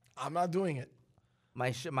 I'm not doing it.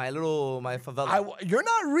 My favela. You're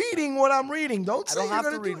not reading what I'm reading. Don't I say don't you're have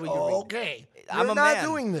to gonna read do what you're reading. Okay. I'm You're a not man.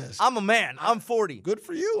 doing this. I'm a man. I'm 40. Good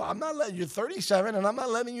for you. I'm not letting you're 37 and I'm not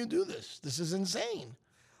letting you do this. This is insane.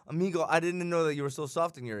 Amigo, I didn't know that you were so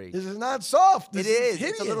soft in your age. This is not soft. This It is.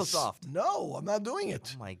 hideous. It's a little soft. No, I'm not doing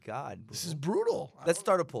it. Oh my God. Bro. This is brutal. Let's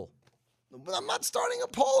start a poll. But I'm not starting a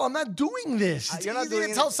poll. I'm not doing this. It's You're not easy doing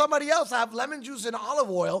to it. tell somebody else I have lemon juice and olive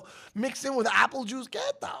oil mixed in with apple juice.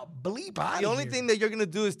 Get the bleep out The of only here. thing that you're gonna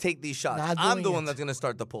do is take these shots. Not I'm doing the one it. that's gonna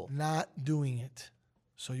start the poll. Not doing it.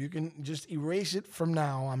 So you can just erase it from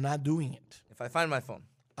now. I'm not doing it. If I find my phone.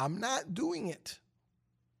 I'm not doing it.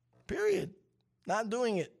 Period. Not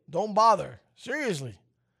doing it. Don't bother. Seriously.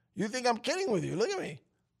 You think I'm kidding with you? Look at me.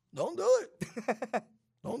 Don't do it.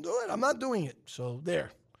 Don't do it. I'm not doing it. So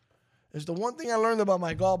there. It's the one thing I learned about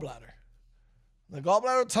my gallbladder. The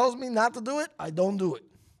gallbladder tells me not to do it. I don't do it.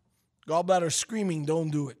 Gallbladder screaming, don't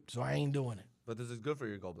do it. So I ain't doing it. But this is good for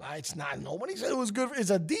your gallbladder. It's not. Nobody said it was good. It's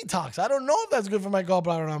a detox. I don't know if that's good for my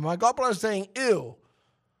gallbladder or not. My gallbladder is saying ew.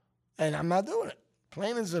 And I'm not doing it.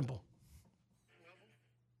 Plain and simple.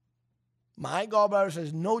 My gallbladder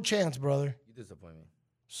says no chance, brother. You disappoint me.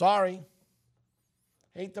 Sorry.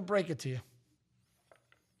 Hate to break it to you.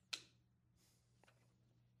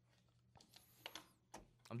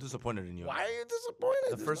 I'm disappointed in you. Why are you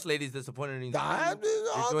disappointed? The first lady's disappointed in you. I'm You're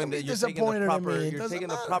be taking the disappointed in proper. me. It You're doesn't taking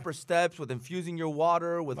the matter. proper steps with infusing your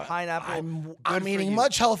water with pineapple. I'm Good for eating you.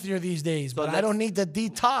 much healthier these days, but I let's- don't need the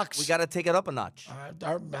detox. We gotta take it up a notch.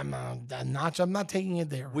 That notch, I'm not taking it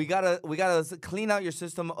there. We gotta clean out your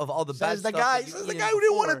system of all the bad Says the stuff. guy. that you Says the eaten guy who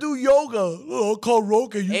didn't want to before. do yoga. Oh, call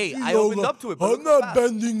Roka. You Hey, do I yoga. opened up to it. But look I'm how not fast.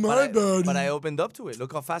 bending my body. But I opened up to it.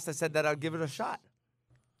 Look how fast I said that I'd give it a shot.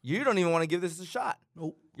 You don't even want to give this a shot.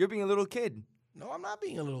 Nope. You're being a little kid. No, I'm not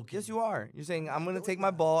being a little kid. Yes, you are. You're saying I'm gonna take my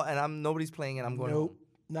ball and nobody's playing and I'm going home. Nope.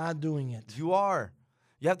 Not doing it. You are.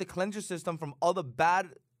 You have to cleanse your system from all the bad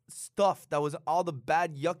stuff that was all the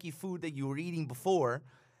bad yucky food that you were eating before,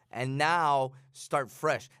 and now start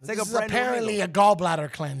fresh. It's This like is a brand apparently new a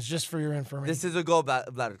gallbladder cleanse, just for your information. This is a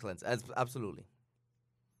gallbladder cleanse. Absolutely.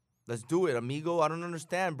 Let's do it, amigo. I don't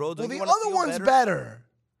understand, bro. well, Don't the you wanna other feel one's better.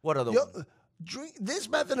 What other Yo- one? This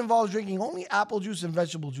method involves drinking only apple juice and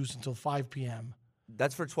vegetable juice until 5 p.m.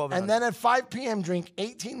 That's for 12 And then at 5 p.m., drink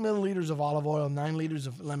 18 milliliters of olive oil, 9 liters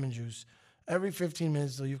of lemon juice every 15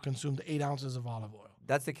 minutes till you've consumed 8 ounces of olive oil.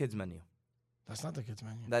 That's the kids' menu. That's not the kids'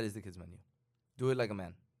 menu. That is the kids' menu. Do it like a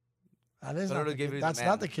man. That is But not it'll the give kid- you the that's man-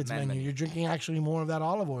 not the kids' man menu. You're drinking actually more of that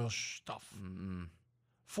olive oil stuff.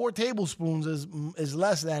 4 tablespoons is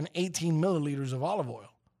less than 18 milliliters of olive oil.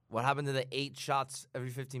 What happened to the 8 shots every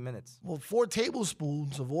 15 minutes? Well, 4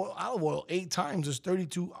 tablespoons of olive oil 8 times is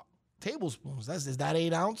 32 tablespoons. Is that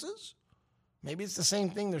 8 ounces? Maybe it's the same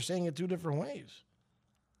thing. They're saying it 2 different ways.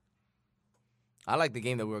 I like the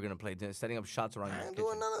game that we were gonna play, setting up shots around your I ain't kitchen.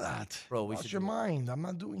 doing none of that. Bro, we Lost should your do it. mind. I'm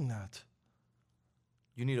not doing that.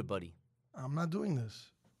 You need a buddy. I'm not doing this.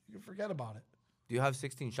 You can forget about it. Do you have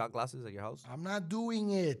 16 shot glasses at your house? I'm not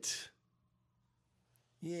doing it.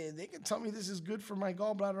 Yeah, they can tell me this is good for my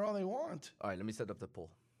gallbladder all they want. All right, let me set up the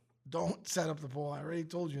poll. Don't set up the poll. I already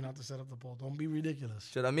told you not to set up the poll. Don't be ridiculous.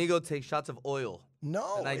 Should Amigo take shots of oil?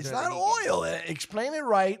 No, tonight it's during the not Heat game? oil. Explain it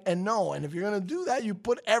right and no. And if you're going to do that, you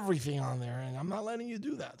put everything on there. And I'm not letting you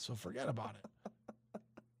do that. So forget about it.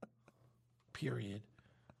 Period.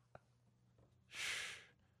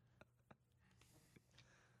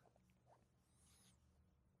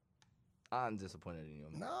 I'm disappointed in you.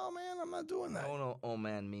 Amigo. No, man, I'm not doing that. No, oh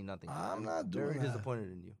man, mean nothing. I'm not doing very that.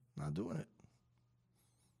 disappointed in you. Not doing it.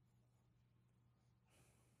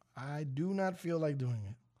 I do not feel like doing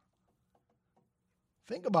it.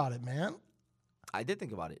 Think about it, man. I did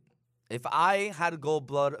think about it. If I had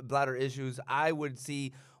gallbladder issues, I would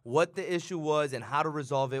see what the issue was and how to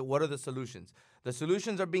resolve it. What are the solutions? The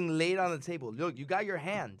solutions are being laid on the table. Look, you got your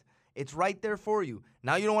hand. It's right there for you.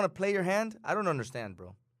 Now you don't want to play your hand? I don't understand,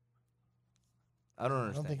 bro. I don't I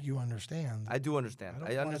understand. don't think you understand. I do understand. I I,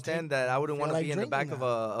 don't wanna understand take- that I wouldn't feel want to like be in the back drinking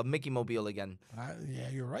of a Mickey Mobile again. Yeah,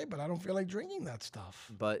 you're right, but I don't feel like drinking that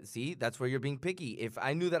stuff. But see, that's where you're being picky. If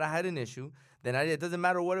I knew that I had an issue, then it doesn't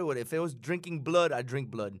matter what it would. If it was drinking blood, I'd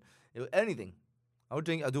drink blood. Anything. I would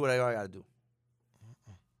drink. I'll do what I gotta do.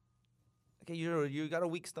 Okay, you got a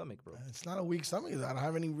weak stomach, bro. It's not a weak stomach. I don't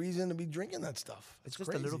have any reason to be drinking that stuff. It's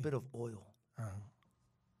just a little bit of oil.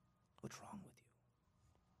 What's wrong with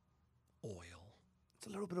you? Oil. It's a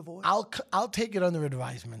little bit of oil. I'll take it under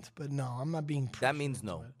advisement, but no, I'm not being. That means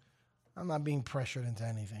no. I'm not being pressured into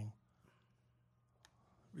anything.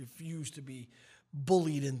 Refuse to be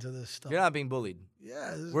bullied into this stuff. You're not being bullied.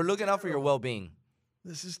 Yeah, we're looking out for your well-being.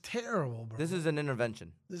 This is terrible, bro. This is an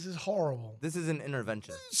intervention. This is horrible. This is an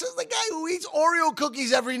intervention. This is the guy who eats Oreo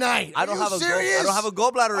cookies every night. I don't have serious? I don't have a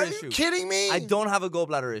gallbladder issue. Are you kidding me? I don't have a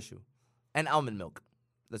gallbladder issue, and almond milk.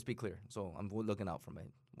 Let's be clear. So I'm looking out for my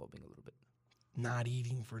well-being a little bit. Not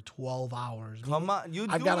eating for 12 hours. Come on,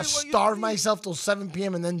 I've got to starve myself till 7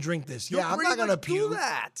 p.m. and then drink this. Yeah, I'm not gonna puke. Do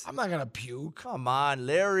that. I'm not gonna puke. Come on,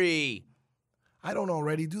 Larry. I don't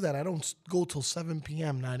already do that. I don't go till 7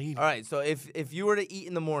 p.m. not eating. All right, so if you were to eat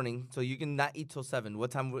in the morning, so you can not eat till 7,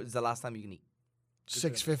 what time is the last time you can eat?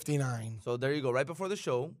 6:59. So there you go. Right before the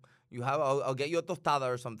show, I'll get you a tostada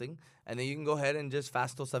or something, and then you can go ahead and just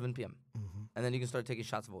fast till 7 p.m. And then you can start taking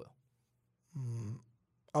shots of oil.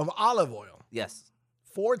 Of olive oil. Yes.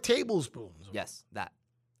 4 tablespoons. Yes, that.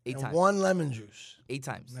 8 and times. 1 lemon juice. 8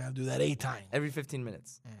 times. I'll do that 8 times. Every 15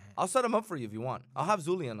 minutes. I'll set them up for you if you want. I'll have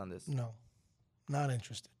Zulian on this. No, not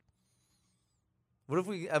interested. What if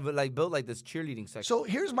we built like this cheerleading section? So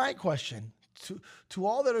here's my question to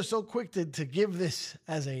all that are so quick to give this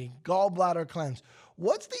as a gallbladder cleanse.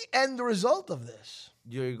 What's the end result of this?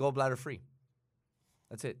 You're gallbladder free.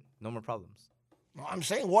 That's it. No more problems. No, I'm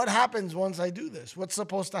saying, what happens once I do this? What's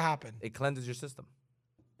supposed to happen? It cleanses your system.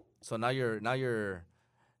 So now you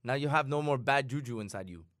have no more bad juju inside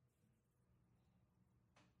you.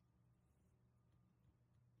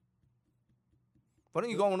 Why don't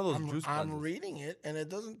you go on one of those juice cleanses? I'm reading it, and it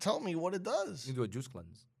doesn't tell me what it does. You can do a juice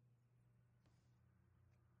cleanse.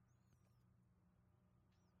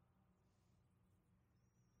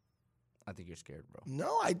 I think you're scared, bro.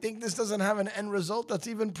 No, I think this doesn't have an end result that's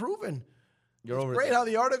even proven. It's great how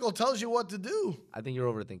the article tells you what to do. I think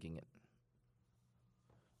you're overthinking it.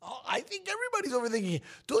 Oh, I think everybody's overthinking it.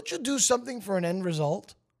 Don't you do something for an end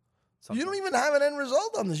result? You don't even have an end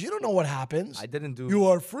result on this. You don't know what happens. I didn't do... You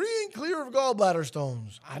are free and clear of gallbladder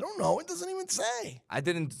stones. I don't know. It doesn't even say. I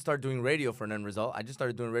didn't start doing radio for an end result. I just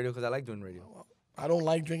started doing radio because I like doing radio. Well, I don't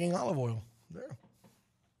like drinking olive oil. There.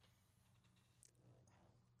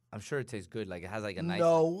 I'm sure it tastes good. Like, it has like a nice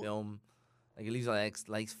film. Like, it leaves a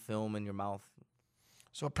nice film in your mouth.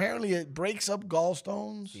 So apparently it breaks up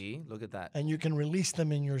gallstones. See? Look at that. And you can release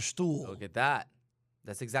them in your stool. Look at that.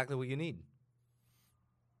 That's exactly what you need.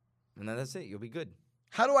 And then that's it. You'll be good.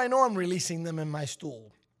 How do I know I'm releasing them in my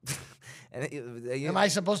stool? Am I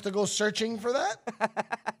supposed to go searching for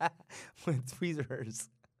that? With tweezers.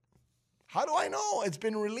 How do I know it's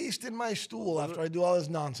been released in my stool after I do all this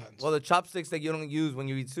nonsense? Well, the chopsticks that you don't use when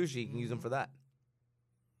you eat sushi, you can use them for that.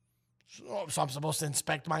 So I'm supposed to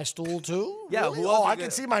inspect my stool too? Yeah. Really? I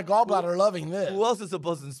can see my gallbladder loving this. Who else is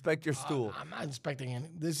supposed to inspect your stool? I'm not inspecting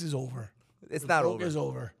it. This is over. It's not over. It's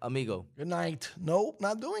over. Amigo. Good night. Nope,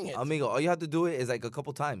 not doing it. Amigo, all you have to do it is like a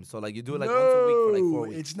couple times. So like you do it like once a week for like 4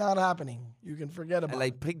 weeks. It's not happening. You can forget about it. And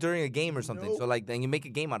like pick during a game or something. Nope. So like then you make a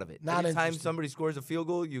game out of it. Not Every time interested. somebody scores a field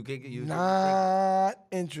goal, you get you. Not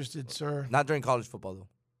interested, sir. Not during college football though.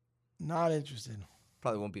 Not interested.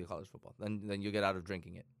 Probably won't be a college football. Then you get out of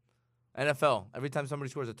drinking it. NFL. Every time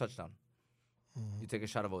somebody scores a touchdown, you take a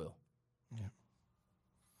shot of oil. Yeah.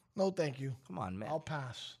 No, thank you. Come on, man. I'll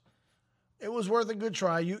pass. It was worth a good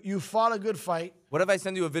try. You fought a good fight. What if I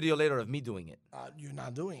send you a video later of me doing it? You're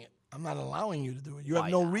not doing it. I'm not allowing you to do it. You have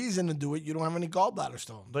no reason to do it. You don't have any gallbladder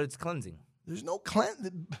stones. But it's cleansing. There's no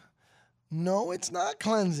No, it's not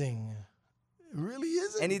cleansing. It really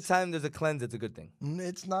isn't. Anytime there's a cleanse, it's a good thing.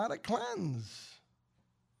 It's not a cleanse.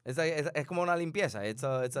 It's like it's como una limpieza.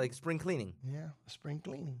 It's like spring cleaning. Yeah, spring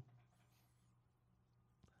cleaning.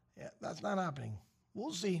 Yeah, that's not happening.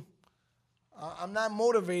 We'll see. I'm not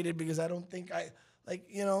motivated because I don't think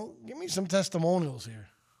give me some testimonials here.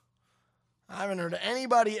 I haven't heard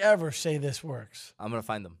anybody ever say this works. I'm going to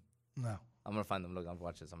find them. No. I'm going to find them. Look, I'll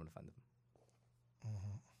watch this. I'm going to find them.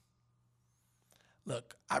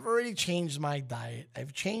 Look, I've already changed my diet.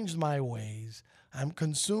 I've changed my ways. I'm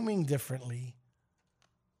consuming differently.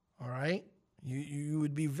 All right? You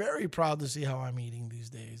would be very proud to see how I'm eating these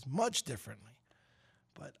days. Much differently.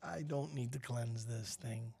 But I don't need to cleanse this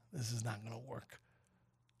thing. This is not going to work.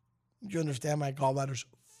 Do you understand my gallbladder's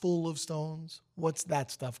full of stones? What's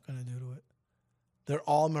that stuff going to do to it? They're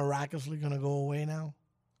all miraculously going to go away now?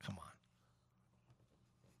 Come on.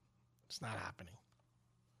 It's not happening.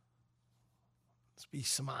 Let's be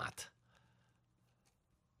smart.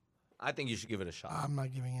 I think you should give it a shot. I'm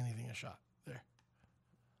not giving anything a shot.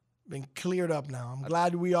 been cleared up now. I'm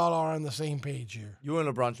glad we all are on the same page here. You and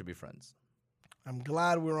LeBron should be friends. I'm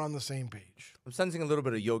glad we're on the same page. I'm sensing a little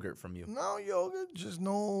bit of yogurt from you. No yogurt, just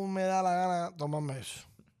no me da la gana tomarme eso.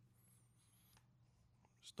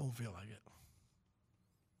 Just don't feel like it.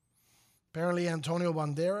 Apparently, Antonio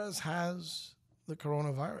Banderas has the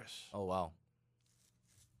coronavirus. Oh, wow.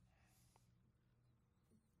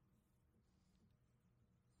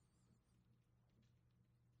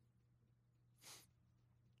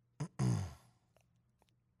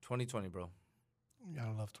 (2020), bro. You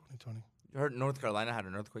gotta love 2020. You heard North Carolina had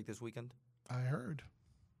an earthquake this weekend? I heard.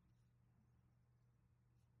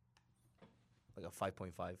 Like a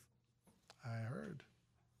 5.5. I heard.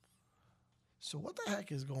 So what the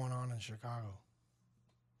heck is going on in Chicago?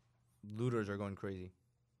 Looters are going crazy.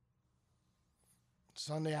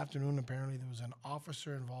 Sunday afternoon, apparently, there was an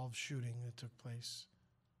officer-involved shooting that took place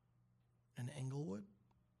in Englewood.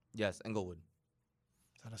 Yes, Englewood.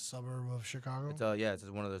 Is that a suburb of Chicago? It's yeah, it's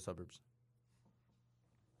one of the suburbs.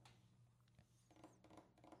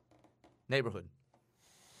 Neighborhood.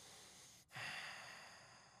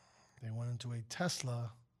 They went into a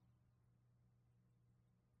Tesla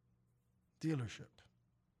dealership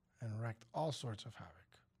and wreaked all sorts of havoc.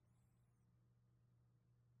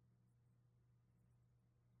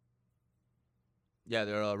 Yeah,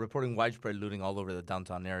 they're reporting widespread looting all over the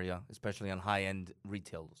downtown area, especially on high-end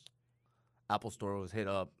retails. Apple Store was hit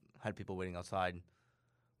up, had people waiting outside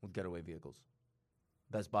with getaway vehicles.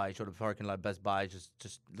 Best Buy showed up parking lot. Best Buy just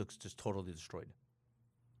looks totally destroyed.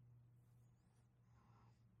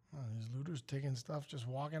 Oh, these looters taking stuff, just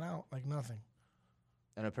walking out like nothing.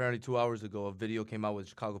 And apparently 2 hours ago, a video came out with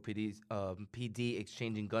Chicago PD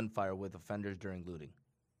exchanging gunfire with offenders during looting.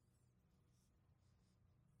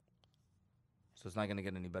 So it's not going to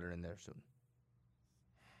get any better in there soon.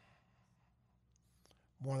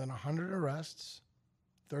 More than 100 arrests,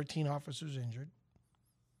 13 officers injured.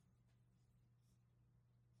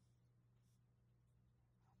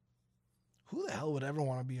 Who the hell would ever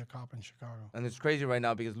want to be a cop in Chicago? And it's crazy right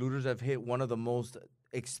now because looters have hit one of the most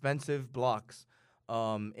expensive blocks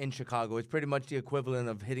in Chicago. It's pretty much the equivalent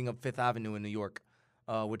of hitting up Fifth Avenue in New York,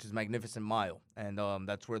 which is Magnificent Mile. And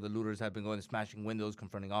that's where the looters have been going, smashing windows,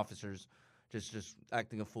 confronting officers, just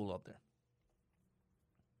acting a fool out there.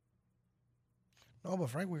 No, but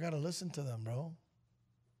Frank, we got to listen to them, bro.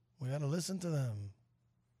 We got to listen to them.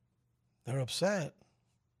 They're upset.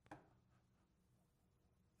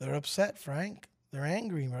 They're upset, Frank. They're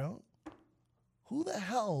angry, bro. Who the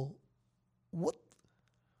hell? What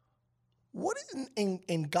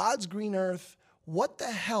in God's green earth, what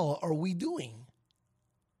the hell are we doing?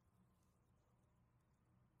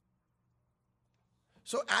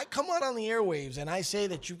 So I come out on the airwaves and I say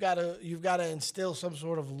that you've got to instill some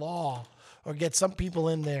sort of law or get some people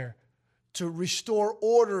in there to restore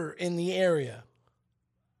order in the area.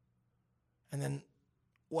 And then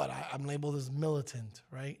what? I'm labeled as militant,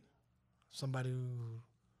 right? Somebody who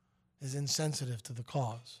is insensitive to the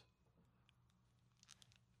cause.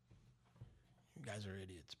 You guys are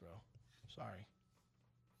idiots, bro. Sorry.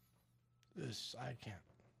 I can't.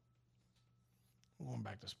 I'm going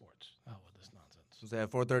back to sports. The hell with this nonsense. So at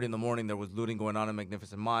 4:30 in the morning, there was looting going on in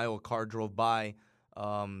Magnificent Mile. A car drove by,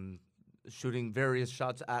 shooting various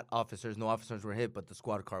shots at officers. No officers were hit, but the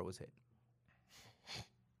squad car was hit.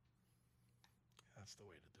 That's the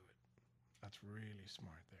way to do it. That's really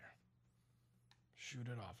smart there. Shoot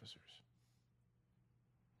at officers.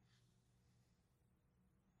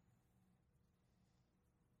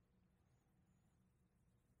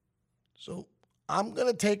 So I'm going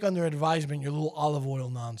to take under advisement your little olive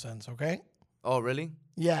oil nonsense, okay? Oh, really?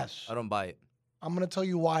 Yes. I don't buy it. I'm going to tell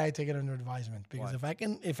you why I take it under advisement. Because if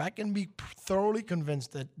I can be thoroughly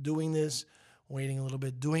convinced that doing this, waiting a little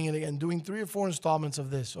bit, doing it again, doing 3 or 4 installments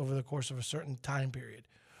of this over the course of a certain time period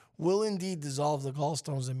will indeed dissolve the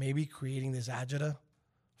gallstones and maybe creating this agita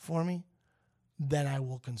for me, then I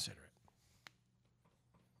will consider it.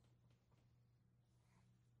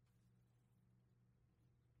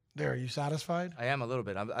 There, are you satisfied? I am a little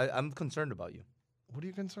bit. I'm concerned about you. What are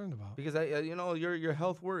you concerned about? Because your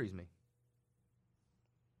health worries me.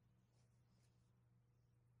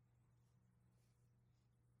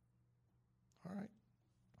 All right.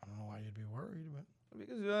 I don't know why you'd be worried, but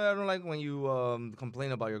because I don't like when you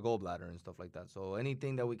complain about your gallbladder and stuff like that. So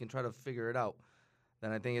anything that we can try to figure it out,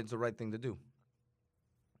 then I think it's the right thing to do.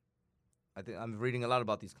 I think I'm reading a lot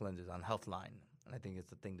about these cleanses on Healthline, and I think it's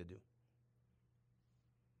the thing to do.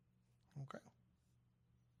 Okay.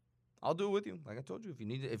 I'll do it with you. Like I told you, if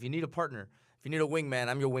you need a partner, if you need a wingman,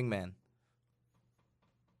 I'm your wingman.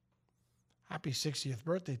 Happy 60th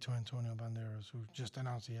birthday to Antonio Banderas, who just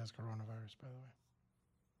announced he has coronavirus, by the way.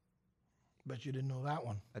 Bet you didn't know that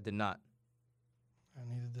one. I did not. And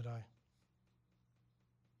neither did I.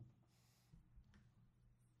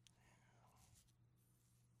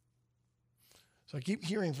 So I keep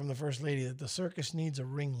hearing from the First Lady that the circus needs a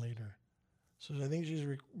ringleader. So I think she's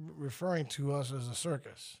referring to us as a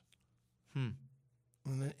circus.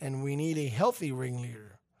 And we need a healthy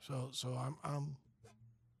ringleader. So I'm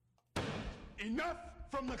Enough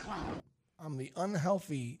from the clown. I'm the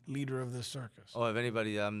unhealthy leader of this circus. Oh, if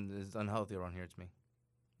anybody is unhealthy around here, it's me.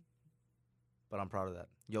 But I'm proud of that.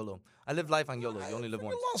 YOLO. I live life on YOLO. You only live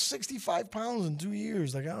once. I lost 65 pounds in 2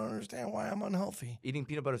 years. Like, I don't understand why I'm unhealthy. Eating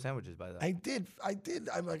peanut butter sandwiches by that. I did.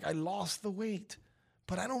 I lost the weight.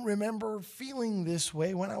 But I don't remember feeling this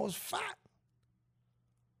way when I was fat.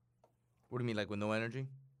 What do you mean, like with no energy?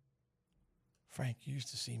 Frank, you used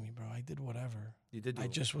to see me, bro. I did whatever. You did do I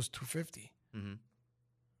it. just was 250. Mm-hmm.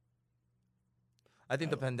 I think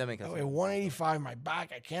the pandemic has... I weigh 185, my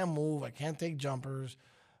back, I can't move, I can't take jumpers.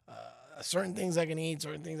 Certain things I can eat,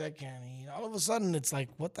 certain things I can't eat. All of a sudden, it's like,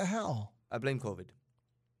 what the hell? I blame COVID.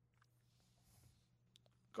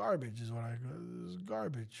 Garbage is what this is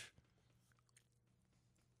garbage.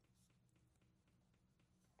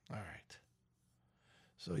 All right.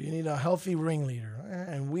 So you need a healthy ringleader.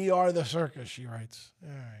 And we are the circus, she writes. All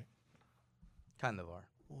right. Kind of are.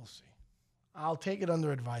 We'll see. I'll take it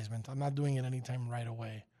under advisement. I'm not doing it anytime right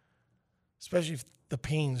away. Especially if the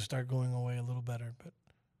pains start going away a little better. But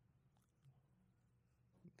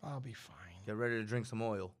I'll be fine. Get ready to drink some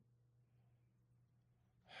oil.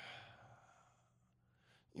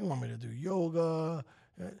 You want me to do yoga?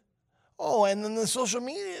 Oh, and then the social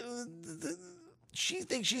media. She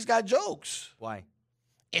thinks she's got jokes. Why?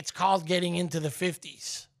 It's called getting into the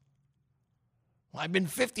 50s. Well, I've been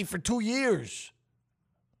 50 for 2 years.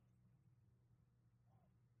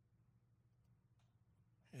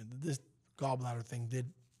 And this gallbladder thing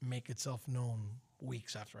did make itself known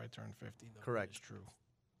weeks after I turned 50, though. Correct. It's true.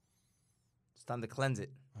 It's time to cleanse it.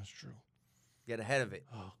 That's true. Get ahead of it.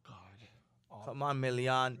 Oh, God. Come on,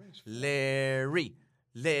 Million. Larry.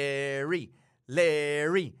 Larry.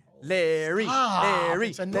 Larry. Larry. Stop. Larry.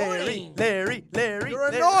 It's annoying. Larry. Larry.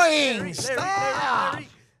 You're Larry, annoying. Larry, Stop. Larry.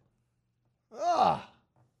 Ugh.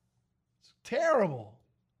 It's terrible.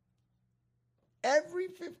 Every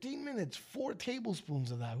 15 minutes, 4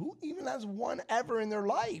 tablespoons of that. Who even has one ever in their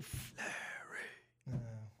life?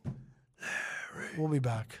 Larry. We'll be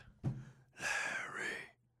back.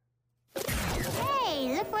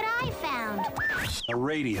 Hey, look what I found. A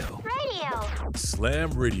radio. Radio. Slam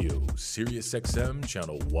Radio, Sirius XM,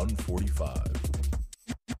 channel 145.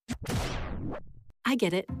 I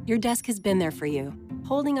get it. Your desk has been there for you,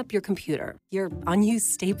 holding up your computer, your unused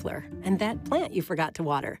stapler, and that plant you forgot to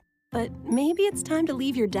water. But maybe it's time to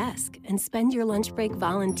leave your desk and spend your lunch break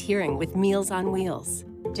volunteering with Meals on Wheels.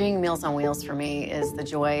 Doing Meals on Wheels for me is the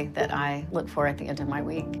joy that I look for at the end of my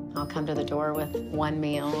week. I'll come to the door with one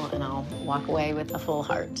meal and I'll walk away with a full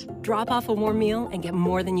heart. Drop off a warm meal and get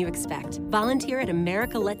more than you expect. Volunteer at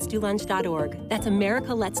americaletsdolunch.org. That's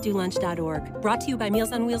americaletsdolunch.org. Brought to you by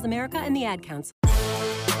Meals on Wheels America and the Ad Council. Well,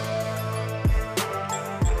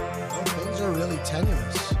 things are really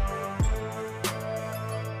tenuous.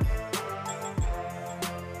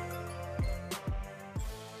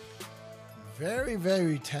 Very,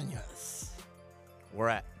 very tenuous. Where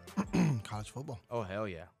at? College football. Oh, hell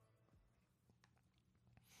yeah.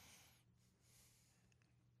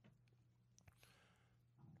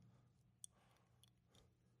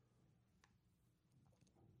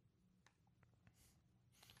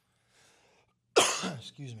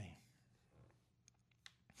 Excuse me.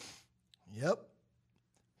 Yep.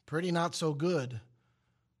 Pretty not so good.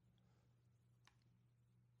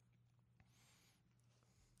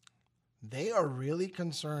 They are really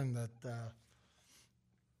concerned that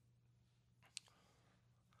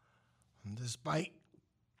despite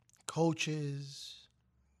coaches,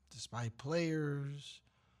 despite players,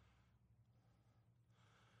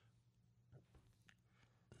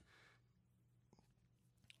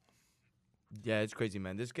 Yeah, it's crazy,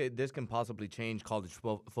 man. This can possibly change college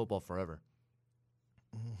football forever.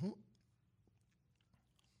 Mm-hmm.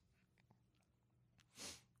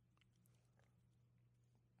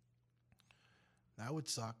 That would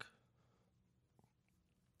suck.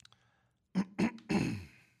 Anyway,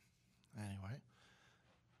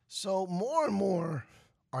 so more and more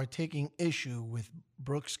are taking issue with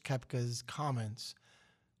Brooks Koepka's comments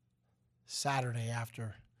Saturday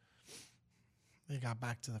after they got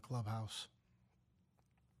back to the clubhouse.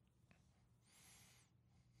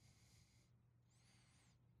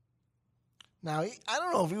 Now, I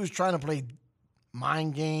don't know if he was trying to play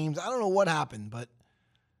mind games. I don't know what happened, but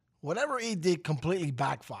whatever he did completely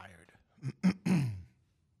backfired.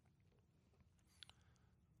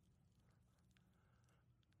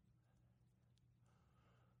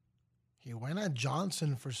 He went at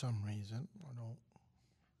Johnson for some reason.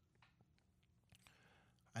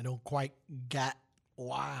 I don't quite get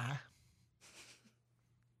why.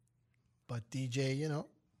 But DJ, you know,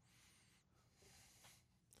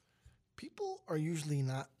 people are usually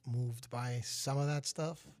not moved by some of that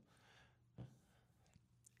stuff.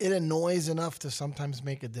 It annoys enough to sometimes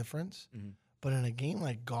make a difference. Mm-hmm. But in a game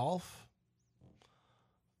like golf,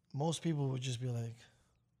 most people would just be like,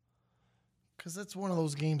 because it's one of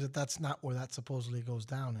those games that's not where that supposedly goes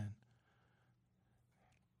down in.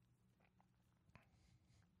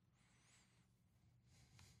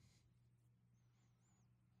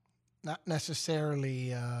 Not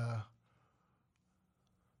necessarily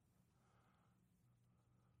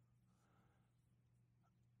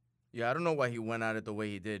Yeah, I don't know why he went at it the way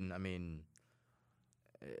he did. I mean,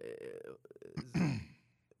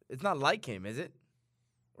 it's not like him, is it?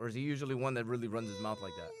 Or is he usually one that really runs his mouth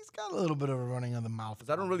like that? He's got a little bit of a running of the mouth. Because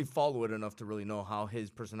I don't really follow it enough to really know how his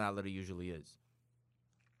personality usually is.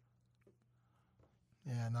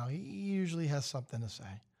 Yeah, no, he usually has something to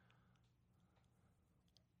say.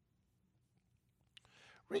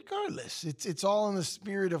 Regardless, it's all in the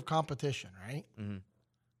spirit of competition, right? Mm-hmm.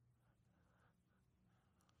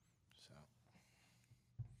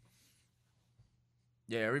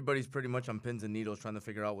 Yeah, everybody's pretty much on pins and needles trying to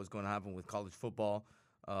figure out what's going to happen with college football.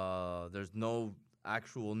 There's no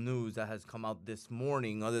actual news that has come out this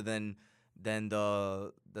morning other than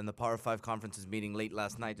the Power 5 conference's meeting late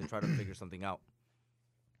last night to try to figure something out.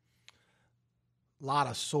 A lot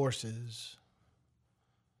of sources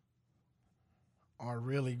are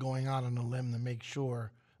really going out on a limb to make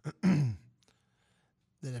sure that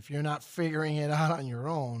if you're not figuring it out on your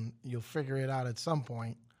own, you'll figure it out at some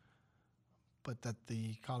point. But that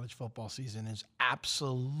the college football season is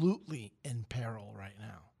absolutely in peril right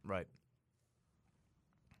now. Right.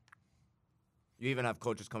 You even have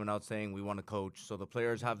coaches coming out saying we want to coach. So the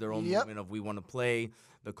players have their own movement of we want to play.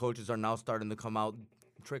 The coaches are now starting to come out,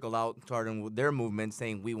 trickle out, starting with their movement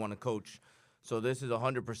saying we want to coach. So this is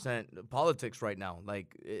 100% politics right now.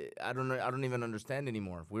 Like, I don't know. I don't even understand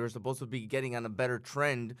anymore. If we were supposed to be getting on a better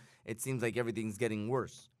trend, it seems like everything's getting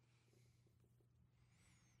worse.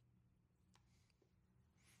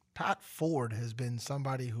 Pat Ford has been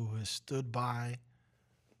somebody who has stood by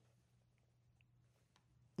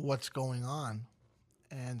what's going on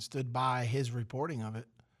and stood by his reporting of it.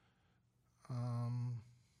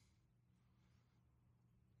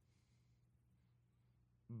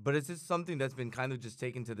 But is this something that's been kind of just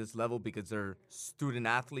taken to this level because they're student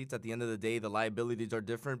athletes? At the end of the day, the liabilities are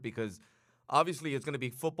different because obviously it's going to be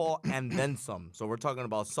football and then some. So we're talking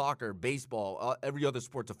about soccer, baseball, every other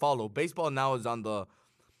sport to follow. Baseball now is on the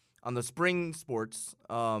spring sports,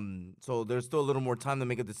 so there's still a little more time to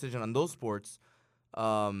make a decision on those sports.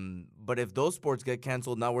 But if those sports get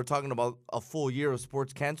canceled, now we're talking about a full year of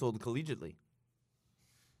sports canceled collegiately.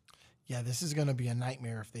 Yeah, this is going to be a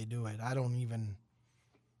nightmare if they do it. I don't even...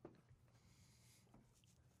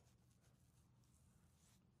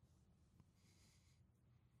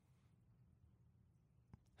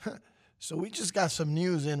 So we just got some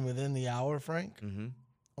news in within the hour, Frank. Mm-hmm.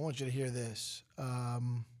 I want you to hear this.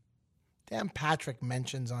 Dan Patrick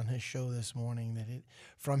mentions on his show this morning that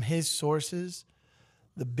from his sources,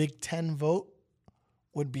 the Big Ten vote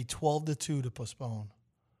would be 12-2 to postpone.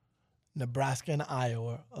 Nebraska and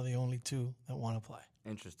Iowa are the only two that want to play.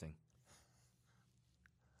 Interesting.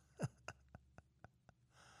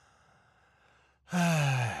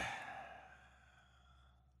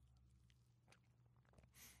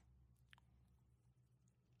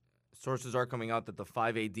 Sources are coming out that the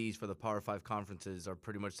 5 ADs for the Power 5 conferences are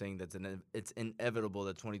pretty much saying that it's inevitable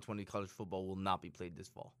that 2020 college football will not be played this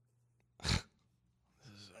fall. This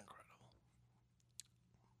is incredible.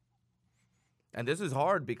 And this is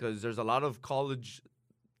hard because there's a lot of college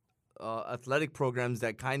athletic programs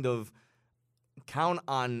that kind of count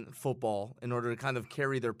on football in order to kind of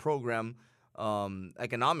carry their program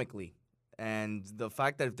economically. And the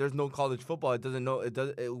fact that if there's no college football,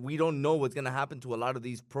 we don't know what's going to happen to a lot of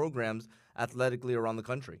these programs athletically around the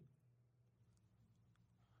country.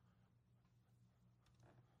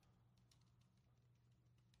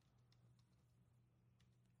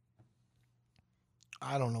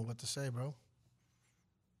 I don't know what to say, bro.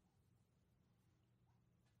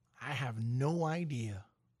 I have no idea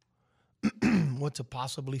what to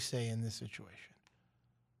possibly say in this situation.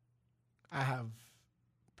 I have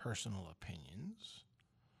personal opinions,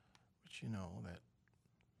 which you know that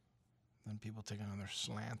then people take another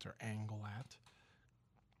slant or angle at.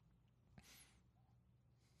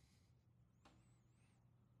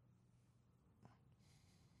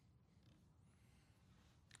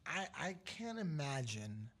 I can't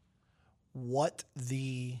imagine what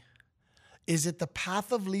is it the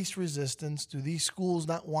path of least resistance? Do these schools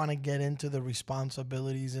not want to get into the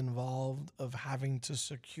responsibilities involved of having to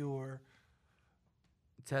secure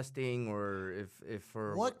testing, or if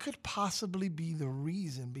for what could possibly be the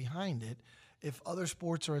reason behind it if other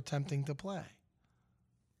sports are attempting to play?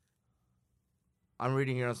 I'm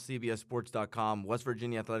reading here on CBSSports.com, West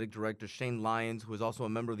Virginia Athletic Director Shane Lyons, who is also a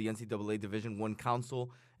member of the NCAA Division I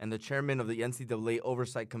Council and the chairman of the NCAA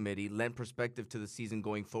Oversight Committee, lent perspective to the season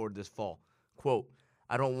going forward this fall. Quote,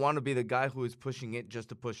 I don't want to be the guy who is pushing it just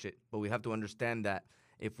to push it, but we have to understand that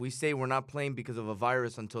if we say we're not playing because of a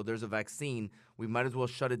virus until there's a vaccine, we might as well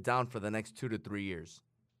shut it down for the next 2 to 3 years.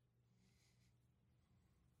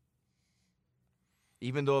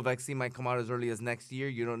 Even though a vaccine might come out as early as next year,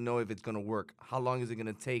 you don't know if it's going to work. How long is it going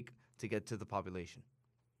to take to get to the population?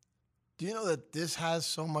 Do you know that this has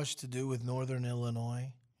so much to do with Northern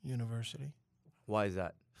Illinois University? Why is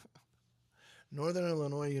that? Northern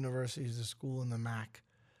Illinois University is a school in the MAC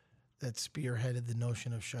that spearheaded the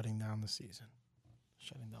notion of shutting down the season,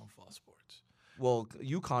 shutting down fall sports. Well,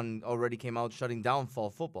 UConn already came out shutting down fall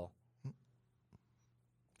football.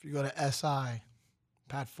 If you go to SI,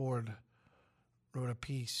 Pat Ford wrote a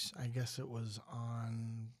piece, I guess it was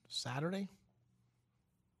on Saturday,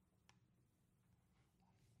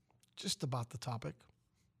 just about the topic.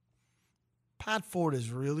 Pat Ford is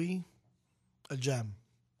really a gem.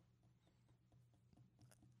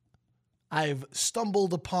 I've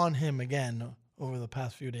stumbled upon him again over the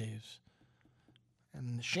past few days.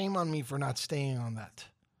 And shame on me for not staying on that.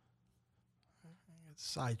 I get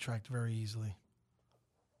sidetracked very easily.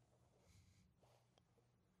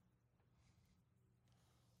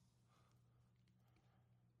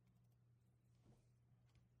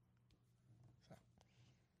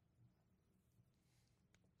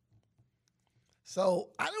 So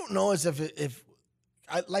I don't know as if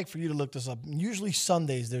I'd like for you to look this up. Usually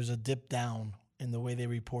Sundays there's a dip down in the way they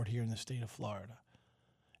report here in the state of Florida.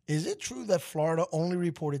 Is it true that Florida only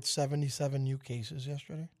reported 77 new cases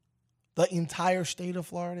yesterday? The entire state of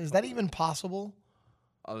Florida? Is that even possible?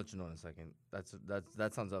 I'll let you know in a second.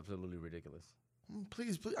 That sounds absolutely ridiculous.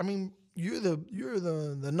 Please. I mean, you're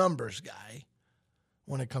the numbers guy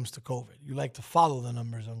when it comes to COVID. You like to follow the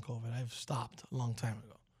numbers on COVID. I've stopped a long time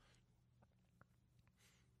ago.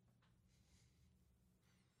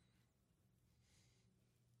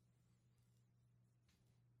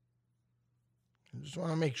 I just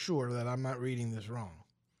want to make sure that I'm not reading this wrong.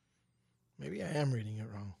 Maybe I am reading it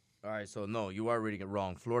wrong. All right, so no, you are reading it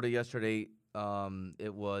wrong. Florida yesterday,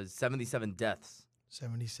 it was 77 deaths.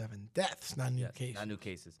 77 deaths, not new cases. Not new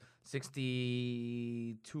cases.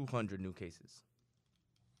 6,200 new cases.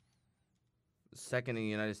 Second in the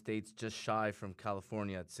United States, just shy from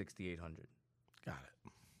California at 6,800. Got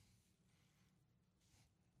it.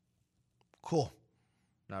 Cool.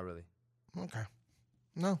 Not really. Okay.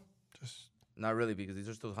 No, just... Not really, because these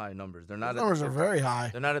are still high numbers. They're not. Numbers are very high.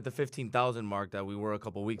 They're not at the 15,000 mark that we were a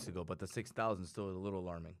couple weeks ago, but the 6,000 still is a little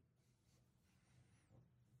alarming.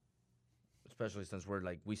 Especially since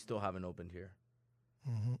we still haven't opened here.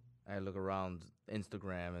 Mm-hmm. I look around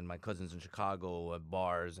Instagram and my cousins in Chicago at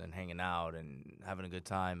bars and hanging out and having a good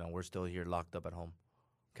time, and we're still here locked up at home.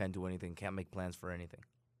 Can't do anything. Can't make plans for anything.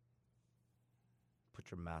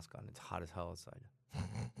 Put your mask on. It's hot as hell outside.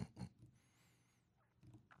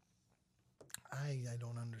 I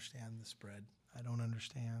don't understand the spread. I don't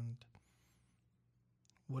understand.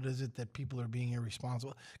 What is it that people are being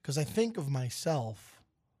irresponsible? Because I think of myself.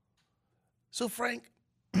 So, Frank,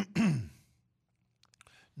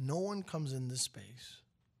 no one comes in this space.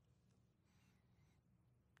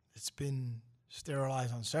 It's been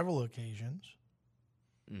sterilized on several occasions.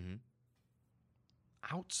 Mm-hmm.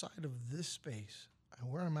 Outside of this space, I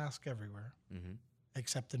wear a mask everywhere, mm-hmm.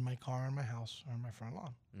 except in my car, in my house, or in my front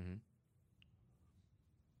lawn. Mm-hmm.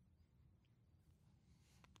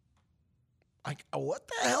 Like, what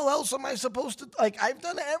the hell else am I supposed to... I've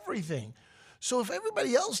done everything. So if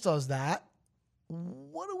everybody else does that,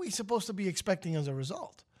 what are we supposed to be expecting as a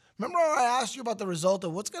result? Remember how I asked you about the result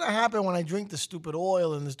of what's going to happen when I drink the stupid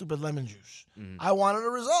oil and the stupid lemon juice? Mm-hmm. I wanted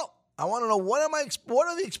a result. I want to know what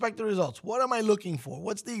are the expected results? What am I looking for?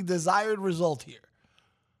 What's the desired result here?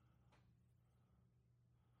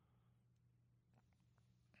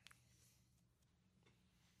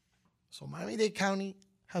 So Miami-Dade County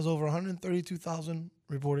has over 132,000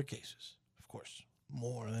 reported cases. Of course,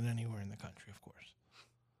 more than anywhere in the country, of course.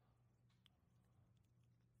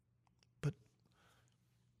 But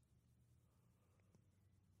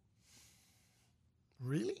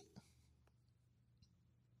really?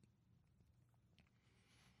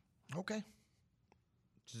 Okay.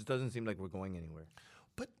 Just doesn't seem like we're going anywhere.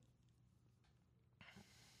 But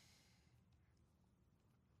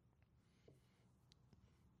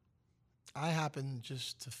I happen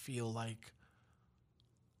just to feel like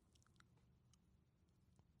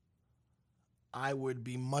I would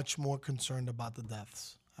be much more concerned about the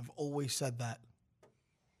deaths. I've always said that.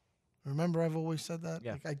 Remember, I've always said that?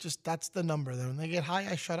 Yeah. Like that's the number. Then when they get high,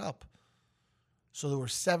 I shut up. So there were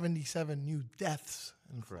 77 new deaths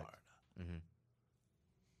in Florida. Mm-hmm.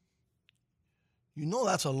 You know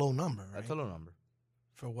that's a low number, right? That's a low number.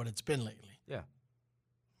 For what it's been lately. Yeah.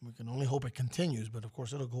 We can only hope it continues, but of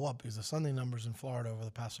course it'll go up because the Sunday numbers in Florida over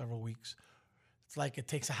the past several weeks, it's like it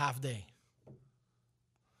takes a half day.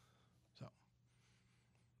 So.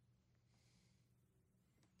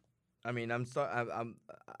 I mean,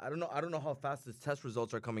 I don't know how fast the test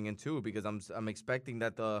results are coming in too, because I'm expecting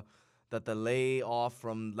that the layoff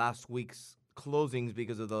from last week's closings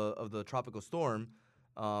because of the tropical storm.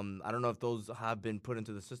 I don't know if those have been put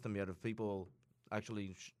into the system yet. If people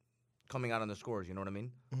actually coming out on the scores, you know what I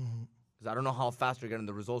mean? Because I don't know how fast they're getting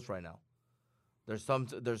the results right now. There's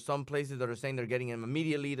some places that are saying they're getting them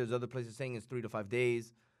immediately. There's other places saying it's 3 to 5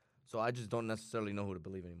 days. So I just don't necessarily know who to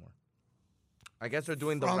believe anymore. I guess they're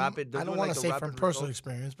doing the rapid. I don't want to say from personal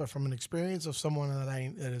experience, but from an experience of someone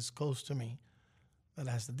that is close to me that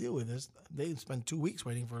has to deal with this. They spent 2 weeks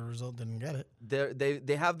waiting for a result, didn't get it.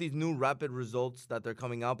 They have these new rapid results that they're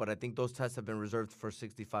coming out, but I think those tests have been reserved for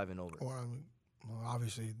 65 and over. Well,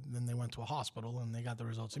 obviously, then they went to a hospital and they got the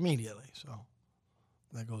results immediately. So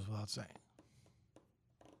that goes without saying.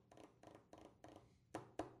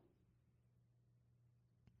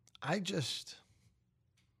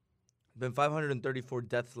 Been 534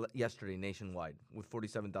 deaths yesterday nationwide with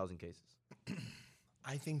 47,000 cases.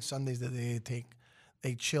 I think Sundays that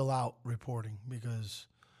they chill out reporting because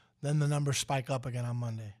then the numbers spike up again on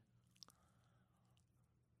Monday.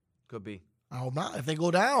 Could be. I hope not. If they go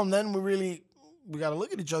down, then we got to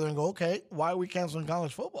look at each other and go, okay, why are we canceling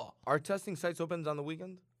college football? Are testing sites open on the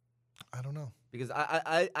weekend? I don't know. Because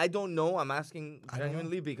I don't know. I'm asking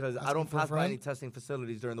genuinely because I don't pass by any testing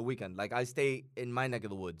facilities during the weekend. Like, I stay in my neck of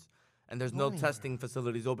the woods, and there's no testing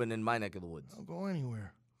facilities open in my neck of the woods. Don't go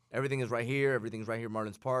anywhere. Everything is right here. Everything's right here.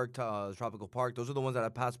 Marlins Park, Tropical Park. Those are the ones that I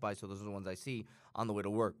pass by, so those are the ones I see on the way to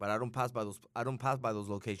work. But I don't pass by those. I don't pass by those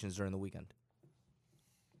locations during the weekend.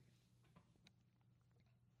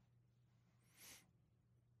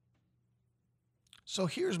 So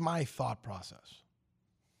here's my thought process.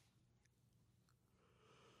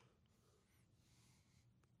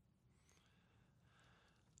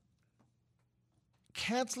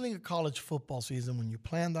 Canceling a college football season when you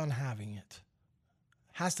planned on having it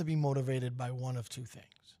has to be motivated by one of two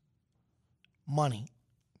things. Money.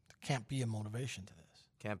 There can't be a motivation to this.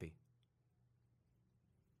 Can't be.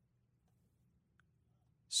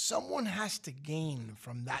 Someone has to gain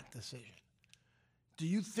from that decision. Do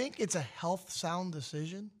you think it's a health sound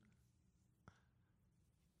decision?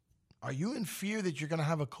 Are you in fear that you're going to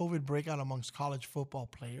have a COVID breakout amongst college football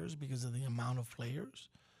players because of the amount of players?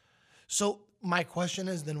 So my question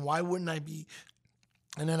is, then why wouldn't I be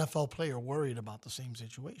an NFL player worried about the same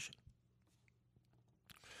situation?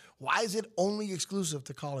 Why is it only exclusive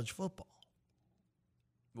to college football?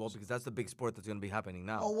 Well, because that's the big sport that's going to be happening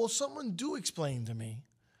now. Oh, well, someone do explain to me.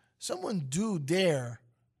 Someone do dare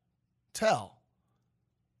tell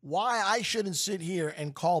why I shouldn't sit here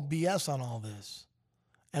and call BS on all this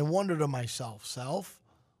and wonder to myself,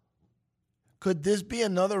 could this be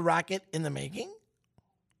another racket in the making?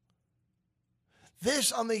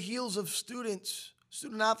 This on the heels of student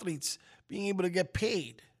athletes being able to get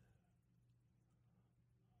paid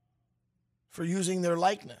for using their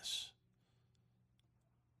likeness.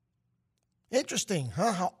 Interesting,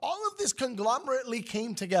 huh? How all of this conglomerately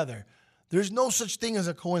came together. There's no such thing as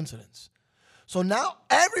a coincidence. So now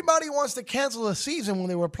everybody wants to cancel a season when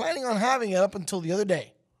they were planning on having it up until the other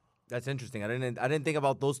day. That's interesting. I didn't think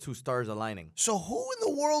about those two stars aligning. So who in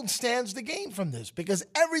the world stands to gain from this? Because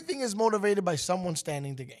everything is motivated by someone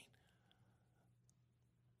standing to gain.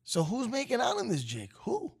 So who's making out in this jig?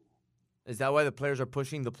 Who? Is that why the players are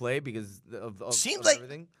pushing the play because of Seems like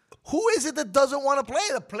everything? Who is it that doesn't want to play?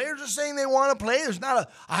 The players are saying they want to play. I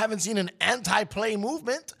haven't seen an anti-play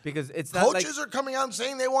movement. Because it's not coaches are coming out and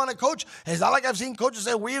saying they want to coach. It's not like I've seen coaches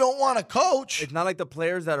say we don't want to coach. It's not like the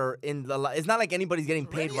players that are in the. It's not like anybody's getting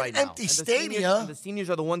paid right now. Empty stadium. The seniors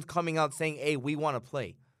are the ones coming out saying, "Hey, we want to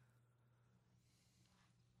play."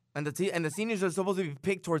 And the seniors are supposed to be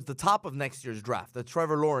picked towards the top of next year's draft. The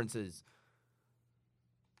Trevor Lawrences.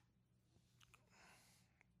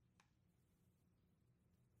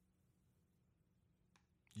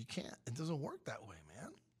 You can't. It doesn't work that way,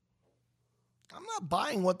 man. I'm not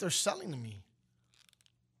buying what they're selling to me.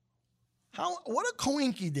 What a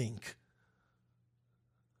coinky dink.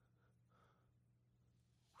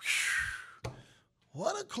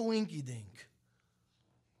 What a coinky dink.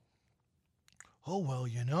 Oh, well,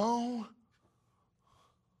 you know.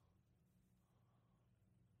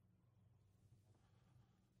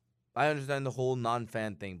 I understand the whole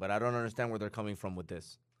non-fan thing, but I don't understand where they're coming from with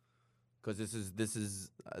this. Because this is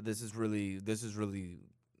really,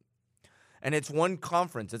 and it's one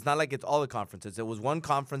conference. It's not like it's all the conferences. It was one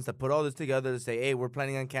conference that put all this together to say, hey, we're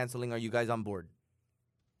planning on canceling. Are you guys on board?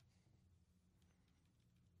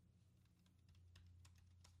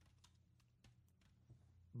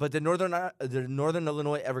 But did Northern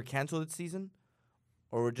Illinois ever cancel its season?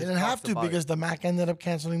 Or were just They didn't have to because the MAC ended up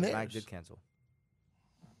canceling theirs. The MAC did cancel.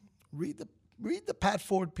 Read the Pat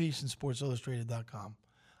Ford piece in SportsIllustrated.com.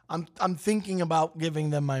 I'm thinking about giving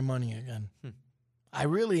them my money again. I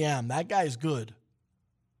really am. That guy's good.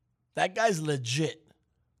 That guy's legit.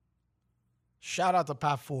 Shout out to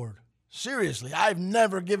Pat Ford. Seriously, I've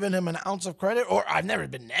never given him an ounce of credit, or I've never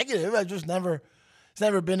been negative. It's never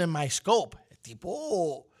been in my scope.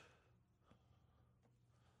 Tipo.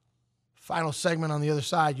 Final segment on the other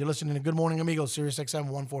side. You're listening to Good Morning Amigo, Sirius XM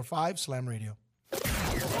 145, Slam Radio.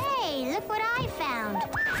 Hey, look what I found.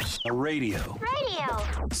 A radio.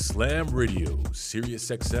 Slam Radio, Sirius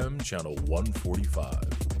XM, channel 145.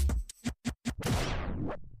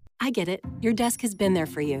 I get it. Your desk has been there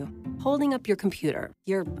for you, holding up your computer,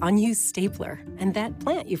 your unused stapler, and that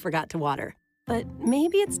plant you forgot to water. But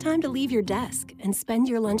maybe it's time to leave your desk and spend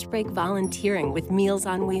your lunch break volunteering with Meals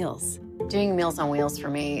on Wheels. Doing Meals on Wheels for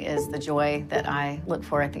me is the joy that I look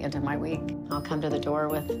for at the end of my week. I'll come to the door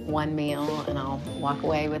with one meal and I'll walk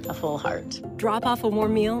away with a full heart. Drop off a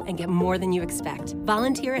warm meal and get more than you expect.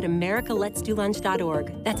 Volunteer at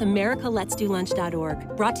americaletsdolunch.org. That's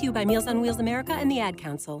americaletsdolunch.org. Brought to you by Meals on Wheels America and the Ad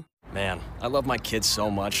Council. Man, I love my kids so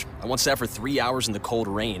much. I once sat for 3 hours in the cold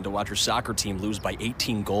rain to watch her soccer team lose by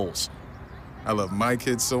 18 goals. I love my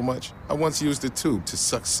kids so much, I once used a tube to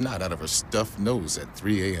suck snot out of her stuffed nose at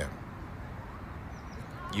 3 a.m.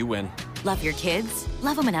 You win. Love your kids?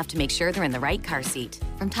 Love them enough to make sure they're in the right car seat.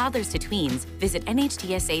 From toddlers to tweens, visit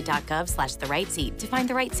nhtsa.gov/the right seat to find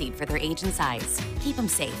the right seat for their age and size. Keep them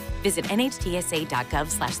safe. Visit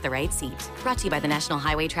nhtsa.gov/the right seat. Brought to you by the National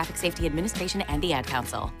Highway Traffic Safety Administration and the Ad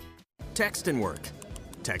Council. Text and work.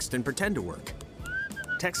 Text and pretend to work.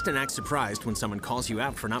 Text and act surprised when someone calls you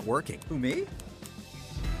out for not working. Who, me?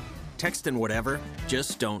 Text and whatever,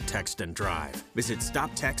 just don't text and drive. Visit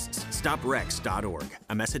StopTextsStopWrecks.org.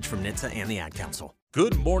 A message from NHTSA and the Ad Council.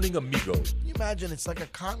 Good Morning Amigo. Can you imagine it's like a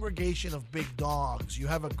congregation of big dogs. You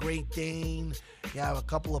have a Great Dane, you have a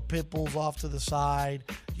couple of pit bulls off to the side,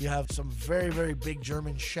 you have some very, very big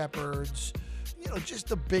German shepherds, just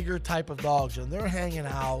the bigger type of dogs, and they're hanging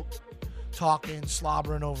out, talking,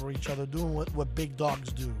 slobbering over each other, doing what big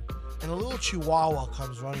dogs do. And a little chihuahua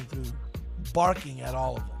comes running through, barking at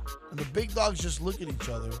all of them. And the big dogs just look at each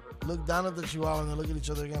other, look down at the chihuahua, and then look at each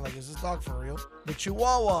other again like, is this dog for real? The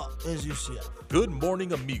chihuahua is UCF. Good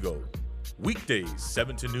Morning Amigo. Weekdays,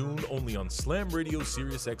 7 to noon, only on Slam Radio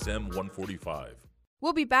Sirius XM 145.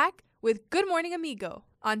 We'll be back with Good Morning Amigo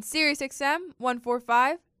on Sirius XM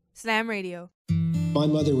 145, Slam Radio. My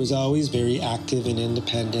mother was always very active and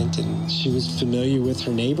independent, and she was familiar with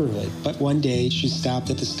her neighborhood. But one day, she stopped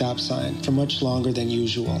at the stop sign for much longer than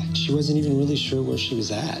usual. She wasn't even really sure where she was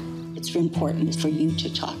at. It's important for you to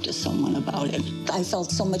talk to someone about it. I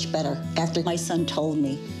felt so much better after my son told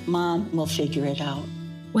me, Mom, we'll figure it out.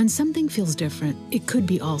 When something feels different, it could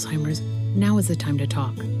be Alzheimer's. Now is the time to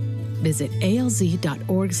talk. Visit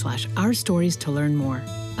alz.org/ourstories to learn more.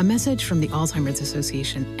 A message from the Alzheimer's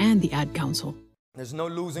Association and the Ad Council. There's no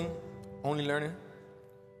losing, only learning.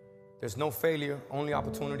 There's no failure, only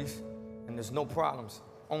opportunities. And there's no problems,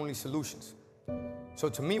 only solutions. So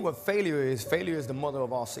to me, what failure is the mother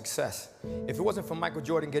of all success. If it wasn't for Michael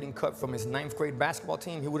Jordan getting cut from his 9th grade basketball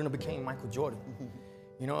team, he wouldn't have became Michael Jordan.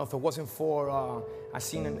 If it wasn't for, I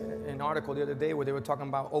seen an article the other day where they were talking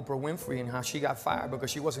about Oprah Winfrey and how she got fired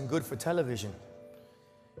because she wasn't good for television.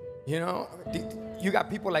 You got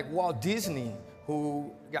people like Walt Disney,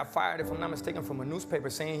 who got fired, if I'm not mistaken, from a newspaper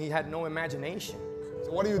saying he had no imagination.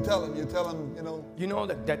 So what do you tell him? You tell him,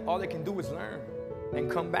 that all they can do is learn and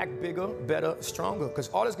come back bigger, better, stronger, because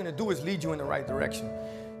all it's gonna do is lead you in the right direction.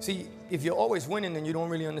 See, if you're always winning, then you don't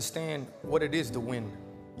really understand what it is to win.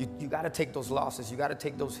 You gotta take those losses, you gotta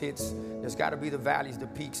take those hits. There's gotta be the valleys, the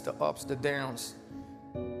peaks, the ups, the downs.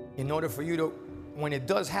 In order for you to, when it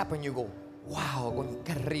does happen, you go, wow,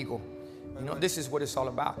 qué rico. This is what it's all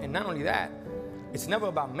about. And not only that, it's never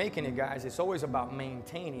about making it, guys. It's always about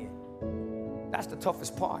maintaining it. That's the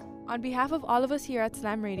toughest part. On behalf of all of us here at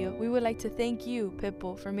Slam Radio, we would like to thank you,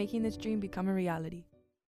 Pitbull, for making this dream become a reality.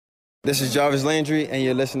 This is Jarvis Landry, and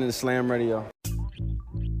you're listening to Slam Radio.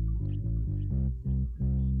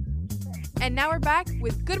 And now we're back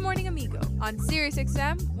with Good Morning Amigo on Sirius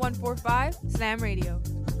XM 145 Slam Radio.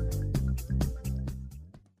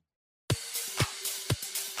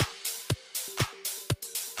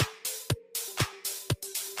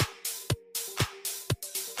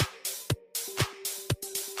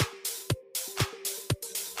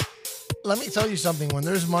 Let me tell you something. When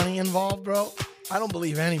there's money involved, bro, I don't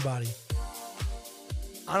believe anybody.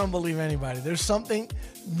 I don't believe anybody. There's something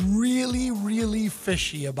really, really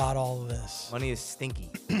fishy about all of this. Money is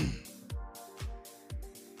stinky.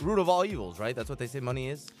 Root of all evils, right? That's what they say money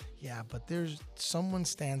is? Yeah, but someone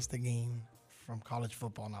stands to gain from college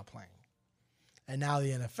football not playing. And now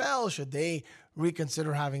the NFL, should they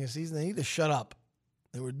reconsider having a season, they need to shut up.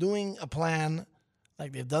 They were doing a plan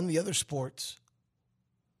like they've done the other sports.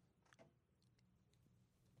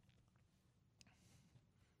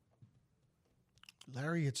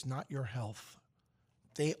 Larry, it's not your health.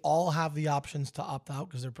 They all have the options to opt out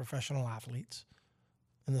because they're professional athletes.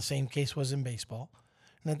 And the same case was in baseball.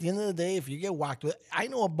 And at the end of the day, if you get whacked with it, I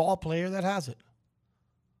know a ball player that has it.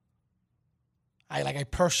 I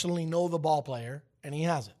personally know the ball player, and he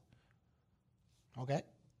has it. Okay?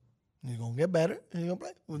 He's going to get better, and he's going to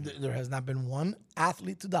play. Well, there has not been one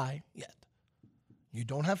athlete to die yet. You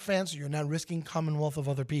don't have fans, so you're not risking commonwealth of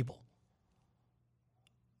other people.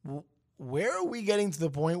 Where are we getting to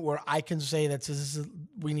the point where I can say that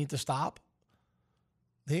we need to stop?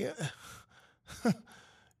 They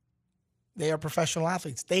are professional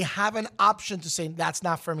athletes. They have an option to say, that's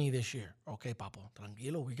not for me this year. Okay, Papo,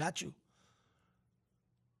 tranquilo, we got you.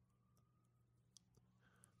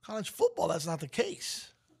 College football, that's not the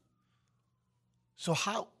case. So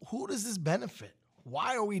who does this benefit?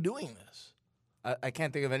 Why are we doing this? I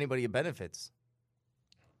can't think of anybody it benefits.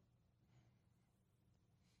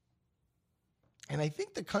 And I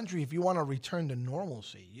think the country, if you want to return to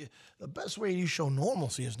normalcy, the best way you show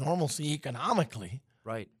normalcy is normalcy economically.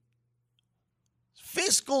 Right.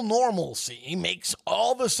 Fiscal normalcy makes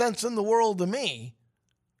all the sense in the world to me.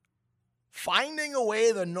 Finding a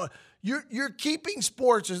way you're keeping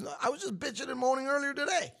sports. I was just bitching and moaning earlier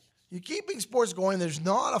today. You're keeping sports going. There's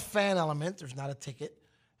not a fan element. There's not a ticket.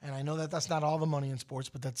 And I know that that's not all the money in sports,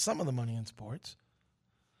 but that's some of the money in sports.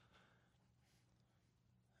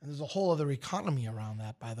 And there's a whole other economy around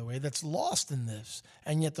that, by the way, that's lost in this.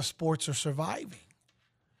 And yet the sports are surviving.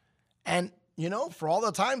 And, for all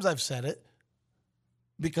the times I've said it,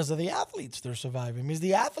 because of the athletes, they're surviving. Because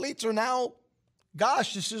the athletes are now,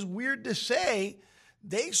 gosh, this is weird to say,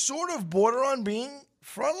 they sort of border on being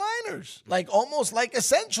frontliners, almost like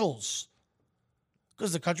essentials.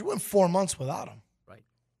 Because the country went 4 months without them. Right.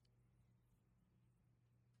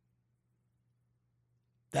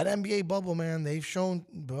 That NBA bubble, man, they've shown,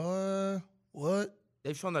 what?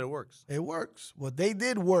 They've shown that it works. It works. What they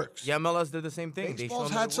did works. Yeah, MLS did the same thing.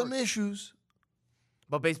 Baseball's had some issues.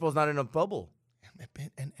 But baseball's not in a bubble.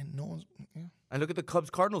 And no one's... Yeah. And look at the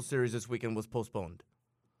Cubs-Cardinals series this weekend was postponed.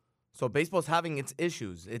 So baseball's having its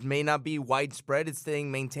issues. It may not be widespread. It's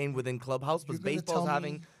staying maintained within clubhouse, but baseball's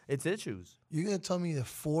having its issues. You're going to tell me that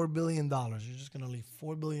 $4 billion, you're just going to leave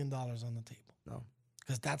 $4 billion on the table? No.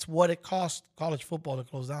 Because that's what it cost college football to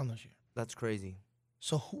close down this year. That's crazy.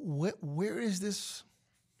 So where is this?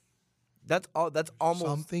 That's almost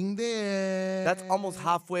something there. That's almost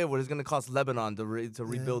halfway what it's going to cost Lebanon to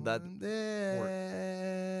rebuild that sport.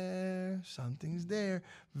 Something's there.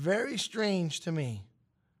 Very strange to me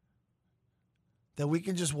that we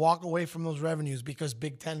can just walk away from those revenues because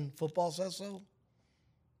Big Ten football says so.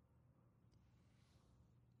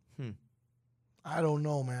 I don't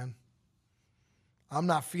know, man. I'm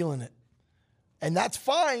not feeling it. And that's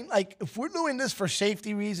fine. If we're doing this for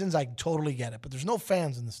safety reasons, I totally get it. But there's no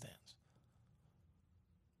fans in the stands.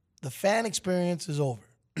 The fan experience is over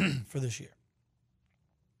for this year.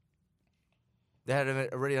 They had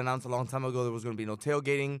already announced a long time ago there was going to be no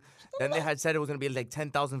tailgating. Then they had said it was going to be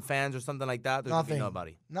 10,000 fans or something like that. There's Nothing. Going to be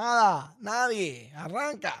nobody. Nada. Nadie.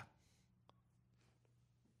 Arranca.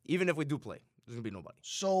 Even if we do play, there's going to be nobody.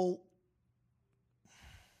 So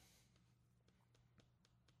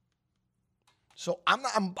I'm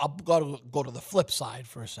going to go to the flip side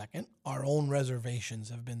for a second. Our own reservations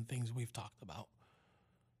have been things we've talked about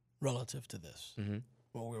relative to this. Mm-hmm.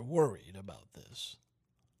 Well, we're worried about this.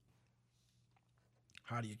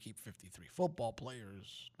 How do you keep 53 football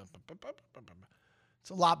players? It's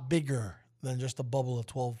a lot bigger than just a bubble of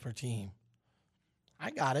 12 per team. I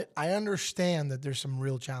got it. I understand that there's some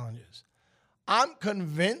real challenges. I'm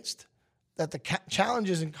convinced that the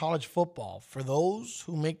challenges in college football for those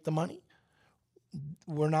who make the money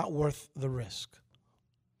were not worth the risk.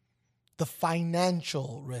 The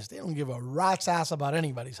financial risk. They don't give a rat's ass about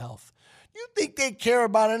anybody's health. You think they care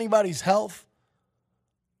about anybody's health?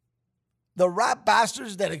 The rat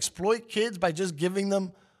bastards that exploit kids by just giving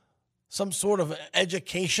them some sort of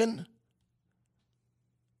education?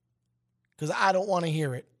 Because I don't want to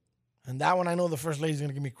hear it. And that one I know the First Lady's going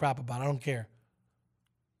to give me crap about. I don't care.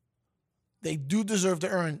 They do deserve to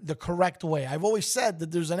earn the correct way. I've always said that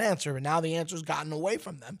there's an answer, and now the answer's gotten away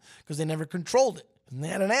from them because they never controlled it. And they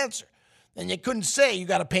had an answer. And you couldn't say, you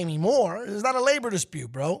got to pay me more. It's not a labor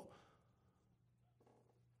dispute, bro.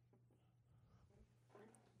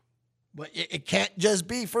 But it can't just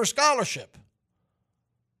be for scholarship.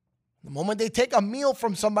 The moment they take a meal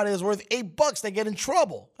from somebody that's worth $8, they get in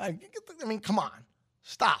trouble. I mean, come on.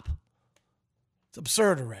 Stop. It's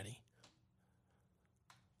absurd already.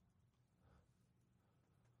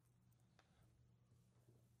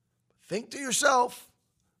 Think to yourself.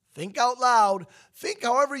 Think out loud. Think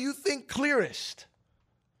however you think clearest.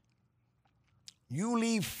 You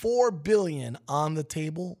leave $4 billion on the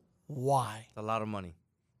table. Why? It's a lot of money.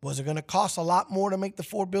 Was it going to cost a lot more to make the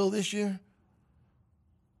 $4 billion this year?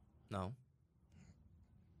 No.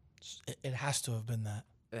 It has to have been that.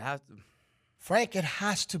 It has to. Frank, it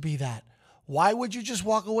has to be that. Why would you just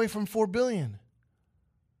walk away from $4 billion?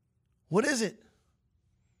 What is it?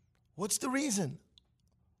 What's the reason?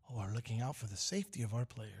 Oh, we're looking out for the safety of our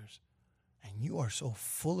players. And you are so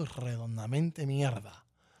full of redondamente mierda.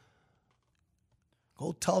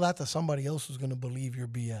 Go tell that to somebody else who's going to believe your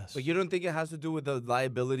BS. But you don't think it has to do with the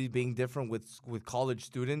liability being different with college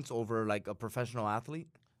students over like a professional athlete?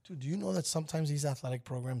 Dude, do you know that sometimes these athletic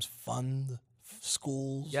programs fund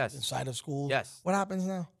schools inside of schools? Yes. What happens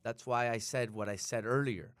now? That's why I said what I said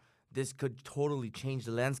earlier. This could totally change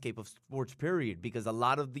the landscape of sports, period, because a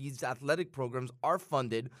lot of these athletic programs are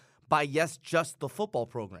funded by, just the football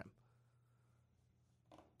program.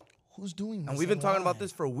 Who's doing this? And we've been talking about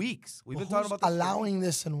this for weeks. We've been talking about this allowing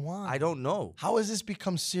this and why? I don't know. How has this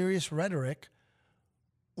become serious rhetoric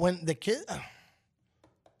when the kid...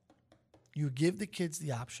 You give the kids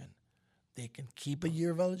the option. They can keep a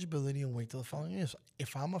year of eligibility and wait till the following year. So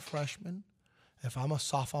if I'm a freshman, if I'm a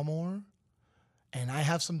sophomore, and I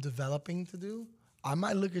have some developing to do, I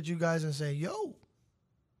might look at you guys and say, yo,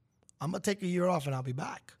 I'm going to take a year off and I'll be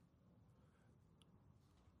back.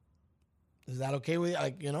 Is that okay with you?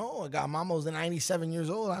 Like, I got I'm almost 97 years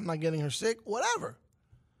old. I'm not getting her sick. Whatever.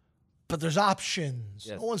 But there's options.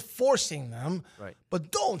 Yes. No one's forcing them. Right.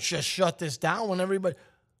 But don't just shut this down when everybody...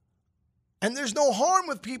 And there's no harm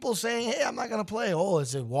with people saying, hey, I'm not going to play. Oh,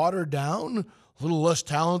 is it watered down? A little less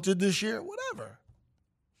talented this year? Whatever.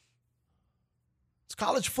 It's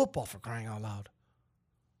college football, for crying out loud.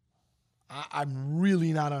 I'm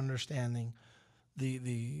really not understanding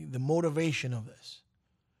the motivation of this.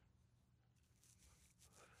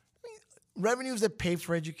 I mean, revenues that pay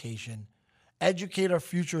for education, educate our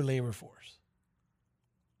future labor force.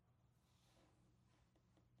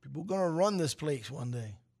 People are going to run this place one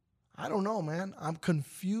day. I don't know, man. I'm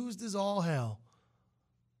confused as all hell.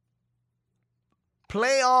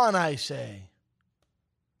 Play on, I say.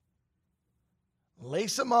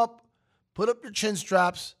 Lace them up, put up your chin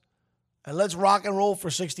straps, and let's rock and roll for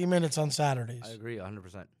 60 minutes on Saturdays. I agree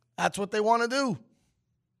 100%. That's what they want to do.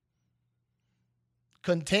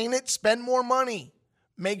 Contain it, spend more money.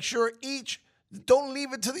 Make sure don't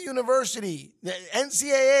leave it to the university. The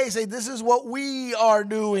NCAA say this is what we are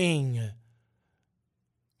doing.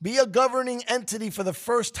 Be a governing entity for the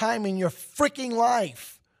first time in your freaking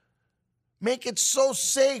life. Make it so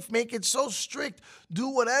safe. Make it so strict. Do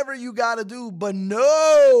whatever you got to do. But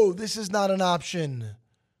no, this is not an option.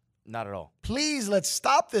 Not at all. Please, let's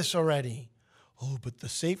stop this already. Oh, but the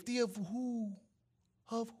safety of who?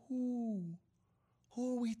 Of who?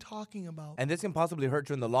 Who are we talking about? And this can possibly hurt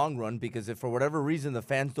you in the long run because if for whatever reason the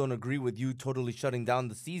fans don't agree with you totally shutting down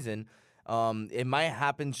the season, it might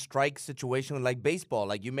happen strike situation like baseball.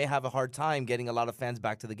 Like you may have a hard time getting a lot of fans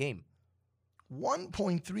back to the game.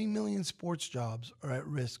 1.3 million sports jobs are at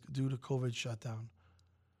risk due to COVID shutdown.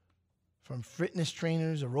 From fitness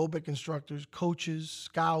trainers, aerobic instructors, coaches,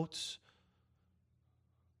 scouts,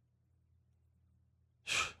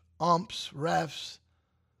 umps, refs,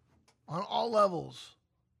 on all levels.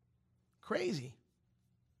 Crazy.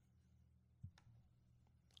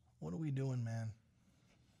 What are we doing, man?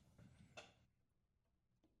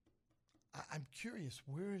 I'm curious,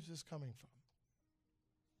 where is this coming from?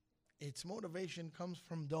 Its motivation comes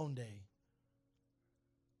from Donde.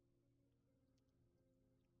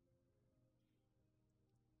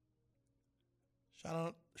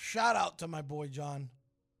 Shout out to my boy John.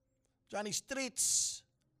 Johnny Streets.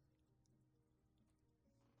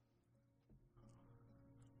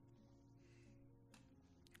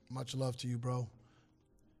 Much love to you, bro.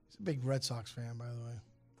 He's a big Red Sox fan, by the way.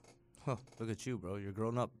 Huh, look at you, bro. You're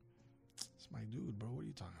grown up. It's my dude, bro. What are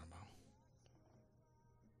you talking about?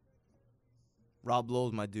 Rob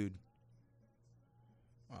Lowe's my dude.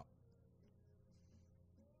 Wow.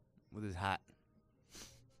 With his hat.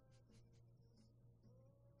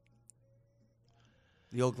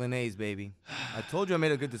 The Oakland A's, baby. I told you I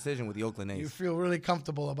made a good decision with the Oakland A's. You feel really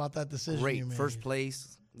comfortable about that decision you Great. made. First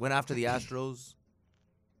place. Went after the Astros.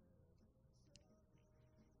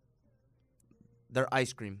 Their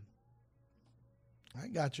ice cream. I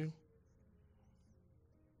got you.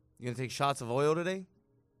 You gonna take shots of oil today?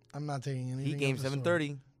 I'm not taking anything. Heat game, of the sort.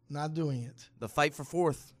 7:30. Not doing it. The fight for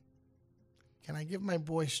fourth. Can I give my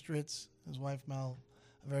boy Stritz, his wife Mel,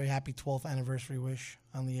 a very happy 12th anniversary wish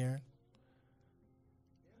on the air?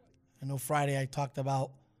 I know Friday I talked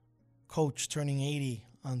about Coach turning 80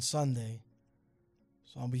 on Sunday,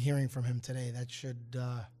 so I'll be hearing from him today. That should,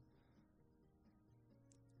 the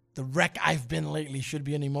wreck I've been lately should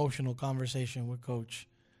be an emotional conversation with Coach,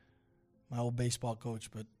 my old baseball coach,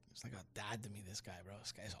 but he's like a dad to me, this guy, bro.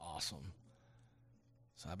 This guy's awesome.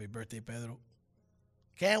 So happy birthday, Pedro.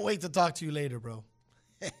 Can't wait to talk to you later, bro.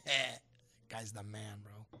 Guy's the man,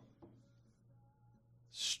 bro.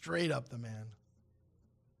 Straight up the man.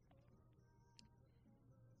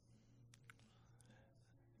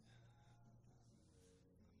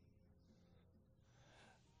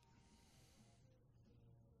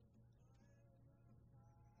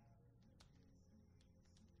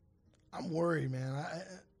 I'm worried, man.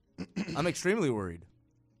 I'm extremely worried.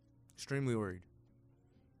 Extremely worried.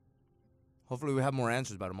 Hopefully we have more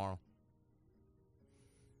answers by tomorrow.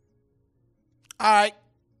 All right.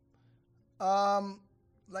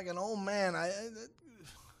 Like an old man, I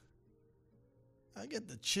get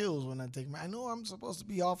the chills when I take I know I'm supposed to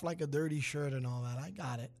be off like a dirty shirt and all that. I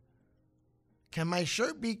got it. Can my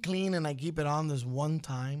shirt be clean and I keep it on this one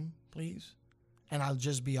time, please? And I'll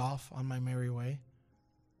just be off on my merry way?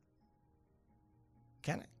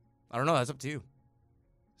 Can I? I don't know. That's up to you.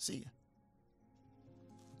 See ya.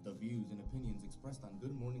 The views and opinions expressed on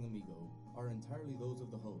Good Morning Amigo are entirely those of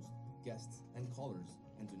the host, guests, and callers,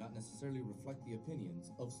 and do not necessarily reflect the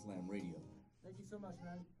opinions of Slam Radio. Thank you so much,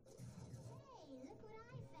 man.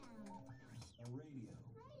 A radio.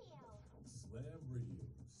 Slam Radio,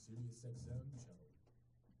 Sirius XM channel.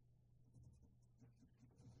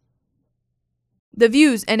 The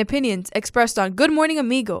views and opinions expressed on Good Morning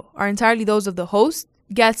Amigo are entirely those of the host,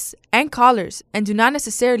 guests, and callers, and do not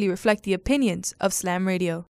necessarily reflect the opinions of Slam Radio.